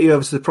 let's get you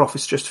over to the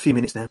Prophets just a few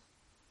minutes now.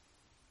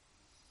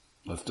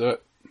 Let's do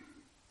it.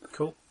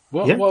 Cool.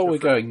 Well, Yeah. while we're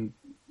going,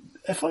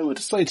 if I were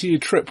to say to you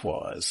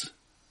tripwires,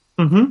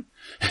 Mm-hmm.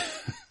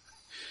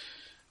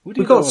 would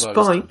you We've know got what I was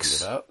talking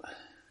spikes. about?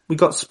 We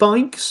got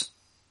spikes.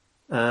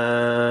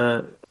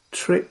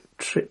 Trip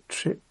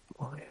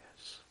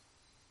wires.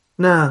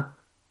 Nah.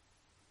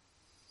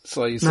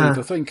 So you see, Nah.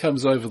 the thing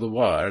comes over the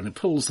wire, and it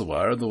pulls the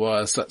wire, and the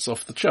wire sets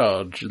off the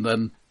charge, and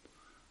then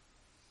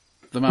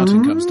the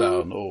mountain comes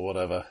down, or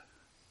whatever.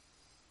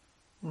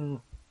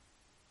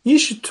 You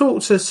should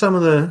talk to some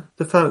of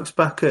the folks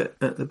back at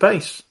the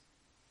base.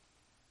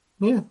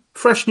 Yeah,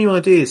 fresh new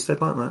ideas.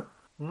 They'd like that.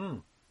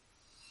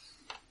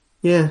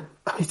 Yeah,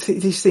 I mean,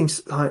 these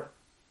things, like,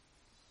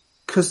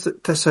 because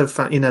they're so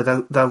fat,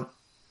 they'll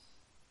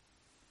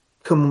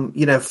come,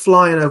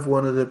 flying over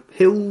one of the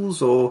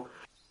hills, or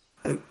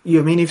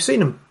you've seen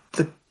them.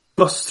 They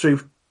bust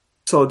through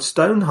solid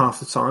stone half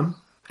the time.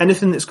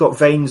 Anything that's got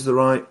veins the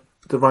right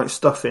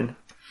stuff in,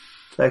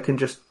 they can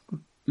just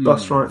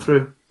bust right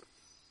through.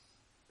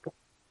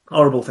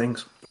 Horrible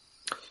things.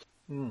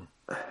 The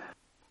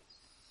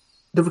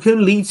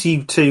raccoon leads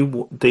you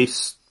to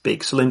this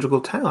big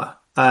cylindrical tower.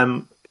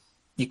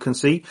 You can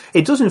see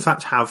it does in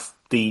fact have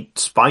the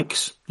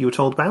spikes you were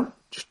told about,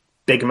 just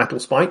big metal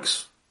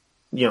spikes.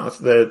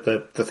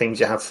 The things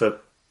you have for.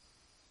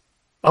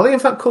 Are they in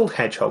fact called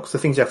hedgehogs? The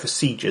things you have for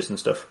sieges and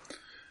stuff.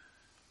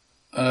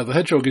 The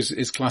hedgehog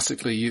is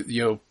classically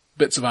your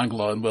bits of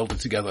angle iron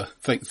welded together.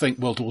 Think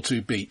World War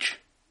II beach.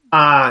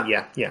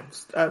 Yeah.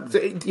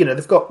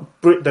 They've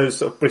got those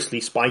sort of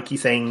bristly, spiky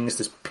things.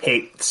 There's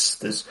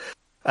pits.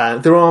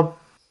 There are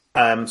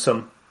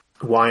some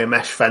wire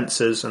mesh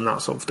fences and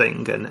that sort of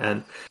thing,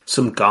 and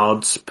some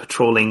guards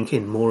patrolling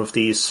in more of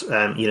these.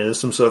 There's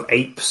some sort of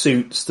ape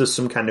suits. There's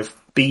some kind of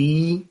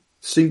bee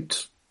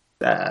suit.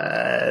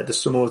 There's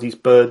some more of these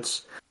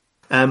birds.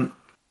 The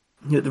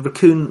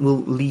raccoon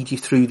will lead you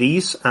through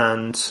these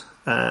and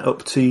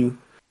up to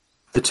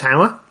the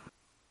tower.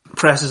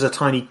 Presses a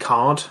tiny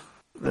card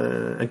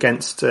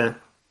against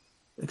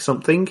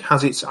something.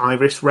 Has its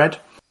iris red.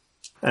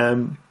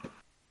 All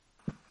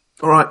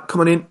right,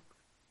 come on in.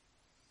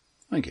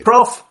 Thank you.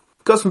 Prof,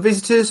 got some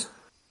visitors.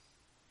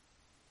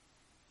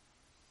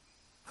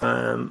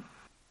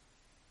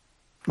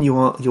 you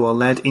are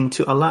led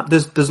into a lab.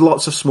 There's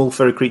lots of small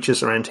furry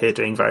creatures around here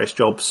doing various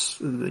jobs.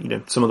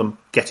 Some of them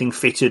getting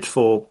fitted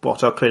for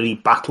what are clearly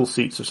battle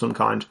suits of some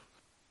kind.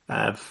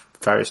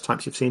 Various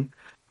types you've seen.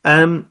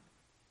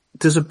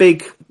 There's a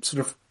big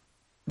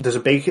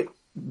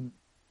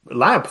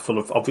lab full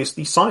of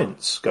obviously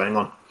science going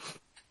on.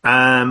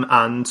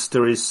 And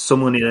there is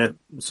someone in a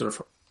sort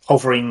of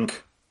hovering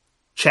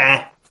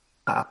chair,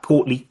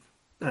 portly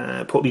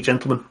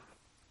gentleman.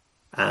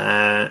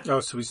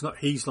 So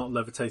he's not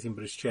levitating,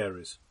 but his chair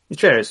is. His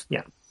chair is,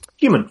 yeah.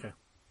 Human. Okay.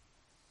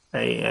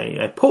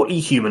 A portly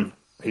human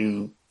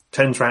who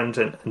turns around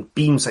and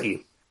beams at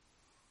you.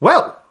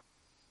 Well,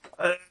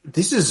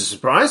 this is a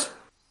surprise.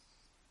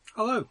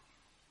 Hello.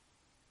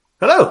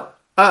 Hello.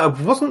 I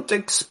wasn't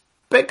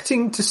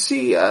expecting to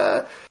see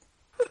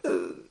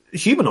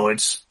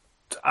humanoids.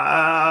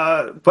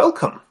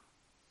 Welcome.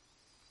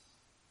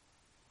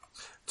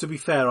 To be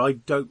fair, I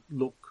don't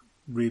look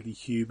really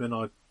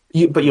human.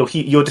 But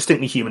you're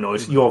distinctly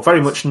humanoid. You're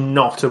very much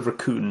not a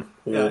raccoon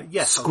or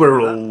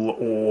squirrel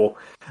or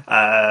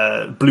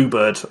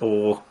bluebird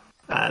or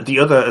the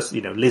other,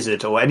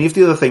 lizard or any of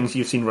the other things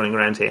you've seen running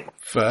around here.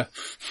 Fair.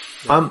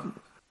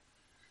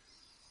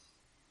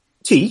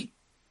 Tea?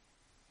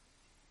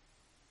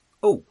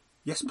 Oh,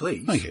 yes,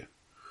 please. Thank you.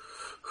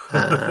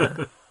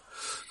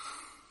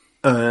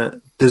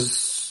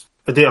 This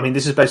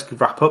is basically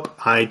wrap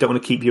up. I don't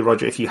want to keep you,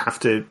 Roger, if you have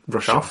to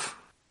rush off.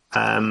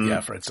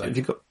 Yeah, Fred. Have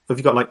you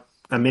got like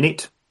a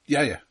minute?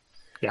 Yeah.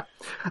 Yeah.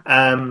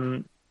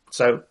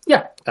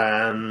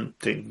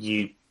 Do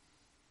you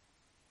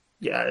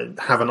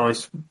have a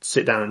nice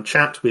sit down and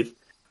chat with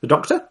the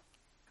doctor?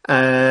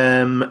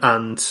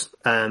 I'll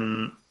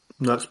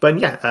explain.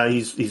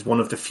 He's one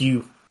of the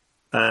few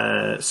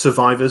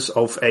survivors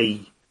of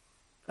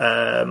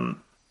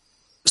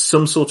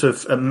some sort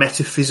of a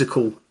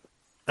metaphysical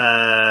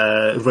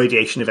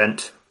radiation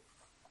event.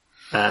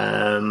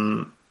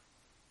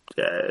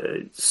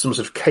 Some sort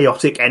of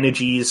chaotic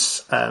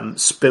energies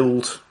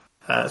spilled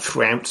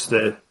throughout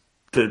the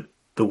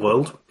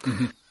world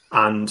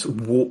and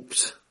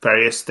warped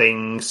various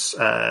things.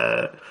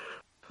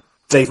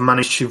 They've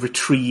managed to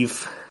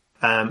retrieve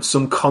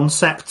some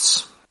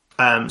concepts.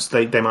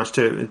 So they managed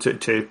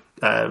to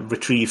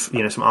retrieve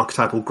some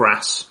archetypal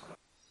grass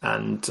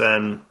and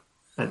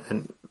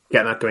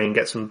get that going and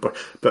get some. But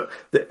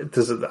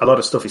there's a lot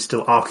of stuff is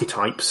still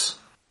archetypes.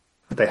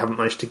 They haven't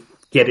managed to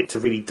get it to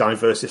really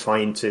diversify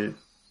into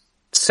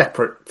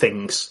separate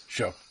things.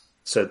 Sure.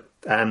 So,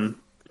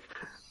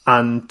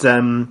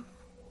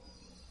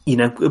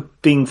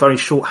 being very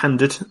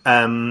short-handed,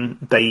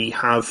 they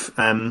have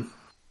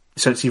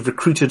essentially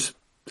recruited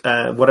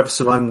whatever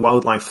surviving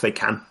wildlife they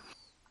can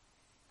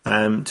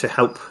to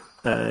help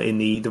in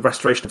the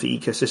restoration of the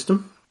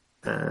ecosystem,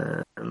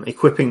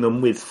 equipping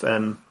them with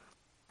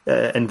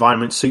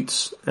environment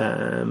suits,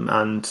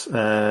 and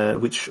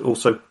which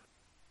also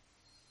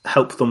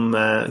help them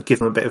give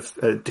them a bit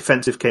of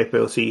defensive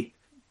capability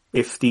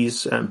if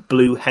these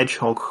blue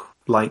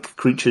hedgehog-like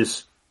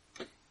creatures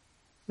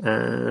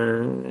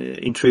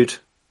intrude.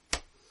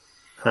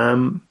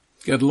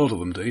 Get a lot of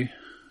them, do you?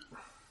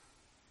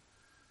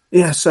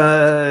 Yes,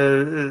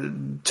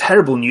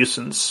 terrible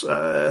nuisance.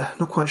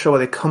 Not quite sure where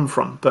they come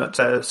from, but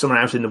somewhere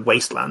out in the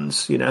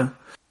wastelands,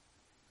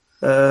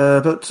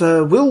 But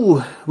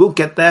we'll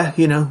get there,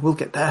 We'll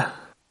get there.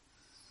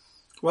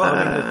 Well,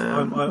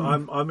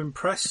 I'm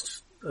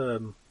impressed.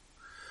 You're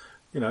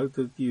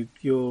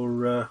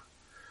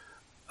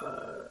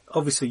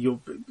obviously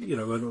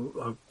when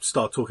I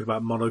start talking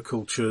about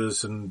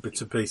monocultures and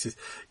bits and pieces.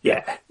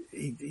 Yeah,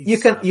 you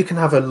can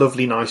have a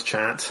lovely, nice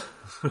chat.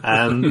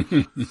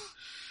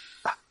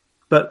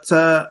 But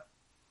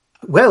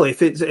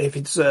if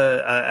it's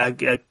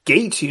a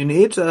gate you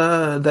need,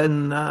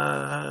 then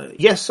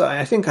yes,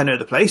 I think I know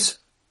the place.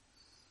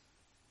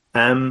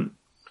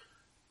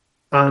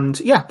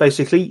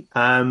 Basically,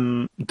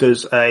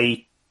 there's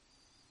a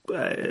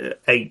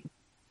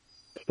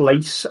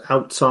place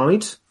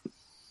outside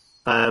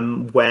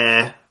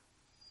where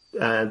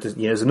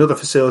there's another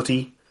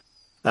facility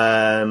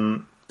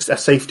a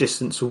safe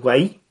distance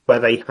away where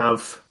they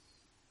have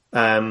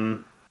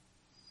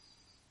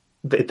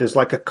there's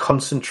like a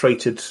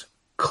concentrated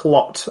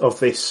clot of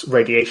this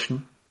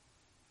radiation,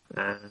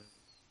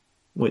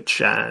 which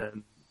that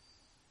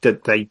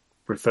they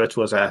refer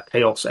to as a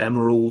chaos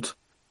emerald,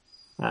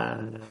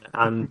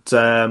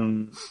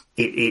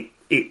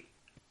 it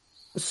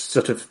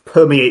sort of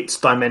permeates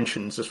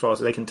dimensions as far as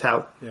they can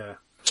tell. Yeah.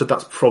 So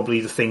that's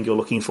probably the thing you're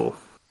looking for.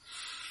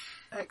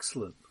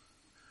 Excellent.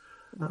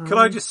 Can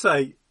I just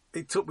say,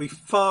 it took me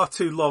far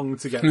too long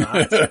to get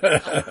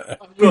that.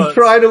 I've been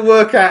trying to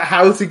work out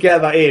how to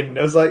get that in.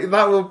 I was like,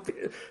 that will be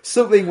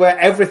something where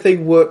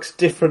everything works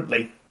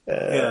differently.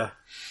 I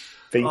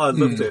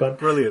loved it.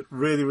 Brilliant.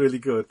 Really, really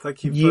good.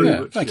 Thank you very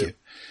much. Thank you.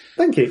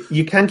 Thank you.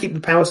 You can keep the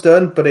power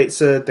stone, but it's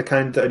the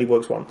kind that only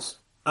works once.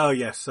 Oh,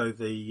 yes. So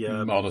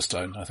the Mana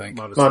Stone, I think.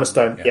 Mana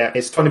Stone. Yeah,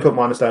 it's 20 put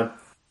Mana Stone.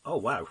 Oh,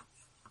 wow.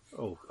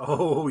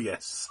 Oh,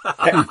 yes.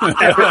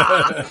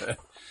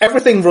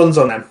 Everything runs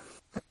on them.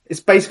 It's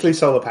basically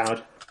solar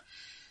powered.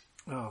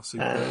 Oh,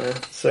 super.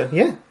 So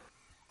yeah,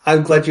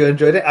 I'm glad you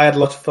enjoyed it. I had a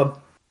lot of fun.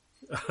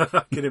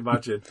 I can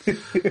imagine.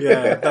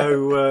 Yeah,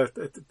 no,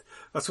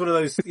 that's one of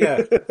those.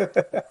 Yeah,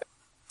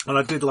 and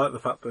I did like the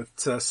fact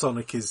that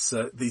Sonic is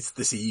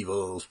this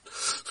evil.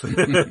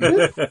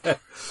 It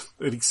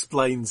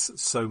explains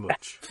so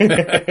much.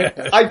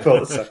 I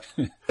thought so.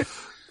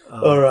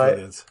 All right.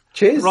 Brilliant.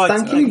 Cheers. Right,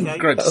 Thank you. okay.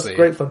 Great to That was see you.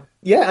 great fun.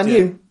 Yeah, and Yeah.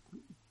 you.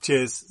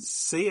 Cheers.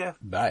 See ya.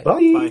 Bye.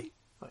 Bye.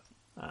 Bye.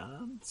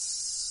 And